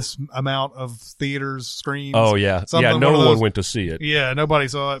by this amount of theaters, screens. Oh, yeah. Something No one of one those- went to see it. Yeah, nobody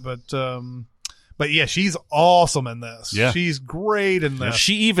saw it, but yeah, she's awesome in this. Yeah. She's great in this.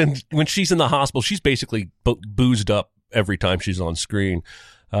 She even, when she's in the hospital, she's basically boozed up every time she's on screen.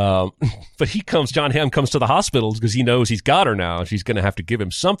 But John Hamm comes to the hospital because he knows he's got her now. She's going to have to give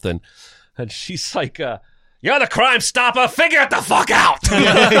him something. And she's like, "You're the Crime Stopper. Figure it the fuck out."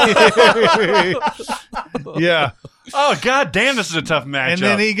 Yeah. Oh, god damn, this is a tough matchup. And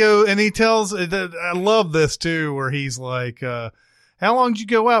then he tells, I love this too, where he's like, "How long did you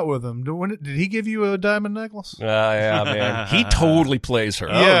go out with him? Did he give you a diamond necklace?" Yeah, man. He totally plays her.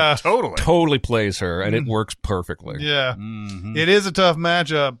 Yeah. totally. Totally plays her, and it works perfectly. Yeah. It is a tough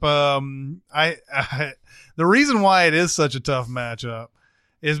matchup. The reason why it is such a tough matchup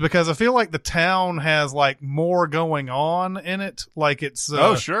is because I feel like the town has like more going on in it. Like it's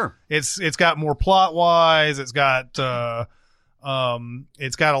sure. It's got more plot wise. It's got a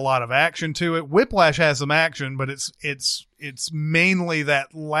lot of action to it. Whiplash has some action, but it's mainly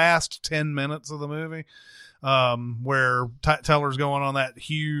that last 10 minutes of the movie where Teller's going on that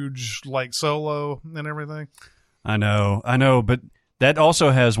huge like solo and everything. I know, but that also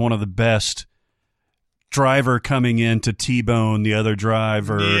has one of the best driver coming in to T-bone the other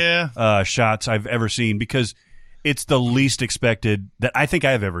driver shots I've ever seen, because it's the least expected that I think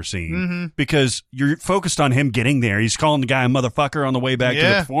I've ever seen, because you're focused on him getting there. He's calling the guy a motherfucker on the way back to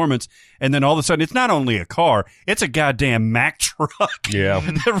the performance, and then all of a sudden it's not only a car, it's a goddamn Mack truck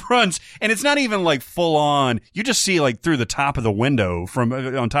that runs, and it's not even like full on. You just see like through the top of the window from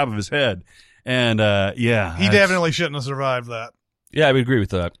on top of his head, and he definitely shouldn't have survived that. Yeah, I would agree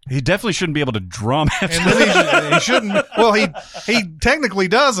with that. He definitely shouldn't be able to drum after and then he shouldn't. Well, he technically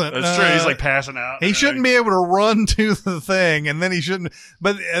doesn't. That's true. He's like passing out. He shouldn't be able to run to the thing, and then he shouldn't.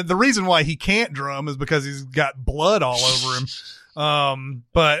 But the reason why he can't drum is because he's got blood all over him.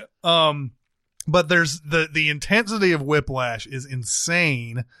 But there's the intensity of Whiplash is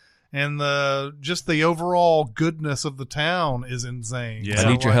insane, and the overall goodness of the town is insane. Yeah,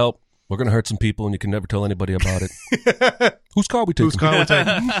 I need your help. We're going to hurt some people, and you can never tell anybody about it. Whose car we taking? Whose car we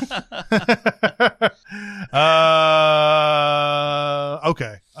taking?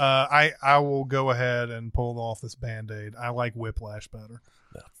 Okay. I will go ahead and pull off this Band-Aid. I like Whiplash better.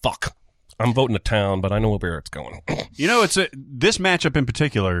 Fuck. I'm voting the town, but I know where it's going. You know, this matchup in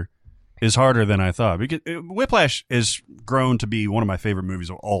particular is harder than I thought, because Whiplash has grown to be one of my favorite movies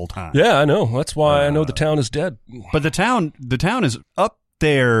of all time. Yeah, I know. That's why I know the town is dead. But the town is up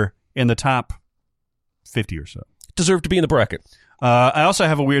there in the top 50 or so. Deserve to be in the bracket. I also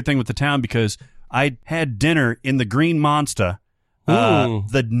have a weird thing with the town, because I had dinner in the Green Monster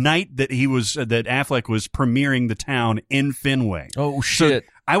the night that that Affleck was premiering the town in Fenway. Oh shit! So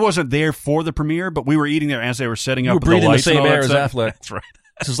I wasn't there for the premiere, but we were eating there as they were setting up. You were breathing the the same air as Affleck. That's right.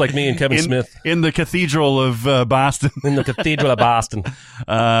 This is like me and Kevin Smith in the Cathedral of Boston. In the Cathedral of Boston.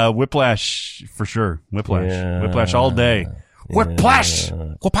 Whiplash for sure. Whiplash all day. Whiplash!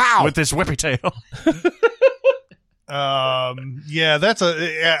 Whoop-pow! With this whippy tail.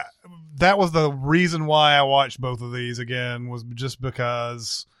 That was the reason why I watched both of these again, was just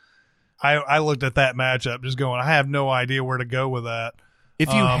because I looked at that matchup just going, I have no idea where to go with that. If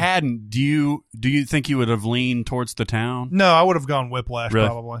you hadn't, do you think you would have leaned towards the town? No, I would have gone Whiplash, really?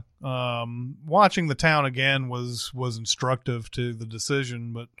 Probably. Watching the town again was instructive to the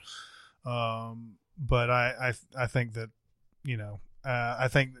decision, but I think that, you know, I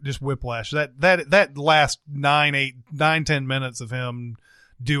think just Whiplash, that last 9-10 minutes of him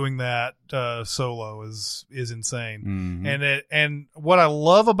doing that solo is insane. Mm-hmm. And what I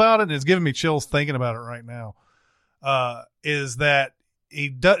love about it, and it's giving me chills thinking about it right now, is that he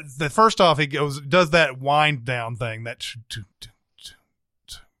does that. First off, he does that wind down thing, that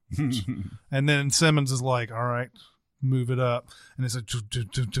and then Simmons is like, all right, move it up, and it's and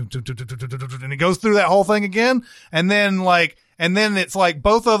he goes through that whole thing again, and then it's like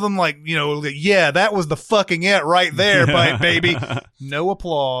both of them, like, you know, yeah, that was the fucking it right there, baby. No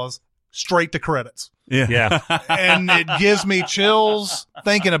applause, straight to credits. Yeah. And it gives me chills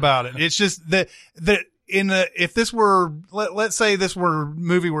thinking about it. It's just that if this were, let's say this were a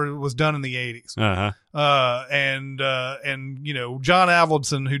movie where it was done in the 80s, and you know, John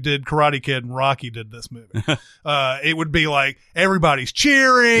Avildsen, who did Karate Kid and Rocky, did this movie, it would be like everybody's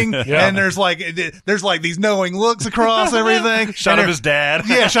cheering, and there's like these knowing looks across everything. Shot of his dad.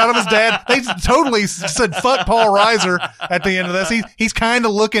 Yeah, shot of his dad. They totally said fuck Paul Reiser at the end of this. He's kind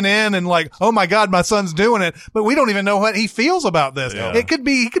of looking in and like, oh my God, my son's doing it, but we don't even know what he feels about this. Yeah. He could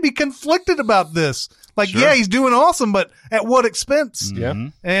be conflicted about this. Like, sure. Yeah, he's doing awesome, but at what expense? Yeah.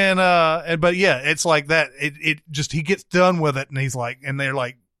 But yeah, it's like that. It just, he gets done with it, and he's like, and they're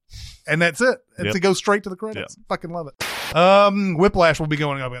like, and that's it. It goes straight to the credits. Yep. Fucking love it. Whiplash will be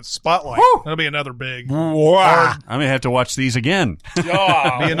going up against Spotlight. Woo! That'll be another big. Wow. I may have to watch these again. Be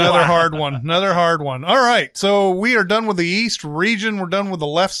another hard one. Another hard one. All right. So we are done with the East region. We're done with the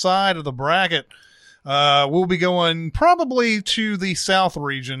left side of the bracket. We'll be going probably to the South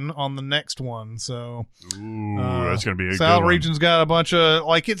region on the next one. So, that's going to be a South good one. region's got a bunch of,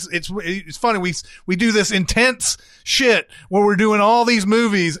 like, it's funny. We do this intense shit where we're doing all these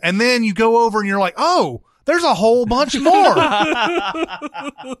movies, and then you go over and you're like, oh, there's a whole bunch more.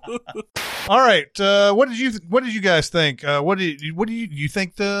 All right. What did you guys think? What do you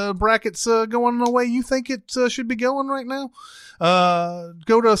think the bracket's going the way you think it should be going right now?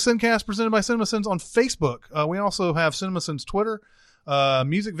 Go to Cincast presented by CinemaSins on Facebook. We also have CinemaSins Twitter.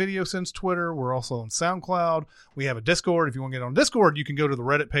 Music Video Sense Twitter. We're also on SoundCloud. We have a Discord. If you want to get on Discord, you can go to the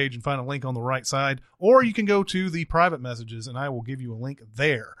Reddit page and find a link on the right side, or you can go to the private messages, and I will give you a link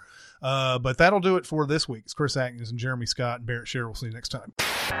there. But that'll do it for this week. It's Chris Atkins and Jeremy Scott and Barrett Shearer. We'll see you next time.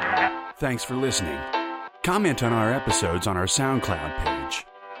 Thanks for listening. Comment on our episodes on our SoundCloud page.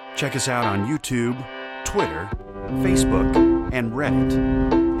 Check us out on YouTube, Twitter, Facebook, and Reddit.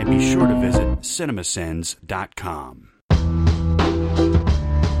 And be sure to visit cinemasins.com.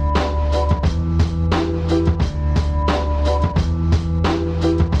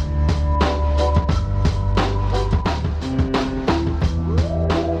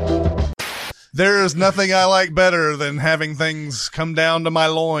 There is nothing I like better than having things come down to my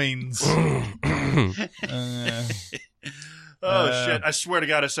loins. Shit. I swear to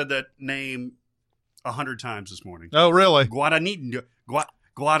God, I said that name 100 times this morning. Oh, really? Guadagnino.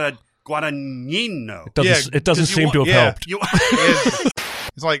 It doesn't seem to have helped.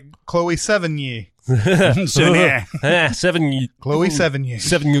 It's like Chloe Sevigny. Chloe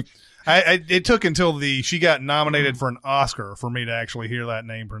Sevigny. It took until she got nominated for an Oscar for me to actually hear that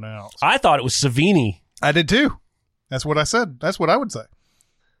name pronounced. I thought it was Savini. I did too. That's what I said. That's what I would say.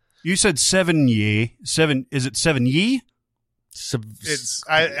 You said Sevigny. Is it Sevigny? It's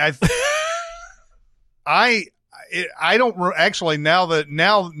I don't actually now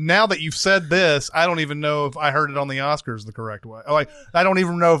that you've said this, I don't even know if I heard it on the Oscars the correct way. Like I don't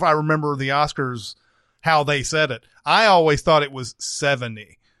even know if I remember the Oscars how they said it. I always thought it was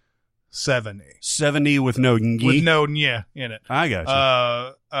 70 with no ng? With no nya in it. I got you.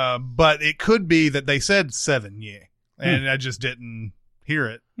 But it could be that they said 7 and I just didn't hear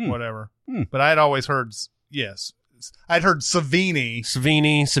it. Whatever. But I'd always heard I'd heard Savini,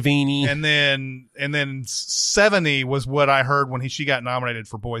 and then 70 was what I heard when she got nominated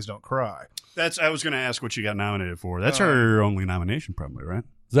for Boys Don't Cry. I was going to ask what she got nominated for. That's her only nomination, probably, right?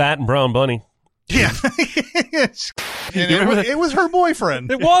 That and Brown Bunny. Yeah. It was her boyfriend.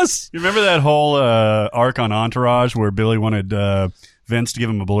 It was. You remember that whole arc on Entourage where Billy wanted Vince to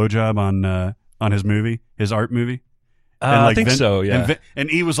give him a blowjob on his movie, his art movie? I think so, yeah. And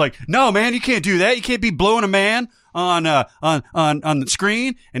he was like, "No, man, you can't do that. You can't be blowing a man on the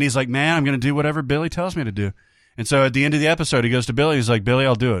screen." And he's like, "Man, I'm going to do whatever Billy tells me to do." And so at the end of the episode, he goes to Billy. He's like, "Billy,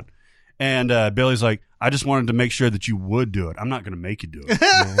 I'll do it." And Billy's like, "I just wanted to make sure that you would do it. I'm not going to make you do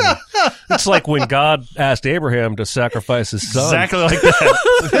it." It's like when God asked Abraham to sacrifice his son. Exactly like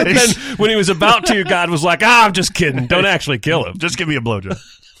that. And then when he was about to, God was like, I'm just kidding. Don't actually kill him. Just give me a blowjob.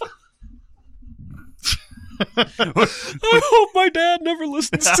 I hope my dad never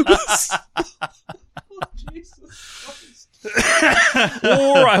listens to this.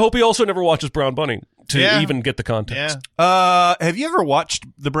 Or I hope he also never watches Brown Bunny to even get the context. Yeah. Have you ever watched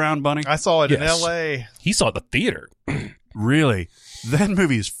The Brown Bunny? I saw it in L.A. He saw it at the theater. Really? That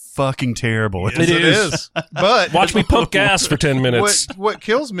movie is fucking terrible. Yes, it is. But watch me pump gas for 10 minutes. What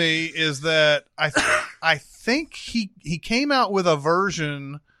kills me is that I think he came out with a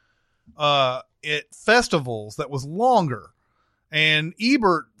version at festivals that was longer, and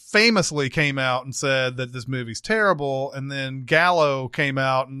Ebert famously came out and said that this movie's terrible, and then Gallo came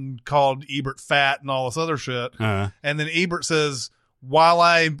out and called Ebert fat and all this other shit, and then Ebert says, while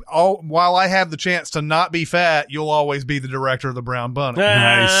I have the chance to not be fat, you'll always be the director of the Brown Bunny.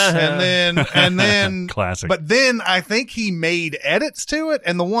 Nice. And then classic. But then I think he made edits to it,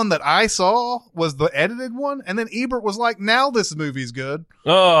 and the one that I saw was the edited one. And then Ebert was like, "Now this movie's good."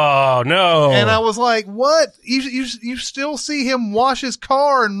 Oh no! And I was like, "What? You still see him wash his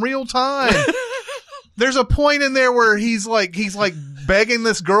car in real time?" There's a point in there where he's like begging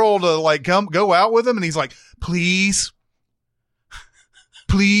this girl to like come go out with him, and he's like, "Please."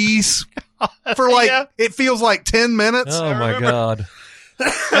 For it feels like 10 minutes. Oh my God.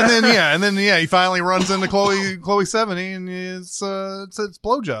 and then he finally runs into Chloe Sevigny, and it's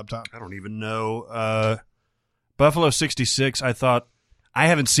blowjob time. I don't even know. Buffalo 66, I thought I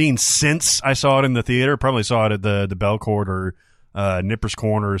haven't seen since I saw it in the theater. Probably saw it at the Belcourt or Nipper's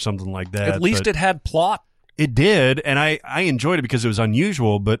Corner or something like that. At least it had plot. It did, and I enjoyed it because it was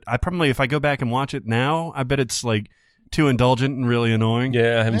unusual, but I probably, if I go back and watch it now, I bet it's like too indulgent and really annoying.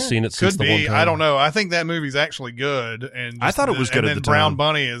 Yeah, I haven't seen it since the one time. I don't know. I think that movie's actually good, and I thought it was good. And at then the Brown time.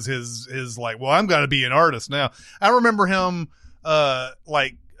 Bunny is his like, well, I'm going to be an artist now. I remember him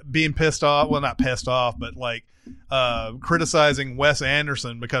like being pissed off. Well, not pissed off, but like criticizing Wes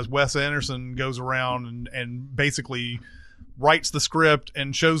Anderson because Wes Anderson goes around and basically writes the script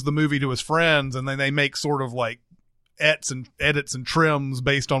and shows the movie to his friends, and then they make sort of like edits and trims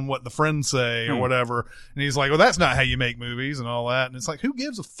based on what the friends say or whatever. And he's like, well, that's not how you make movies and all that. And it's like, who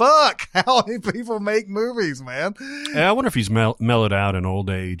gives a fuck how people make movies, man? Yeah, I wonder if he's mellowed out in old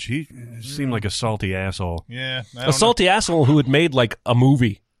age. He seemed like a salty asshole. Yeah. A salty asshole who had made like a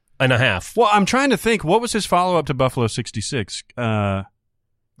movie and a half. Well, I'm trying to think. What was his follow-up to Buffalo 66? Because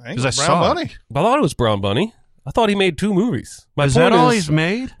I saw Bunny. it. I thought it was Brown Bunny. I thought he made 2 movies. Is that all he's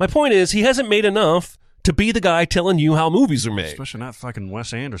made? My point is, he hasn't made enough to be the guy telling you how movies are made. Especially not fucking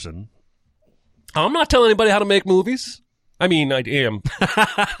Wes Anderson. I'm not telling anybody how to make movies. I mean, I am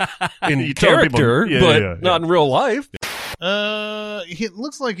in You tell character, people- but not in real life. It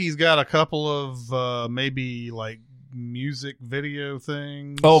looks like he's got a couple of maybe like music video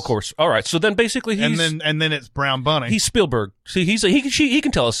things. Oh, of course. All right. So then basically he's... and then it's Brown Bunny. He's Spielberg. See, he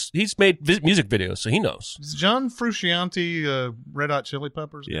can tell us. He's made music videos, so he knows. Is John Frusciante Red Hot Chili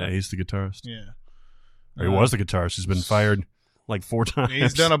Peppers? Yeah, he's the guitarist. Yeah. Or he was the guitarist. He's been fired like 4 times.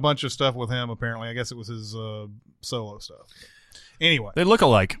 He's done a bunch of stuff with him, apparently. I guess it was his solo stuff. Anyway. They look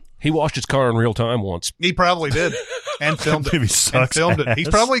alike. He washed his car in real time once. He probably did. And filmed it. Maybe sucks And filmed it. ass. He's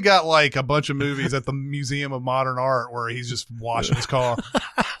probably got like a bunch of movies at the Museum of Modern Art where he's just washing his car.